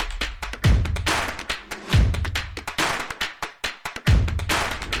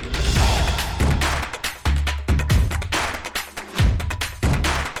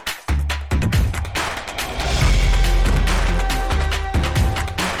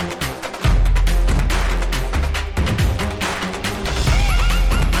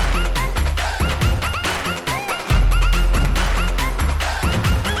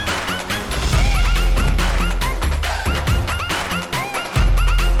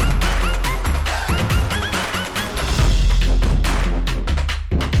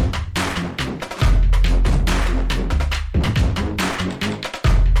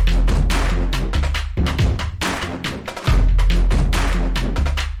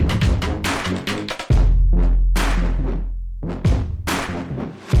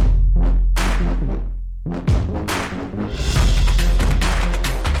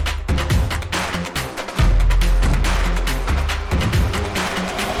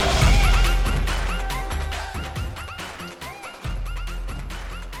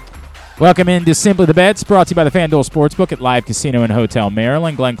 Welcome into Simply the Bets, brought to you by the FanDuel Sportsbook at Live Casino and Hotel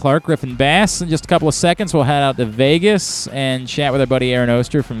Maryland. Glenn Clark, Griffin Bass. In just a couple of seconds, we'll head out to Vegas and chat with our buddy Aaron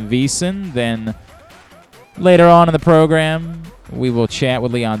Oster from VSiN. Then later on in the program, we will chat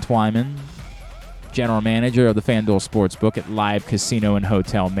with Leon Twyman, general manager of the FanDuel Sportsbook at Live Casino and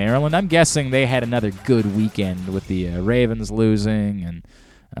Hotel Maryland. I'm guessing they had another good weekend with the Ravens losing and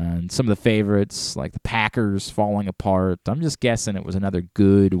some of the favorites like the Packers falling apart. I'm just guessing it was another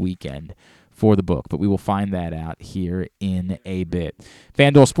good weekend for the book, but we will find that out here in a bit.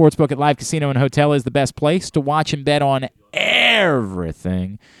 FanDuel Sportsbook at Live Casino and Hotel is the best place to watch and bet on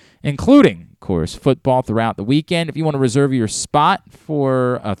everything, including, of course, football throughout the weekend. If you want to reserve your spot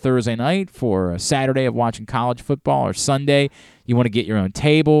for a Thursday night, for a Saturday of watching college football, or Sunday, you want to get your own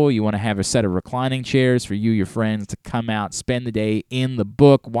table, you want to have a set of reclining chairs for you, your friends, to come out, spend the day in the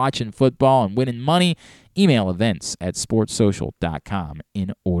book, watching football and winning money, email events@sportsocial.com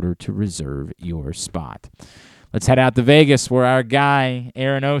in order to reserve your spot. Let's head out to Vegas where our guy,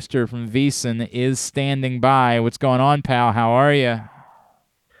 Aaron Oster from VSiN, is standing by. What's going on, pal? How are you?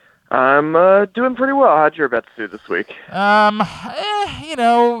 I'm doing pretty well. How'd your bets do this week?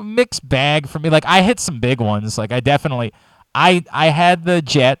 Mixed bag for me. Like, I hit some big ones. Like, I had the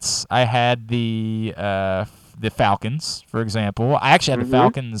Jets. I had the Falcons, for example. I actually had the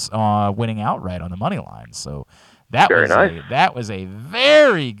Falcons winning outright on the money line. So that was a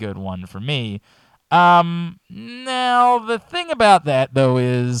very good one for me. Now, the thing about that, though,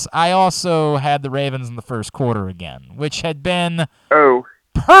 is I also had the Ravens in the first quarter again, which had been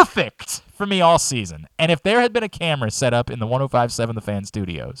perfect for me all season. And if there had been a camera set up in the 105.7 The Fan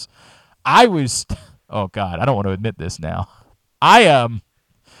studios, I was, oh God, I don't want to admit this now. I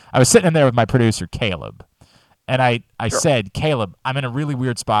was sitting in there with my producer, Caleb, and I said, Caleb, I'm in a really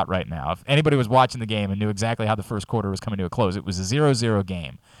weird spot right now. If anybody was watching the game and knew exactly how the first quarter was coming to a close, it was a 0-0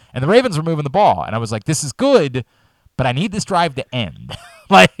 game. And the Ravens were moving the ball, and I was like, this is good, but I need this drive to end.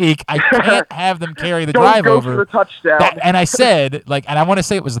 Like, I can't have them carry the drive go over. For the touchdown. And I said, and I want to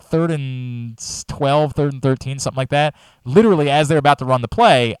say it was a 3rd and 12, 3rd and 13, something like that. Literally, as they're about to run the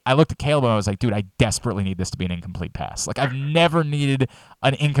play, I looked at Caleb and I was like, dude, I desperately need this to be an incomplete pass. Like, I've never needed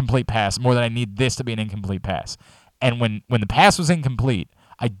an incomplete pass more than I need this to be an incomplete pass. And when the pass was incomplete,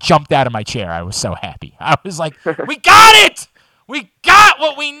 I jumped out of my chair. I was so happy. I was like, we got it! We got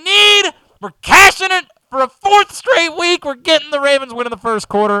what we need! We're cashing it! For a 4th straight week, we're getting the Ravens win in the first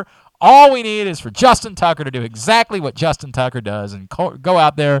quarter. All we need is for Justin Tucker to do exactly what Justin Tucker does and go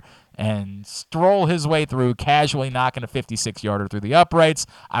out there and stroll his way through, casually knocking a 56-yarder through the uprights.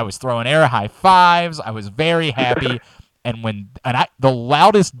 I was throwing air high fives. I was very happy. The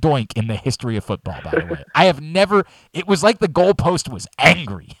loudest doink in the history of football, by the way. It was like the goalpost was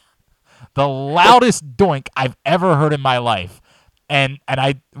angry. The loudest doink I've ever heard in my life. And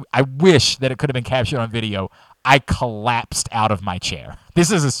I wish that it could have been captured on video. I collapsed out of my chair.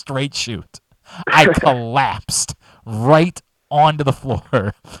 This is a straight shoot. I collapsed right onto the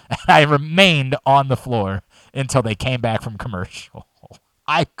floor. And I remained on the floor until they came back from commercial.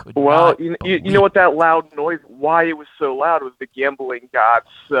 I could not. You know what that loud noise, why it was so loud, was the gambling gods.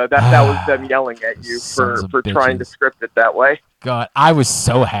 That was them yelling at you for trying to script it that way. God, I was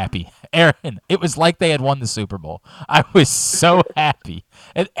so happy. Aaron, it was like they had won the Super Bowl. I was so happy.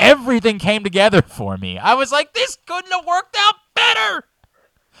 And everything came together for me. I was like, this couldn't have worked out better.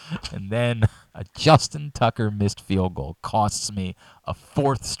 And then a Justin Tucker missed field goal costs me a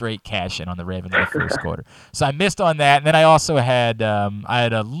 4th straight cash-in on the Ravens in the first quarter. So I missed on that. And then I also had I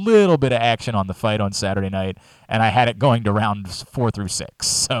had a little bit of action on the fight on Saturday night, and I had it going to rounds 4 through 6.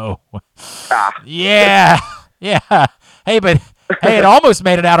 So, yeah. Hey, it almost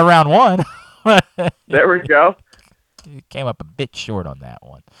made it out of round 1. There we go. Came up a bit short on that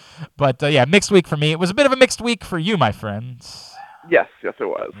one. But, mixed week for me. It was a bit of a mixed week for you, my friends. Yes, it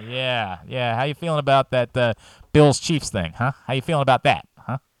was. Yeah. How you feeling about that Bills-Chiefs thing, huh? How you feeling about that,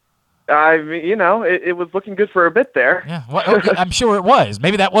 huh? I mean, it was looking good for a bit there. Yeah, I'm sure it was.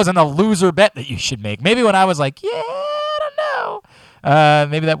 Maybe that wasn't a loser bet that you should make. Maybe when I was like, I don't know.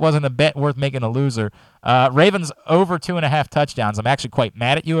 Maybe that wasn't a bet worth making a loser. Ravens over 2.5 touchdowns. I'm actually quite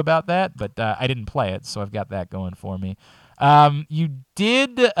mad at you about that, but I didn't play it, so I've got that going for me. You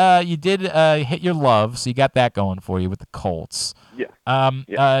did hit your love, so you got that going for you with the Colts. Yeah.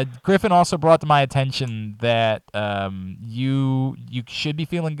 Griffin also brought to my attention that you should be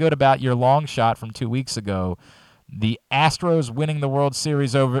feeling good about your long shot from 2 weeks ago. The Astros winning the World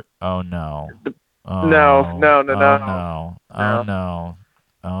Series over. Oh no. Oh, No.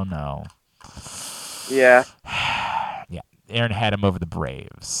 Oh no. Yeah. Yeah. Aaron had him over the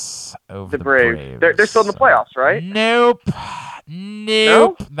Braves. The Braves. They're still in the playoffs, right? Nope.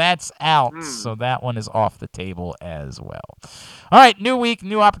 Nope, that's out. So that one is off the table as well. All right, new week,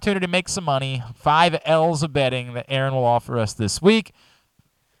 new opportunity to make some money. 5 L's of betting that Aaron will offer us this week.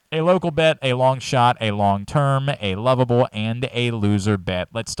 A local bet, a long shot, a long term, a lovable, and a loser bet.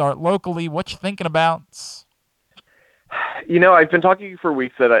 Let's start locally. What you thinking about? I've been talking to you for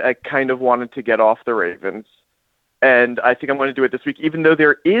weeks that I kind of wanted to get off the Ravens. And I think I'm going to do it this week, even though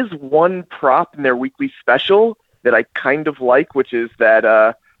there is one prop in their weekly special that I kind of like, which is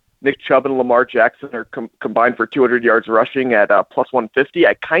that Nick Chubb and Lamar Jackson are combined for 200 yards rushing at plus 150.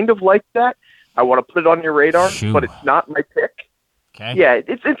 I kind of like that. I want to put it on your radar, but it's not my pick. Okay. Yeah,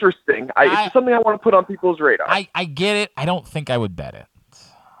 it's interesting. It's just something I want to put on people's radar. I get it. I don't think I would bet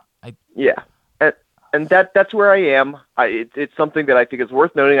it. Yeah, and that's where I am. It's something that I think is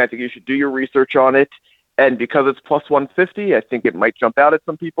worth noting. I think you should do your research on it. And because it's plus 150, I think it might jump out at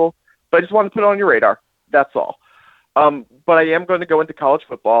some people. But I just want to put it on your radar. That's all. But I am going to go into college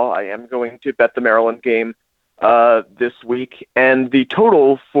football. I am going to bet the Maryland game this week. And the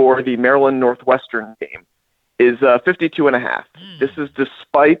total for the Maryland-Northwestern game is 52.5. This is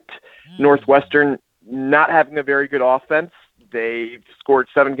despite Northwestern not having a very good offense. They've scored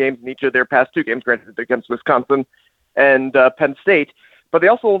 7 games in each of their past 2 games, granted against Wisconsin and Penn State. But they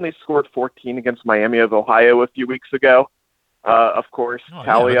also only scored 14 against Miami of Ohio a few weeks ago. Of course,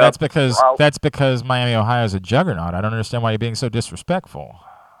 tally up. That's because Miami, Ohio is a juggernaut. I don't understand why you're being so disrespectful.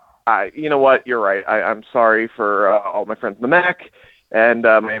 You know what? You're right. I'm sorry for all my friends in the MAC. And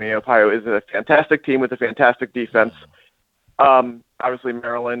Miami, Ohio is a fantastic team with a fantastic defense. Obviously,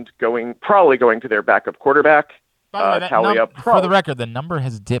 Maryland probably going to their backup quarterback. Tally up. For the record, the number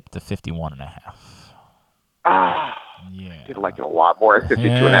has dipped to 51.5. Yeah, I like it a lot more at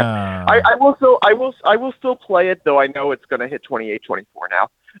 52.5. I will still play it, though I know it's going to hit 28-24 now.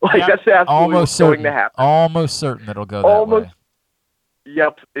 That's absolutely going to happen. Almost certain it'll go that way.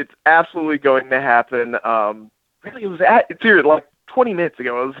 Yep, it's absolutely going to happen. Really, it was seriously, like 20 minutes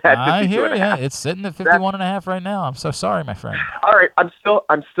ago. It was at 52.5. I hear you. It's sitting at 51.5 right now. I'm so sorry, my friend. All right, I'm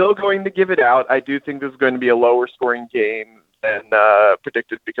still going to give it out. I do think this is going to be a lower scoring game than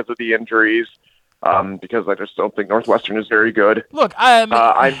predicted because of the injuries. Because I just don't think Northwestern is very good. Look, I'm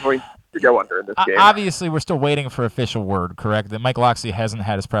going to go under in this game. Obviously, we're still waiting for official word, correct? That Mike Locksley hasn't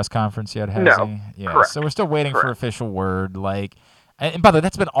had his press conference yet, has he? Yeah, correct. So we're still waiting for official word. And by the way,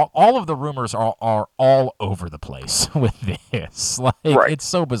 that's been all of the rumors are all over the place with this. It's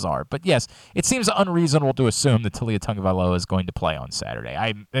so bizarre. But yes, it seems unreasonable to assume that Talia Tagovailoa is going to play on Saturday.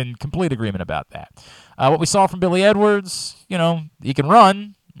 I'm in complete agreement about that. What we saw from Billy Edwards, he can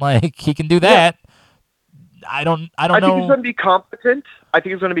run. He can do that. Yeah. I don't know. I think he's going to be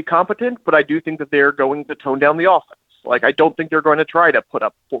competent. But I do think that they're going to tone down the offense. I don't think they're going to try to put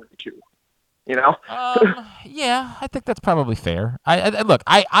up 42. Yeah, I think that's probably fair.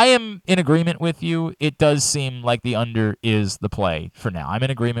 I am in agreement with you. It does seem like the under is the play for now. I'm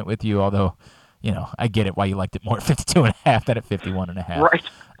in agreement with you, although, I get it why you liked it more at 52.5 than at 51.5. Right.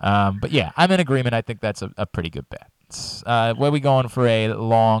 But yeah, I'm in agreement. I think that's a pretty good bet. Where are we going for a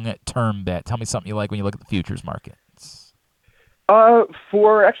long-term bet? Tell me something you like when you look at the futures market.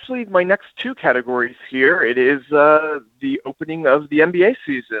 For actually my next 2 categories here, it is the opening of the NBA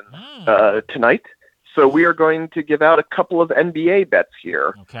season tonight. So we are going to give out a couple of NBA bets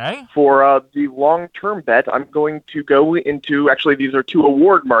here. Okay. For the long-term bet, I'm going to go into, actually these are 2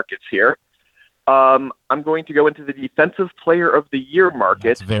 award markets here. I'm going to go into the Defensive Player of the Year market.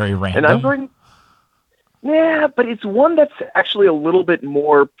 That's very random. And yeah, but it's one that's actually a little bit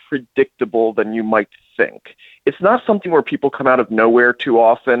more predictable than you might think. It's not something where people come out of nowhere too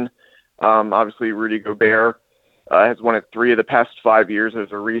often. Obviously, Rudy Gobert has won it 3 of the past 5 years.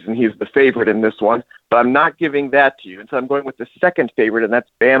 There's a reason he's the favorite in this one. But I'm not giving that to you. And so I'm going with the second favorite, and that's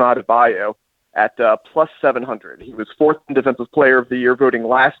Bam Adebayo at plus 700. He was 4th in Defensive Player of the Year voting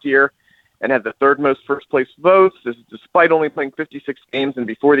last year and had the 3rd most first-place votes. This is despite only playing 56 games and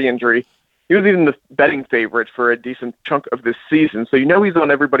before the injury. He was even the betting favorite for a decent chunk of this season. So he's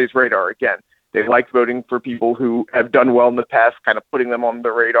on everybody's radar again. They like voting for people who have done well in the past, kind of putting them on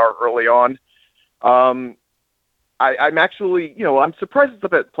the radar early on. I'm actually, I'm surprised it's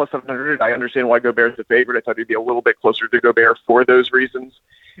up at plus 700. I understand why Gobert's the favorite. I thought he'd be a little bit closer to Gobert for those reasons.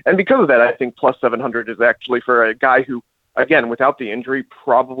 And because of that, I think plus 700 is actually for a guy who, again, without the injury,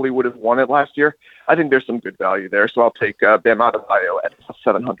 probably would have won it last year. I think there's some good value there, so I'll take Bam Adebayo at plus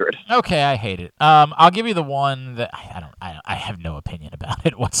 700. Okay, I hate it. I'll give you the one that I have no opinion about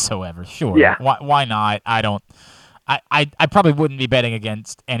it whatsoever. Sure. Yeah. Why not? I probably wouldn't be betting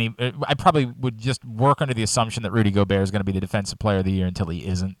against any. I probably would just work under the assumption that Rudy Gobert is going to be the Defensive Player of the Year until he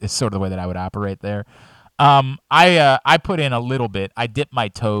isn't. It's sort of the way that I would operate there. I put in a little bit. I dipped my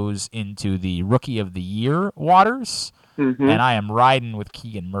toes into the Rookie of the Year waters, and I am riding with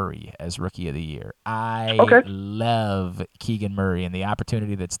Keegan Murray as Rookie of the Year. I love Keegan Murray and the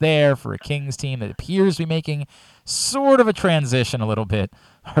opportunity that's there for a Kings team that appears to be making sort of a transition a little bit.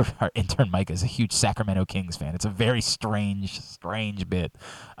 Our intern Mike is a huge Sacramento Kings fan. It's a very strange bit.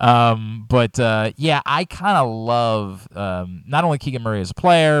 Yeah, I kind of love not only Keegan Murray as a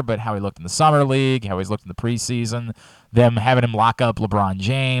player, but how he looked in the summer league, how he's looked in the preseason, them having him lock up LeBron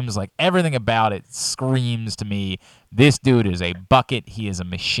James. Like, everything about it screams to me, this dude is a bucket. He is a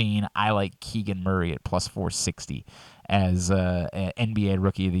machine. I like Keegan Murray at plus 460 as an NBA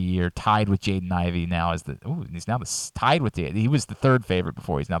Rookie of the Year, tied with Jaden Ivey now as tied with he was the third favorite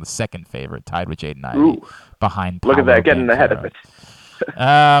before. He's now the second favorite, tied with Jaden Ivey behind Paolo Look at that, getting ahead of it.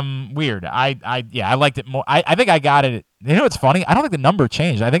 Weird. I liked it more. I think I got it. You know what's funny? I don't think the number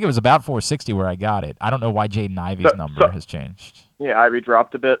changed. I think it was about 460 where I got it. I don't know why Jaden Ivey's number has changed. Yeah, Ivey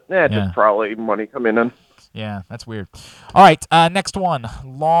dropped a bit. Just probably money coming in. Yeah, that's weird. All right, next one.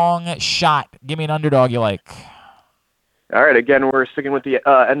 Long shot. Give me an underdog you like. All right, again, we're sticking with the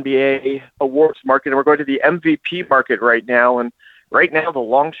NBA awards market, and we're going to the MVP market right now. And right now, the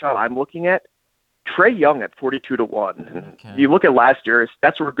long shot I'm looking at, Trae Young at 42 to 1. Okay. You look at last year, his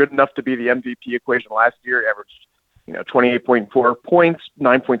stats were good enough to be the MVP equation last year. He averaged, 28.4 points,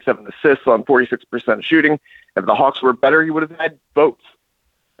 9.7 assists on 46% shooting. If the Hawks were better, he would have had both.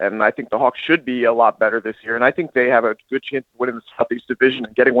 And I think the Hawks should be a lot better this year. And I think they have a good chance of winning the Southeast Division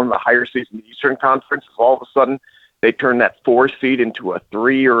and getting one of the higher seeds in the Eastern Conference. All of a sudden, they turn that 4 seed into a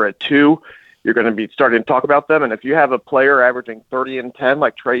 3 or a 2. You're going to be starting to talk about them. And if you have a player averaging 30 and 10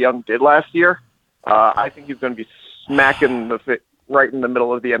 like Trae Young did last year, I think he's going to be smacking right in the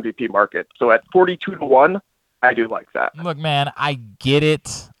middle of the MVP market. So at 42 to 1, I do like that. Look, man, I get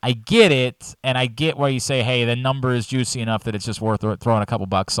it, and I get why you say, hey, the number is juicy enough that it's just worth throwing a couple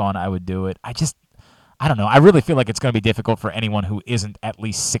bucks on. I would do it. I don't know. I really feel like it's going to be difficult for anyone who isn't at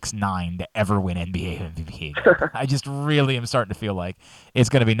least 6'9" to ever win NBA MVP. I just really am starting to feel like it's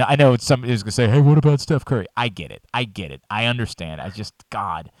going to be. I know somebody's going to say, hey, what about Steph Curry? I get it. I understand.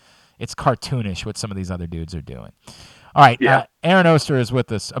 God, it's cartoonish what some of these other dudes are doing. All right, Aaron Oster is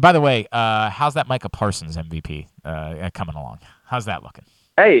with us. By the way, how's that Micah Parsons MVP coming along? How's that looking?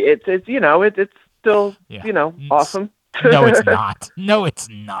 Hey, it's still awesome. No, it's not. No, it's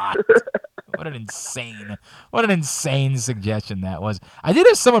not. What an insane suggestion that was. I did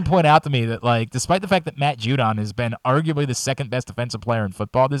have someone point out to me that, like, despite the fact that Matt Judon has been arguably the second best defensive player in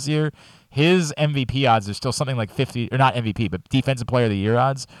football this year, his MVP odds are still something like 50, or not MVP, but defensive player of the year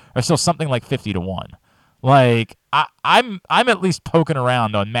odds are still something like 50 to 1. Like, I'm at least poking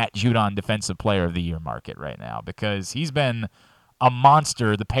around on Matt Judon defensive player of the year market right now because he's been a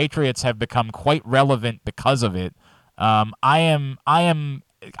monster. The Patriots have become quite relevant because of it. I'm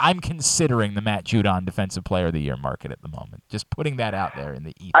considering the Matt Judon defensive player of the year market at the moment. Just putting that out there in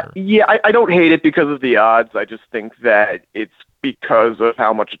the ether. I don't hate it because of the odds. I just think that it's because of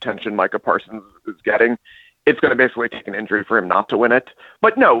how much attention Micah Parsons is getting. It's going to basically take an injury for him not to win it.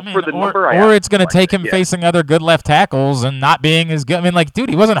 But no, for the number, or it's going to take him facing other good left tackles and not being as good. I mean, like,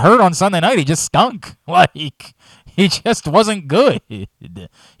 dude, he wasn't hurt on Sunday night. He just stunk. Like, he just wasn't good.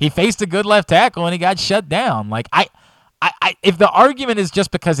 He faced a good left tackle and he got shut down. Like, if the argument is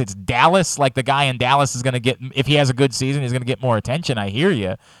just because it's Dallas, like the guy in Dallas is going to get, if he has a good season, he's going to get more attention. I hear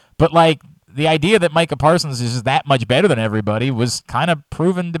you. But, like, the idea that Micah Parsons is just that much better than everybody was kind of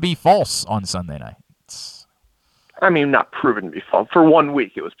proven to be false on Sunday night. I mean, not proven to be false. For 1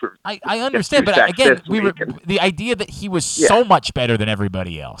 week, it was proven. I understand, but again, the idea that he was so much better than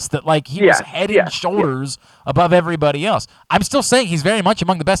everybody else, that like he was head and shoulders above everybody else. I'm still saying he's very much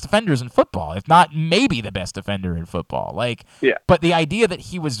among the best defenders in football, if not maybe the best defender in football. But the idea that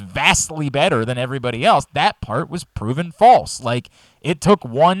he was vastly better than everybody else, that part was proven false. Like, it took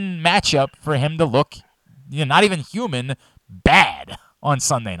one matchup for him to look, not even human, bad on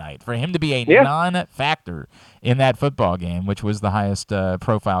Sunday night, for him to be a non-factor in that football game, which was the highest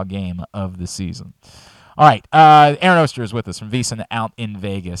profile game of the season. All right, Aaron Oster is with us from VSiN out in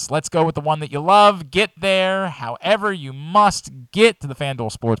Vegas. Let's go with the one that you love. Get there, however you must get to the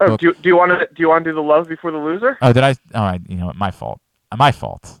FanDuel Sportsbook. Do you want to do the love before the loser? Oh, did I? All right, my fault. My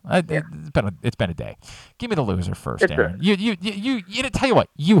fault. It's been a day. Give me the loser first, Aaron. You tell you what,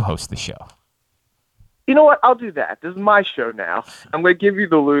 you host the show. You know what? I'll do that. This is my show now. I'm going to give you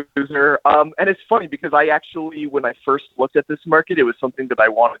the loser. And it's funny because I actually, when I first looked at this market, it was something that I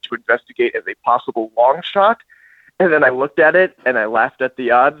wanted to investigate as a possible long shot. And then I looked at it and I laughed at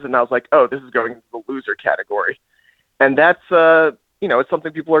the odds and I was like, oh, this is going into the loser category. And that's it's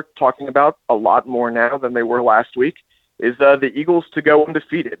something people are talking about a lot more now than they were last week, is the Eagles to go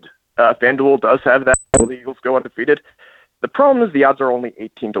undefeated. FanDuel does have that. The Eagles go undefeated. The problem is the odds are only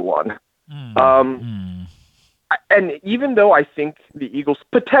 18-1. And even though I think the Eagles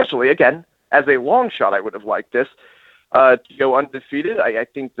potentially, again, as a long shot, I would have liked this, to go undefeated, I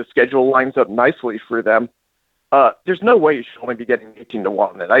think the schedule lines up nicely for them. There's no way you should only be getting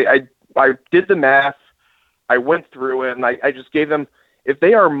 18-1. And I did the math. I went through it, and I just gave them, if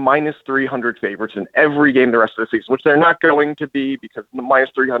they are minus 300 favorites in every game the rest of the season, which they're not going to be because the minus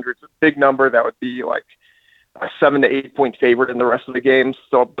 300 is a big number, that would be like a 7 to 8 point favorite in the rest of the games.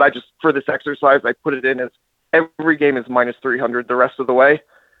 So for this exercise, I put it in as every game is minus 300 the rest of the way.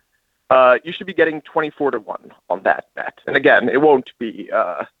 You should be getting 24-1 on that bet. And again, it won't be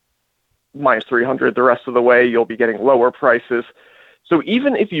minus 300 the rest of the way. You'll be getting lower prices. So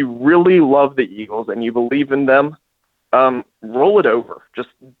even if you really love the Eagles and you believe in them, roll it over. Just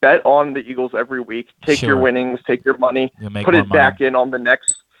bet on the Eagles every week. Take your winnings, take your money, put it back in on the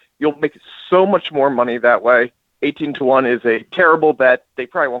next. You'll make so much more money that way. 18-1 is a terrible bet. They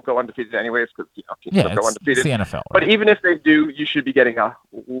probably won't go undefeated anyways because teams don't go undefeated. It's the NFL. But even if they do, you should be getting a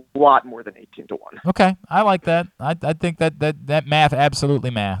lot more than 18-1. Okay, I like that. I think that math absolutely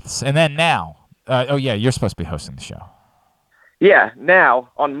maths. And then now, you're supposed to be hosting the show. Yeah,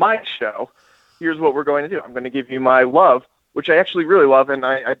 now on my show, here's what we're going to do. I'm going to give you my love, which I actually really love, and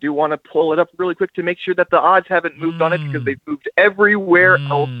I do want to pull it up really quick to make sure that the odds haven't moved on it because they've moved everywhere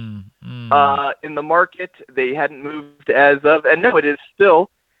else in the market. They hadn't moved as of, and no, it is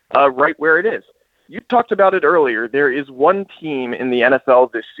still right where it is. You talked about it earlier. There is one team in the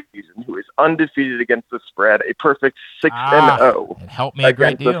NFL this season who is undefeated against the spread, a perfect 6-0. It helped me a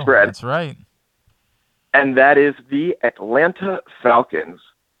great deal. The spread. That's right. And that is the Atlanta Falcons.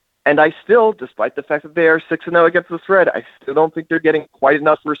 And I still, despite the fact that they are 6-0 against the spread, I still don't think they're getting quite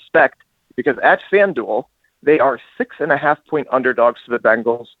enough respect because at FanDuel, they are 6.5-point underdogs to the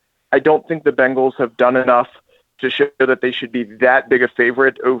Bengals. I don't think the Bengals have done enough to show that they should be that big a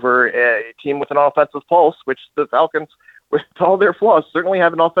favorite over a team with an offensive pulse, which the Falcons, with all their flaws, certainly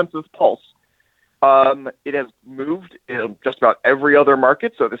have an offensive pulse. It has moved in just about every other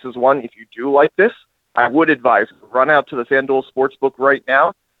market, so this is one, if you do like this, I would advise run out to the FanDuel Sportsbook right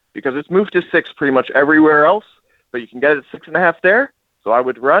now because it's moved to 6 pretty much everywhere else, but you can get it at 6.5 there. So I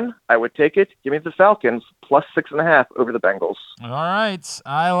would take it. Give me the Falcons plus 6.5 over the Bengals. All right.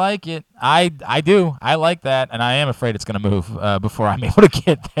 I like it. I do. I like that, and I am afraid it's going to move before I'm able to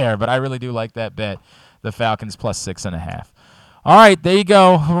get there, but I really do like that bet, the Falcons plus 6.5. All right, there you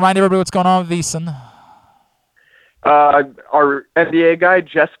go. Remind everybody what's going on with VSiN. Our NBA guide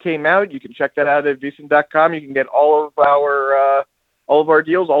just came out. You can check that out at VSiN.com. You can get all of our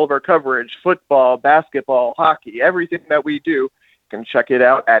deals, all of our coverage, football, basketball, hockey, everything that we do. You can check it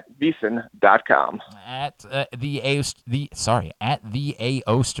out at VSiN.com. At the A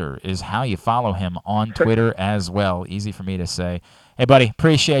Oster is how you follow him on Twitter as well. Easy for me to say. Hey, buddy,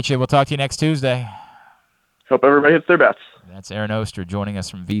 appreciate you. We'll talk to you next Tuesday. Hope everybody hits their bets. That's Aaron Oster joining us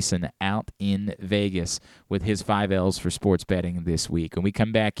from VSiN out in Vegas with his 5 L's for sports betting this week. When we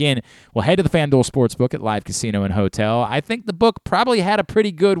come back in, we'll head to the FanDuel Sportsbook at Live Casino and Hotel. I think the book probably had a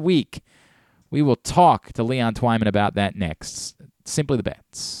pretty good week. We will talk to Leon Twyman about that next. Simply the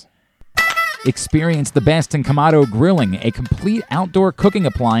Bets. Experience the best in Kamado Grilling, a complete outdoor cooking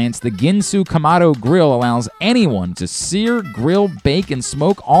appliance. The Ginsu Kamado Grill allows anyone to sear, grill, bake, and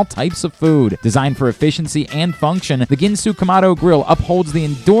smoke all types of food. Designed for efficiency and function, the Ginsu Kamado Grill upholds the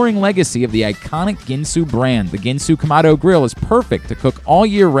enduring legacy of the iconic Ginsu brand. The Ginsu Kamado Grill is perfect to cook all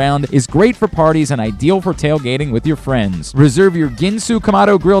year round, is great for parties, and ideal for tailgating with your friends. Reserve your Ginsu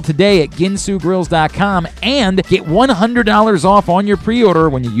Kamado Grill today at ginsugrills.com and get $100 off on your pre-order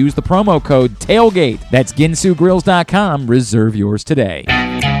when you use the promo code TAILGATE. That's ginsugrills.com. Reserve yours today.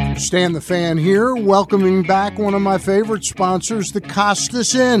 Stan the Fan here, welcoming back one of my favorite sponsors, the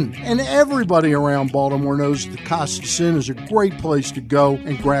Costas Inn. And everybody around Baltimore knows the Costas Inn is a great place to go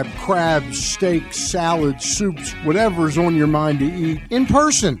and grab crabs, steaks, salads, soups, whatever's on your mind to eat in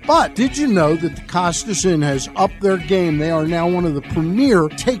person. But did you know that the Costas Inn has upped their game? They are now one of the premier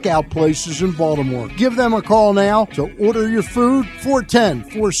takeout places in Baltimore. Give them a call now to order your food,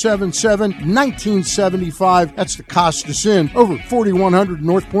 410-477-1975. That's the Costas Inn, over 4100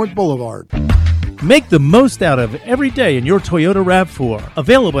 North Point Boulevard. Make the most out of every day in your Toyota RAV4.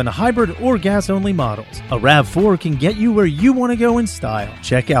 Available in hybrid or gas-only models. A RAV4 can get you where you want to go in style.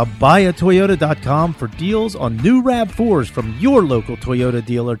 Check out buyatoyota.com for deals on new RAV4s from your local Toyota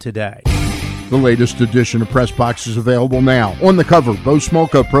dealer today. The latest edition of Press Box is available now. On the cover, Bo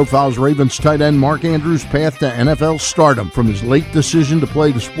Smolka profiles Ravens tight end Mark Andrews' path to NFL stardom, from his late decision to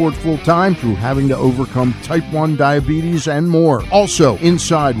play the sport full-time through having to overcome type 1 diabetes and more. Also,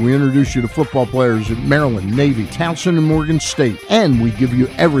 inside, we introduce you to football players at Maryland, Navy, Towson, and Morgan State, and we give you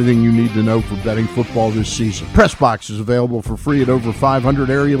everything you need to know for betting football this season. Press Box is available for free at over 500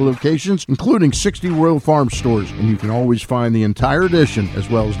 area locations, including 60 Royal Farm stores, and you can always find the entire edition as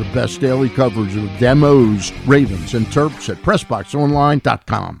well as the best daily coverage of the Demos, Ravens, and Terps at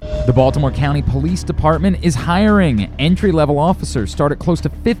PressBoxOnline.com. The Baltimore County Police Department is hiring. Entry-level officers start at close to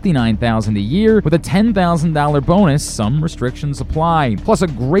 $59,000 a year with a $10,000 bonus. Some restrictions apply. Plus a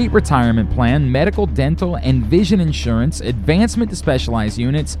great retirement plan, medical, dental, and vision insurance, advancement to specialized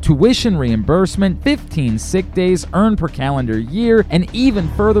units, tuition reimbursement, 15 sick days earned per calendar year, and even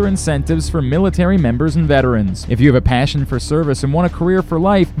further incentives for military members and veterans. If you have a passion for service and want a career for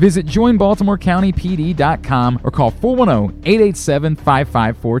life, visit joinbaltimorecountypd.com or call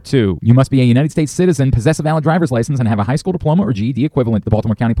 410-887-5542. You must be a United States citizen, possess a valid driver's license, and have a high school diploma or GED equivalent. The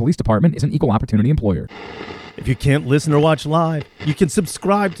Baltimore County Police Department is an equal opportunity employer. If you can't listen or watch live, you can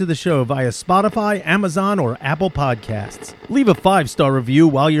subscribe to the show via Spotify, Amazon, or Apple Podcasts. Leave a 5-star review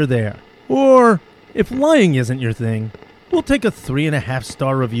while you're there. Or, if lying isn't your thing, we'll take a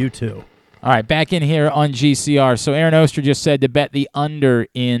 3.5-star review too. All right, back in here on GCR. So Aaron Oster just said to bet the under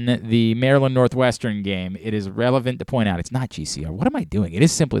in the Maryland Northwestern game. It is relevant to point out it's not GCR. What am I doing? It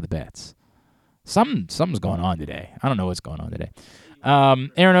is Simply the Bets. Something's going on today. I don't know what's going on today.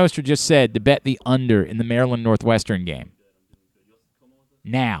 Aaron Oster just said to bet the under in the Maryland Northwestern game.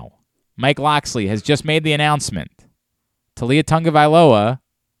 Now, Mike Locksley has just made the announcement. Taulia Tagovailoa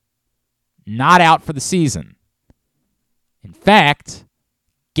not out for the season. In fact,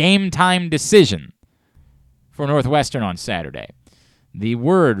 game time decision for Northwestern on Saturday. The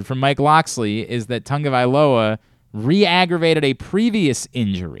word from Mike Locksley is that Tagovailoa re-aggravated a previous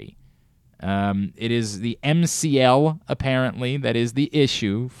injury. It is the MCL, apparently, that is the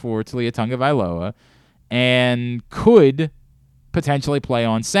issue for Taulia Tagovailoa, and could potentially play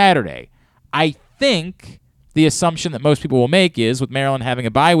on Saturday. I think the assumption that most people will make is, with Maryland having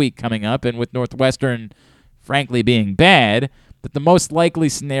a bye week coming up and with Northwestern, frankly, being bad, that the most likely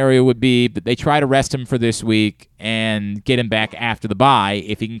scenario would be that they try to rest him for this week and get him back after the bye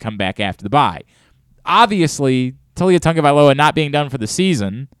if he can come back after the bye. Obviously, Taulia Tagovailoa not being done for the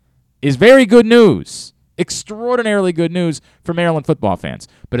season is very good news, extraordinarily good news for Maryland football fans.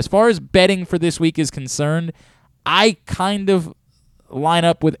 But as far as betting for this week is concerned, I kind of line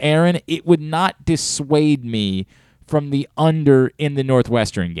up with Aaron. It would not dissuade me from the under in the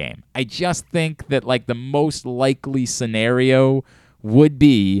Northwestern game. I just think that the most likely scenario would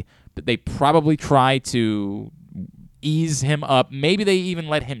be that they probably try to ease him up. Maybe they even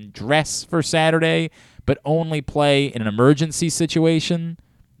let him dress for Saturday, but only play in an emergency situation.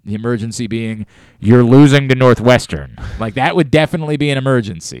 The emergency being you're losing to Northwestern. That would definitely be an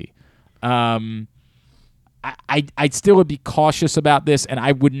emergency. I still would be cautious about this, and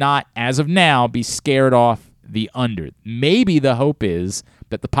I would not, as of now, be scared off the under. Maybe the hope is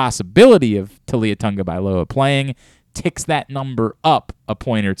that the possibility of Taulia Tagovailoa playing ticks that number up a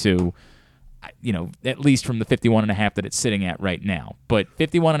point or two, at least from the 51.5 that it's sitting at right now. But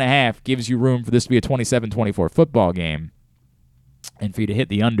 51.5 gives you room for this to be a 27-24 football game and for you to hit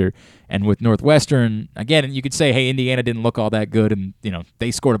the under. And with Northwestern, again, you could say, hey, Indiana didn't look all that good, and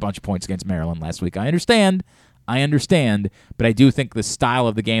they scored a bunch of points against Maryland last week. I understand, but I do think the style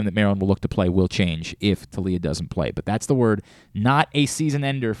of the game that Maryland will look to play will change if Taulia doesn't play. But that's the word. Not a season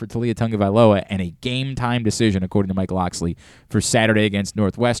ender for Taulia Tagovailoa, and a game time decision, according to Mike Locksley, for Saturday against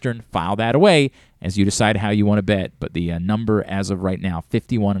Northwestern. File that away as you decide how you want to bet. But the number as of right now,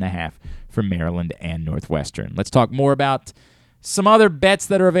 51.5 for Maryland and Northwestern. Let's talk more about some other bets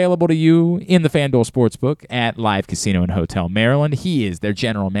that are available to you in the FanDuel Sportsbook at Live Casino and Hotel Maryland. He is their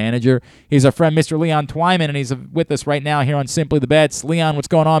general manager. He's our friend, Mr. Leon Twyman, and he's with us right now here on Simply the Bets. Leon, what's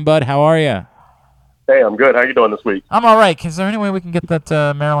going on, bud? How are you? Hey, I'm good. How you doing this week? I'm all right. Is there any way we can get that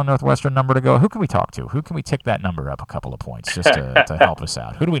Maryland Northwestern number to go? Who can we talk to? Who can we tick that number up a couple of points just to help us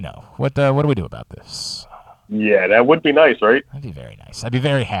out? Who do we know? What do we do about this? Yeah, that would be nice, right? That'd be very nice. I'd be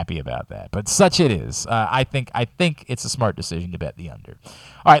very happy about that. But such it is. I think it's a smart decision to bet the under.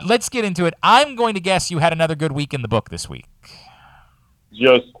 All right, let's get into it. I'm going to guess you had another good week in the book this week.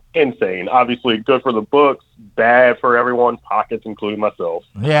 Just insane. Obviously, good for the books, bad for everyone's pockets, including myself.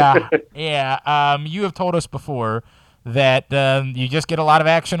 Yeah. You have told us before that you just get a lot of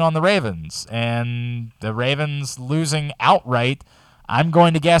action on the Ravens, and the Ravens losing outright, I'm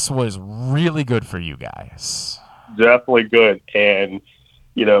going to guess, was really good for you guys. Definitely good. And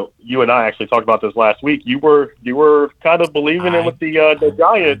you and I actually talked about this last week. You were kind of believing in with the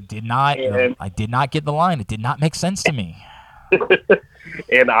Giants. I did not get the line. It did not make sense to me.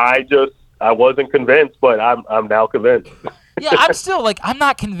 And I wasn't convinced, but I'm now convinced. Yeah, I'm still I'm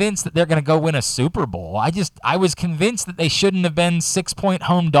not convinced that they're going to go win a Super Bowl. I was convinced that they shouldn't have been 6-point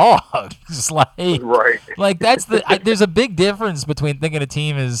home dogs. Right. That's there's a big difference between thinking a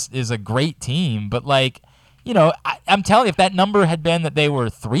team is a great team, but I'm telling you, if that number had been that they were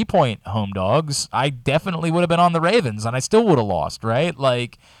 3-point home dogs, I definitely would have been on the Ravens, and I still would have lost, right?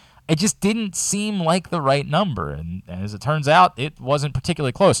 It just didn't seem like the right number, and as it turns out, it wasn't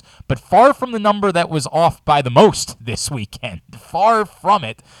particularly close. But far from the number that was off by the most this weekend. Far from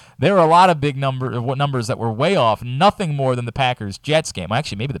it. There were a lot of big numbers that were way off. Nothing more than the Packers-Jets game. Well,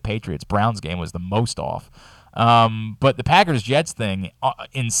 actually, maybe the Patriots-Browns game was the most off. But the Packers-Jets thing,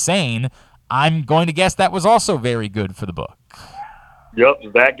 insane. I'm going to guess that was also very good for the book. Yep,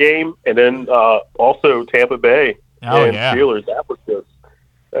 that game, and then also Tampa Bay and Steelers.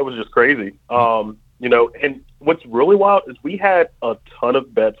 That was just crazy. And what's really wild is we had a ton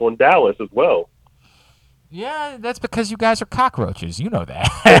of bets on Dallas as well. Yeah, that's because you guys are cockroaches. You know that.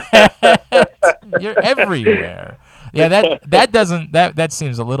 You're everywhere. Yeah, that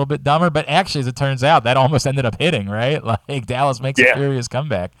seems a little bit dumber, but actually, as it turns out, that almost ended up hitting, right? Dallas makes a furious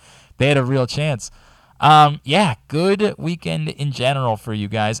comeback. They had a real chance. Good weekend in general for you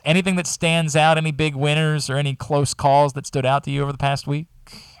guys. Anything that stands out, any big winners or any close calls that stood out to you over the past week?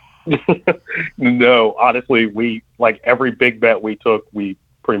 No, honestly, we every big bet we took, we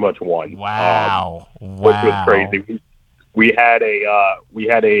pretty much won. Wow. Which was crazy. We had a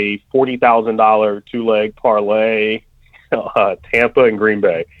 $40,000 two-leg parlay, Tampa and Green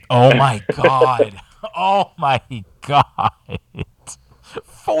Bay. Oh my God. Oh my God.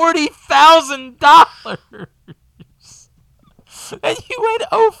 $40,000. And you went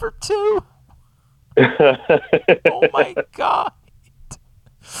 0 for 2. Oh my God.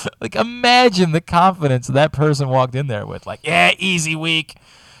 Imagine the confidence that person walked in there with. Easy week.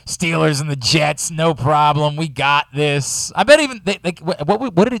 Steelers and the Jets, no problem. We got this. I bet even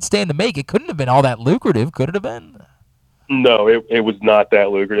what did it stand to make? It couldn't have been all that lucrative, could it have been? No, it was not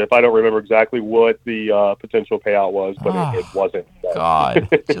that lucrative. I don't remember exactly what the potential payout was, but it wasn't. God,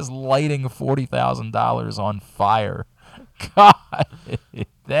 just lighting $40,000 on fire. God,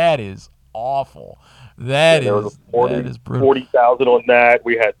 that is awful. That is brutal. 40,000 on that.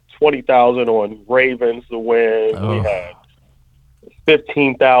 We had 20,000 on Ravens to win. We had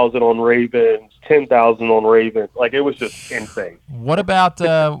 15,000 on Ravens, 10,000 on Ravens. It was just insane. What about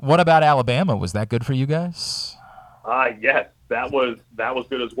Alabama? Was that good for you guys? Yes, that was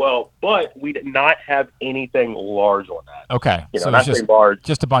good as well. But we did not have anything large on that. Okay, so not just large,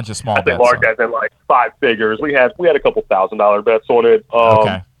 just a bunch of small I bets. Large as in 5 figures. We had a couple $1,000 bets on it.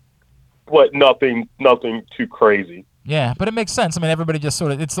 Okay. But nothing too crazy. Yeah, but it makes sense. I mean, everybody just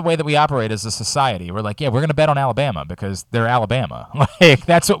sort of, it's the way that we operate as a society. We're we're going to bet on Alabama because they're Alabama.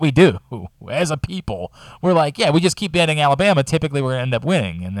 That's what we do. As a people, we're we just keep betting Alabama. Typically, we're going to end up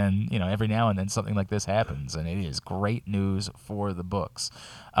winning. And then, every now and then something like this happens. And it is great news for the books.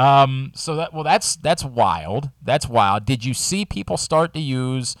 That's wild. That's wild. Did you see people start to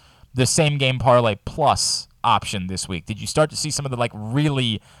use the same game parlay plus option this week? Did you start to see some of the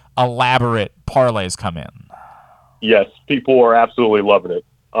really elaborate parlays come in? Yes, people are absolutely loving it.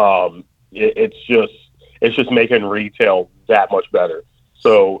 It's just making retail that much better.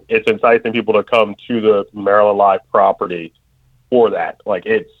 So it's enticing people to come to the Maryland Live property for that.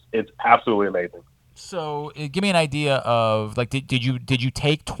 It's absolutely amazing. So give me an idea of did you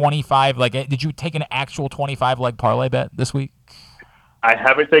take 25? Did you take an actual 25 leg parlay bet this week? I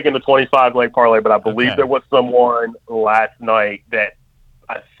haven't taken the 25 leg parlay, but I believe there was someone last night that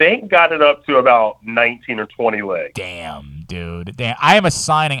I think got it up to about 19 or 20 legs. Damn, dude. Damn.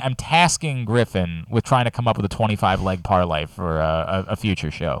 I'm tasking Griffin with trying to come up with a 25 leg parlay for a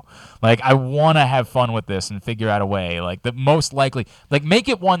future show. I want to have fun with this and figure out a way. The most likely, make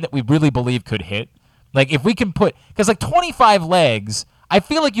it one that we really believe could hit. If we can put, because 25 legs, I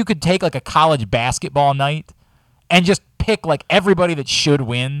feel like you could take a college basketball night and just pick everybody that should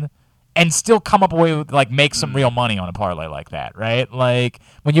win and still come up with make some real money on a parlay like that, right? When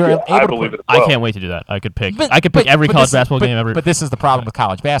you're able to believe it as well. well. I can't wait to do that. I could pick every college basketball game ever. But this is the problem with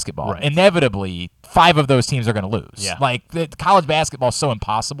college basketball. Right. Inevitably, 5 of those teams are going to lose. Yeah. The college basketball is so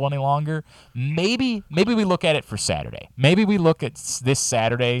impossible any longer. Maybe we look at it for Saturday. Maybe we look at this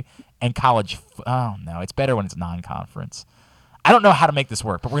Saturday and college. Oh no, it's better when it's non-conference. I don't know how to make this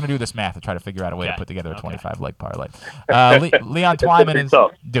work, but we're going to do this math and try to figure out a way to put together a 25-leg parlay. Leon Twyman is...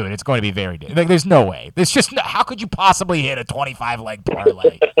 Dude, it's going to be very... Like, there's no way. There's just... How could you possibly hit a 25-leg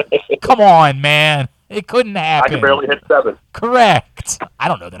parlay? Come on, man. It couldn't happen. I can barely hit 7. Correct. I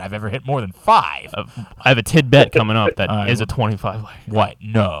don't know that I've ever hit more than 5. I have a tidbit coming up that is a 25 leg. What?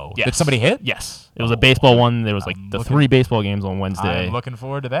 No. Yes. Did somebody hit? Yes. It was a baseball one. There was like 3 baseball games on Wednesday. I'm looking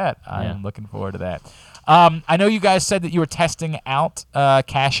forward to that. I know you guys said that you were testing out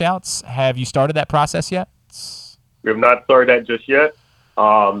cash outs. Have you started that process yet? We have not started that just yet,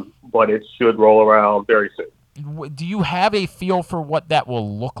 but it should roll around very soon. Do you have a feel for what that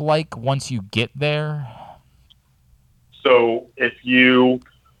will look like once you get there? So if you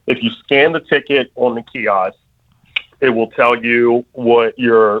scan the ticket on the kiosk, it will tell you what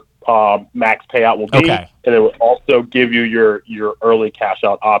your max payout will be, and it will also give you your early cash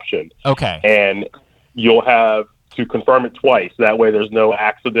out option. Okay. And you'll have to confirm it twice. That way there's no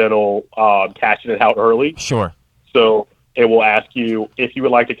accidental cashing it out early. Sure. So it will ask you if you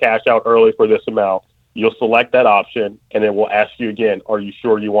would like to cash out early for this amount. You'll select that option, and it will ask you again, are you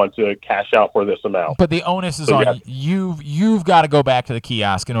sure you want to cash out for this amount? But the onus is on you. You've got to go back to the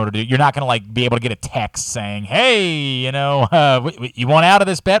kiosk in order to. You're not going to like be able to get a text saying, "Hey, you want out of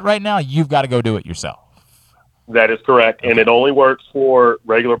this bet right now?" You've got to go do it yourself. That is correct, and it only works for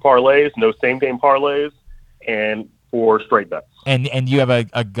regular parlays, no same-game parlays, and for straight bets. And you have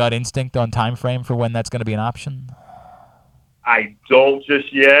a gut instinct on time frame for when that's going to be an option? I don't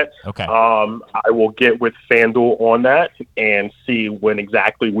just yet. Okay. I will get with FanDuel on that and see when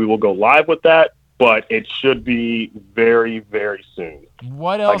exactly we will go live with that, but it should be very, very soon.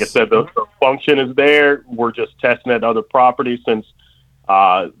 What else? Like I said, the function is there. We're just testing at other properties since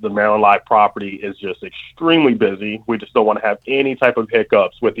the Maryland Live property is just extremely busy. We just don't want to have any type of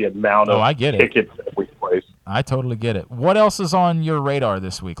hiccups with the amount of tickets that we place. I totally get it. What else is on your radar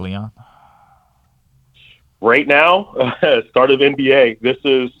this week, Leon? Right now, start of NBA. This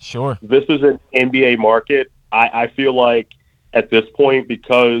is an NBA market. I feel like at this point,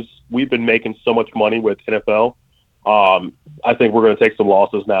 because we've been making so much money with NFL, I think we're going to take some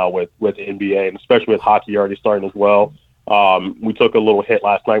losses now with NBA, and especially with hockey already starting as well. We took a little hit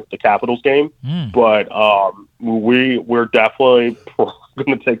last night with the Capitals game, but we're definitely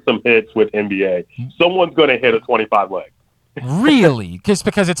going to take some hits with NBA. Someone's going to hit a 25 leg. Really? Just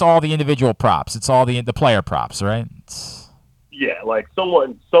because it's all the individual props. It's all the player props, right? Yeah, like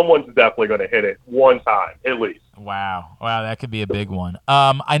someone's definitely going to hit it one time at least. Wow, that could be a big one.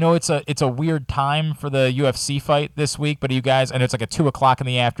 I know it's a weird time for the UFC fight this week, but are you guys? I know it's like a 2:00 in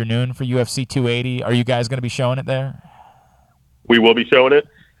the afternoon for UFC 280. Are you guys going to be showing it there? We will be showing it,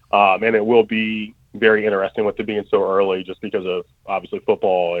 and it will be very interesting with it being so early, just because of obviously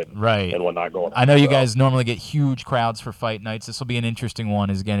football and whatnot going on. I know you guys normally get huge crowds for fight nights. This will be an interesting one.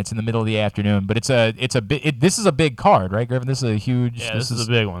 Again, it's in the middle of the afternoon, but this is a big card, right, Griffin? This is a huge. Yeah, this is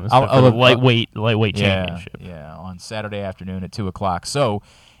a big one. This is for the lightweight championship. Yeah, on Saturday afternoon at 2:00. So,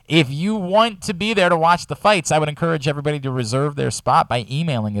 if you want to be there to watch the fights, I would encourage everybody to reserve their spot by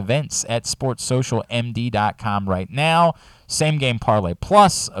emailing events@sportssocialmd.com right now. Same Game Parlay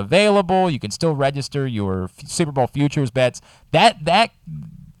Plus available. You can still register your Super Bowl futures bets. That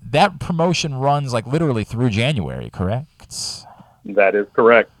promotion runs like literally through January, correct? That is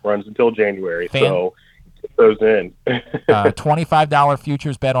correct. Runs until January. So get those in. $25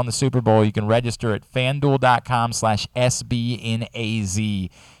 futures bet on the Super Bowl. You can register at fanduel.com/SBNAZ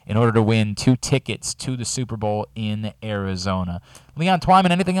in order to win 2 tickets to the Super Bowl in Arizona. Leon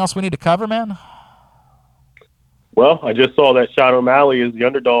Twyman, anything else we need to cover, man? Well, I just saw that Sean O'Malley is the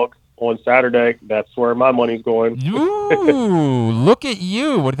underdog on Saturday. That's where my money's going. Ooh, look at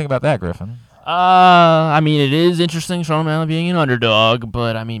you. What do you think about that, Griffin? I mean, it is interesting, Sean O'Malley being an underdog,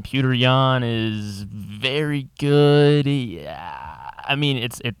 but I mean, Petr Yan is very good. I mean,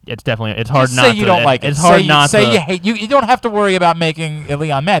 it's definitely hard Just not say you to. don't like it. It's hard not say to. You hate. You don't have to worry about making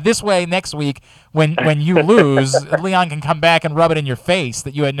Leon mad. This way, next week when you lose, Leon can come back and rub it in your face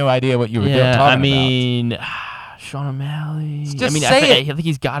that you had no idea what you were doing. I mean. Sean O'Malley. Just I think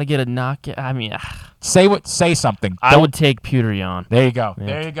he's got to get a knockout. I mean, say something. I would take Petr Yan. There you go. Yeah.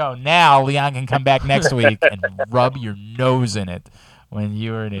 There you go. Now Leon can come back next week and rub your nose in it when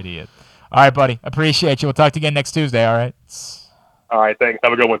you're an idiot. All right, buddy. Appreciate you. We'll talk to you again next Tuesday. All right. All right. Thanks.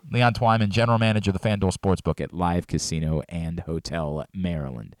 Have a good one. Leon Twyman, general manager of the FanDuel Sportsbook at Live Casino and Hotel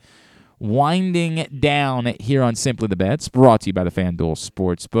Maryland. Winding down here on Simply the Bets, brought to you by the FanDuel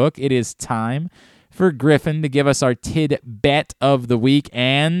Sportsbook. It is time for Griffin to give us our tidbet of the week,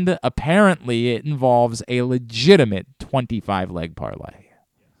 and apparently it involves a legitimate 25-leg parlay.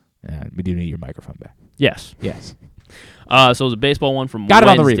 We do need your microphone back. Yes. So it was a baseball one from Got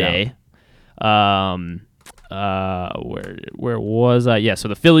Wednesday. it on the Where was I? Yeah, so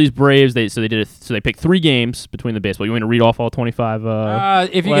the Phillies Braves, they picked 3 games between the baseball. You want me to read off all 25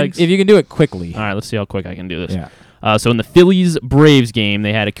 if legs? you can do it quickly. All right, let's see how quick I can do this. Yeah. So in the Phillies Braves game,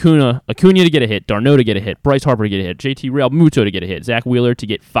 they had Acuna to get a hit, d'Arnaud to get a hit, Bryce Harper to get a hit, JT Realmuto to get a hit, Zach Wheeler to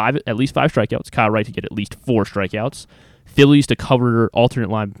get at least 5 strikeouts, Kyle Wright to get at least 4 strikeouts, Phillies to cover alternate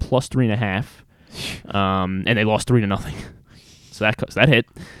line plus 3.5, and they lost 3-0. So that hit.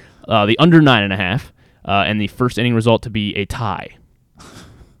 The under 9.5, and the first inning result to be a tie.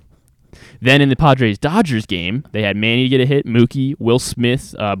 Then in the Padres-Dodgers game, they had Manny to get a hit, Mookie, Will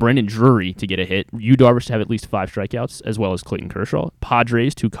Smith, Brendan Drury to get a hit, Yu Darvish to have at least 5 strikeouts, as well as Clayton Kershaw.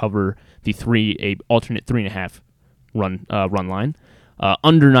 Padres to cover the alternate 3.5 run line,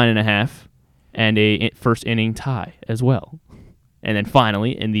 under 9.5, and a first inning tie as well. And then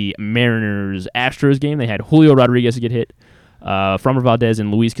finally, in the Mariners-Astros game, they had Julio Rodriguez to get hit, Framber Valdez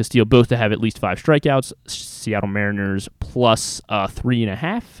and Luis Castillo both to have at least 5 strikeouts. Seattle Mariners plus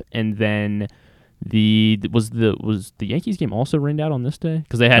 3.5, and then was the Yankees game also rained out on this day?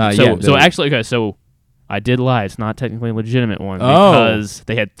 Because they had so I did lie. It's not technically a legitimate one because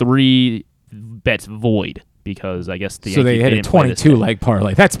they had 3 bets void because I guess the Yankees they had a 22 leg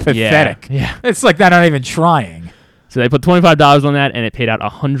parlay. That's pathetic. Yeah. It's like they're not even trying. So they put $25 on that, and it paid out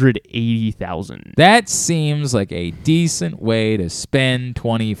 $180,000. That seems like a decent way to spend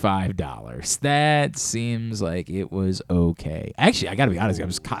 $25. That seems like it was okay. Actually, I got to be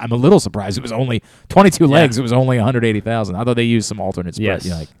honest. I'm a little surprised. It was only 22 legs. It was only $180,000. I thought they used some alternates. Yes,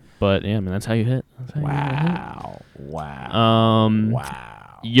 but, but yeah, man, that's how you hit. Wow.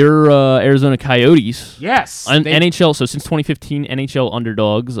 Your Arizona Coyotes. Yes. NHL, so since 2015, NHL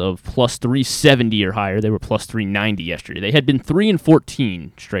underdogs of plus 370 or higher. They were plus 390 yesterday. They had been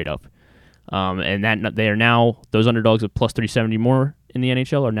 3-14 straight up. And that they are now, those underdogs of plus 370 more in the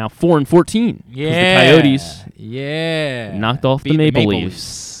NHL are now 4-14. Yeah. The Coyotes knocked off Beat the Maple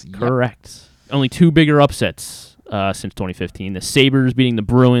Leafs. Yep. Correct. Only 2 bigger upsets since 2015. The Sabres beating the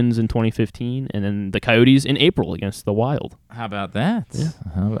Bruins in 2015, and then the Coyotes in April against the Wild. How about that? Yeah.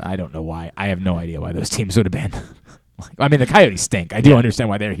 I don't know why. I have no idea why those teams would have been. I mean, the Coyotes stink. I do understand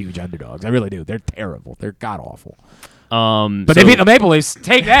why they're huge underdogs. I really do. They're terrible. They're god-awful. But they beat the Maple Leafs.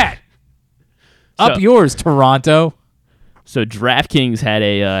 Take that. Up yours, Toronto. So DraftKings had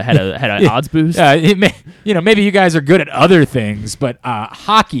an odds boost. Maybe you guys are good at other things, but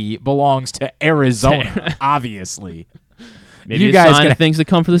hockey belongs to Arizona, obviously. Maybe you guys sign things to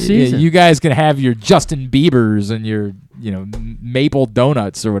come for the season. You guys can have your Justin Biebers and your Maple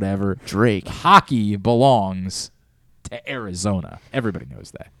Donuts or whatever. Drake. Hockey belongs to Arizona. Everybody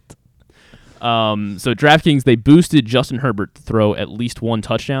knows that. So DraftKings, they boosted Justin Herbert to throw at least 1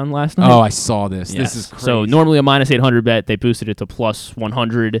 touchdown last night. Oh, I saw this. Yes. This is crazy. So normally a minus 800 bet, they boosted it to plus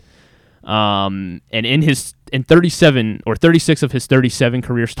 100. And in 37 or 36 of his 37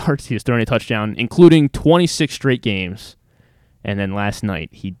 career starts, he has thrown a touchdown, including 26 straight games. And then last night,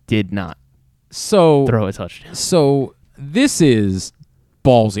 he did not throw a touchdown. So this is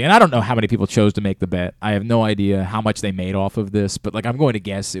ballsy, and I don't know how many people chose to make the bet. I have no idea how much they made off of this, but I'm going to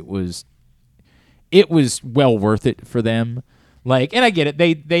guess it was well worth it for them. And I get it.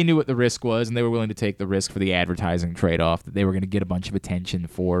 They knew what the risk was, and they were willing to take the risk for the advertising trade-off, that they were going to get a bunch of attention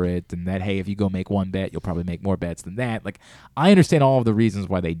for it, and that, hey, if you go make one bet, you'll probably make more bets than that. I understand all of the reasons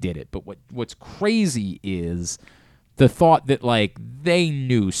why they did it, but what's crazy is the thought that, they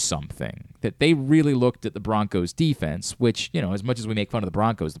knew something, that they really looked at the Broncos' defense, which, as much as we make fun of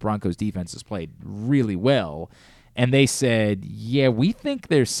the Broncos defense has played really well. And they said, yeah, we think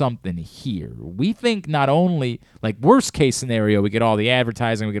there's something here. We think not only, worst case scenario, we get all the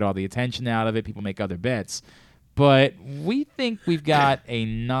advertising, we get all the attention out of it, people make other bets, but we think we've got a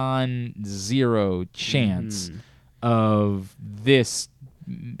non-zero chance of this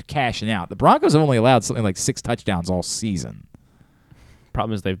cashing out. The Broncos have only allowed something like 6 touchdowns all season.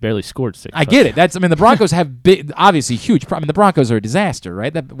 Problem is they've barely scored 6. I get it. The Broncos have obviously huge problem. The Broncos are a disaster,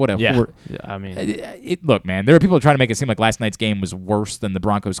 right? Look, man, there are people trying to make it seem like last night's game was worse than the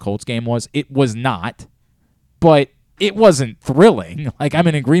Broncos-Colts game was. It was not, but it wasn't thrilling. I'm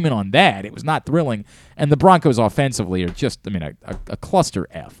in agreement on that. It was not thrilling, and the Broncos offensively are just, a cluster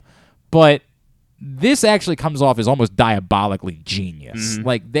F. But this actually comes off as almost diabolically genius.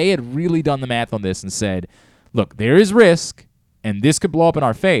 They had really done the math on this and said, look, there is risk, and this could blow up in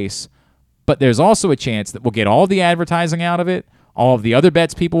our face, but there's also a chance that we'll get all the advertising out of it, all of the other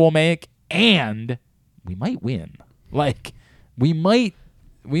bets people will make, and we might win. We might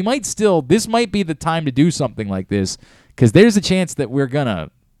still, this might be the time to do something like this, because there's a chance that we're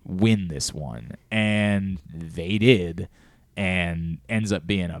gonna win this one, and they did, and ends up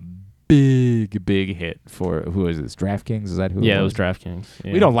being a big hit for who is this? DraftKings? Is that who? Yeah, it was DraftKings.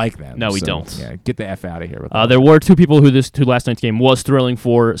 Yeah. We don't like them. No, we so, don't. Yeah, get the F out of here with that. There were two people who last night's game was thrilling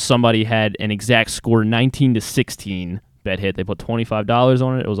for. Somebody had an exact score, 19-16 bet hit. They put $25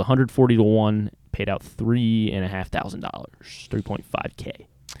 on it. It was 140-1. Paid out $3,500, $3.5K.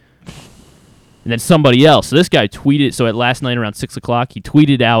 And then somebody else. So this guy tweeted. So at last night around 6 o'clock, he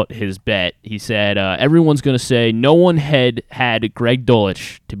tweeted out his bet. He said, "Everyone's going to say no one had Greg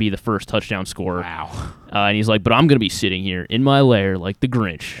Dulcich to be the first touchdown scorer." Wow. And he's like, "But I'm going to be sitting here in my lair like the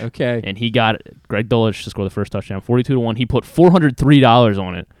Grinch." Okay. And he got Greg Dulcich to score the first touchdown, 42-1. He put $403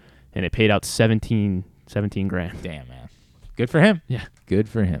 on it, and it paid out 17 grand. Damn, man. Good for him. Yeah. Good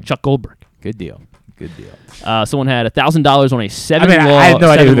for him. Chuck Goldberg. Good deal. Good deal. Someone had $1,000 on a seven. I had no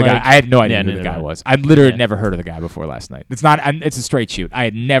idea who the guy. I had no idea who the neither guy did I. was. I literally had never heard of the guy before last night. It's not. It's a straight shoot. I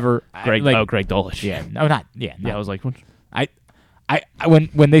had never. Greg Dulcich. Yeah. No, not. Yeah. Yeah, I was like, what?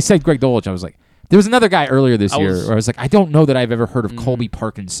 When they said Greg Dulcich, I was like, there was another guy earlier this year where I was like, I don't know that I've ever heard of Colby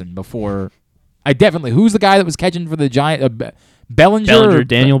Parkinson before. I definitely. Who's the guy that was catching for the Giant? Bellinger.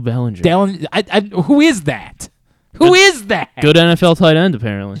 Daniel Bellinger. Who is that? Who is that? Good NFL tight end,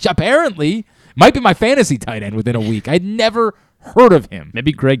 apparently. Apparently. Might be my fantasy tight end within a week. I'd never heard of him.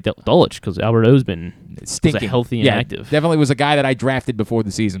 Maybe Greg Dulcich, because Albert O's been stinking, healthy and active. Definitely was a guy that I drafted before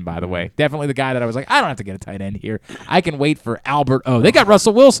the season, by the way. Definitely the guy that I was like, I don't have to get a tight end here. I can wait for Albert O. They got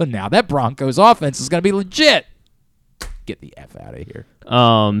Russell Wilson now. That Broncos offense is going to be legit. Get the F out of here.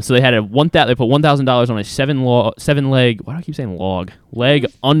 So they had they put $1,000 on a seven leg. Why do I keep saying leg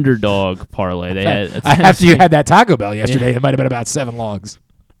underdog parlay? They had after you had that Taco Bell yesterday, it might have been about 7 logs.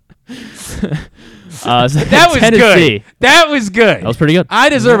 So that was Tennessee. good. That was good. That was pretty good. I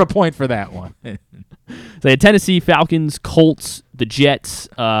deserve a point for that one. So they had Tennessee, Falcons, Colts, the Jets,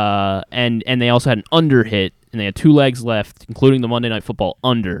 and they also had an under hit, and they had 2 legs left, including the Monday Night Football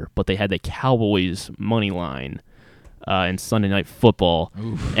under, but they had the Cowboys money line in Sunday Night Football.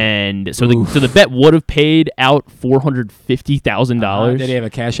 Oof. And so the bet would have paid out $450,000. Did they have a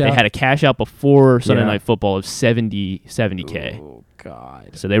cash out? They had a cash out before Sunday Night Football of $70K. Oh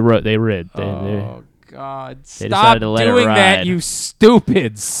God! So they rid. Oh God! They Stop decided to let it doing that, ride. you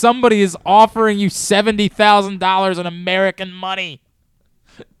stupids! Somebody is offering you $70,000 in American money.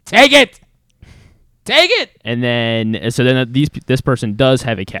 Take it. Take it. And then this person does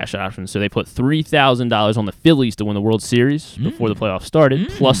have a cash option, so they put $3,000 on the Phillies to win the World Series before the playoffs started,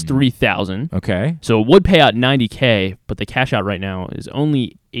 plus $3,000. Okay. So it would pay out $90K, but the cash out right now is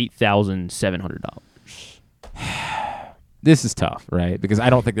only $8,700. This is tough, right? Because I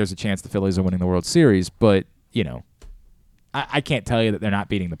don't think there's a chance the Phillies are winning the World Series, but I can't tell you that they're not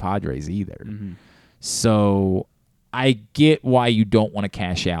beating the Padres either. Mm-hmm. So I get why you don't want to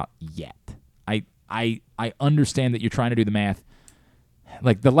cash out yet. I understand that you're trying to do the math.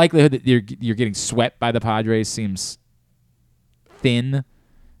 Like the likelihood that you're getting swept by the Padres seems thin.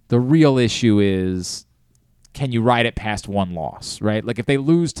 The real issue is, can you ride it past 1 loss, right? Like if they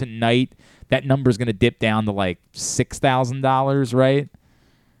lose tonight, that number is going to dip down to like $6,000, right?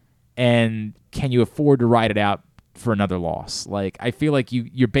 And can you afford to ride it out for another loss? Like I feel like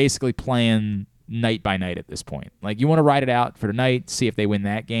you're basically playing night by night at this point. Like you want to ride it out for tonight, see if they win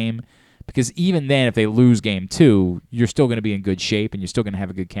that game. Because even then, if they lose game 2, you're still going to be in good shape and you're still going to have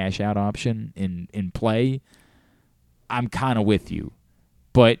a good cash out option in play. I'm kind of with you.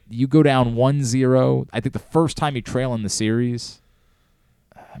 But you go down 1-0. I think the first time you trail in the series,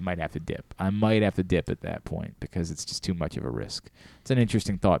 I might have to dip. I might have to dip at that point because it's just too much of a risk. It's an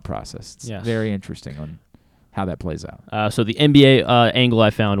interesting thought process. It's very interesting on how that plays out. So the NBA angle I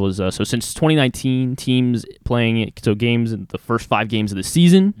found was so since 2019, teams playing games in the first 5 games of the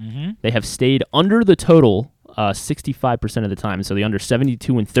season, they have stayed under the total 65% of the time. So they under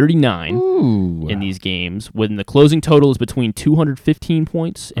 72 and 39 in these games, when the closing total is between 215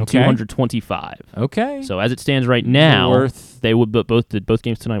 points and 225. Okay. So as it stands right now, they would both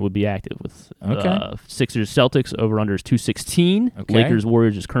games tonight would be active with Sixers Celtics over under is 216. Okay. Lakers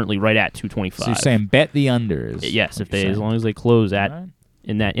Warriors is currently right at 225. So you're saying bet the unders. Yes, as long as they close at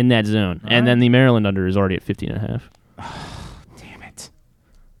in that zone. And then the Maryland under is already at 15.5.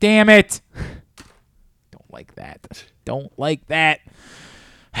 Damn it. Don't like that.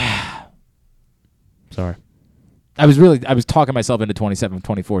 Sorry. I was talking myself into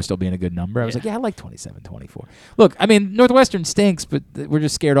 27-24 still being a good number. I was like, I like 27-24. Look, I mean, Northwestern stinks, but we're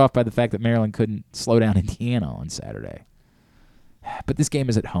just scared off by the fact that Maryland couldn't slow down Indiana on Saturday. But this game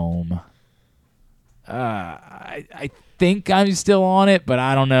is at home. I think I'm still on it, but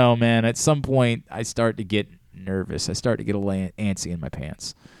I don't know, man. At some point, I start to get nervous. I start to get a little antsy in my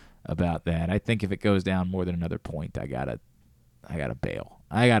pants about that. I think if it goes down more than another point, I gotta bail.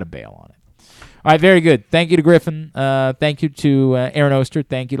 I gotta bail on it. All right, very good. Thank you to Griffin. Thank you to Aaron Oster.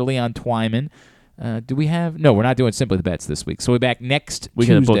 Thank you to Leon Twyman. Do we have? No, we're not doing Simply the Bets this week. So we're back next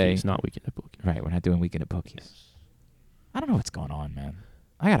Weekend Tuesday. at Bookies, not Weekend at Bookies. Right, we're not doing Weekend at Bookies. I don't know what's going on, man.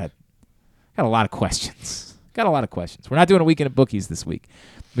 I got a lot of questions. Got a lot of questions. We're not doing a Weekend at Bookies this week.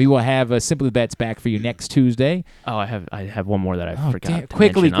 We will have Simply the Bets back for you next Tuesday. Oh, I have one more that I forgot. Damn, to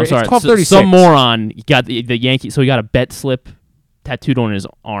quickly, mention. I'm sorry. it's 12:36. Some moron got the Yankees. So he got a bet slip tattooed on his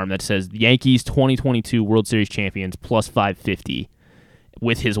arm that says Yankees 2022 World Series champions plus 550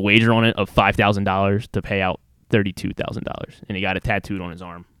 with his wager on it of $5,000 to pay out $32,000. And he got it tattooed on his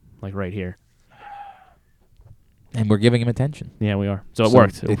arm, like right here. And we're giving him attention. Yeah, we are. So it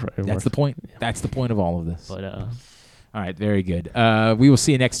worked. It That's worked. the point. That's the point of all of this. But all right, very good. We will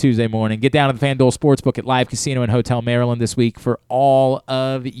see you next Tuesday morning. Get down to the FanDuel Sportsbook at Live Casino and Hotel Maryland this week for all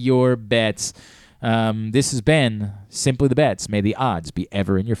of your bets. This has been Simply the Bets. May the odds be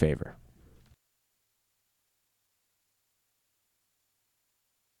ever in your favor.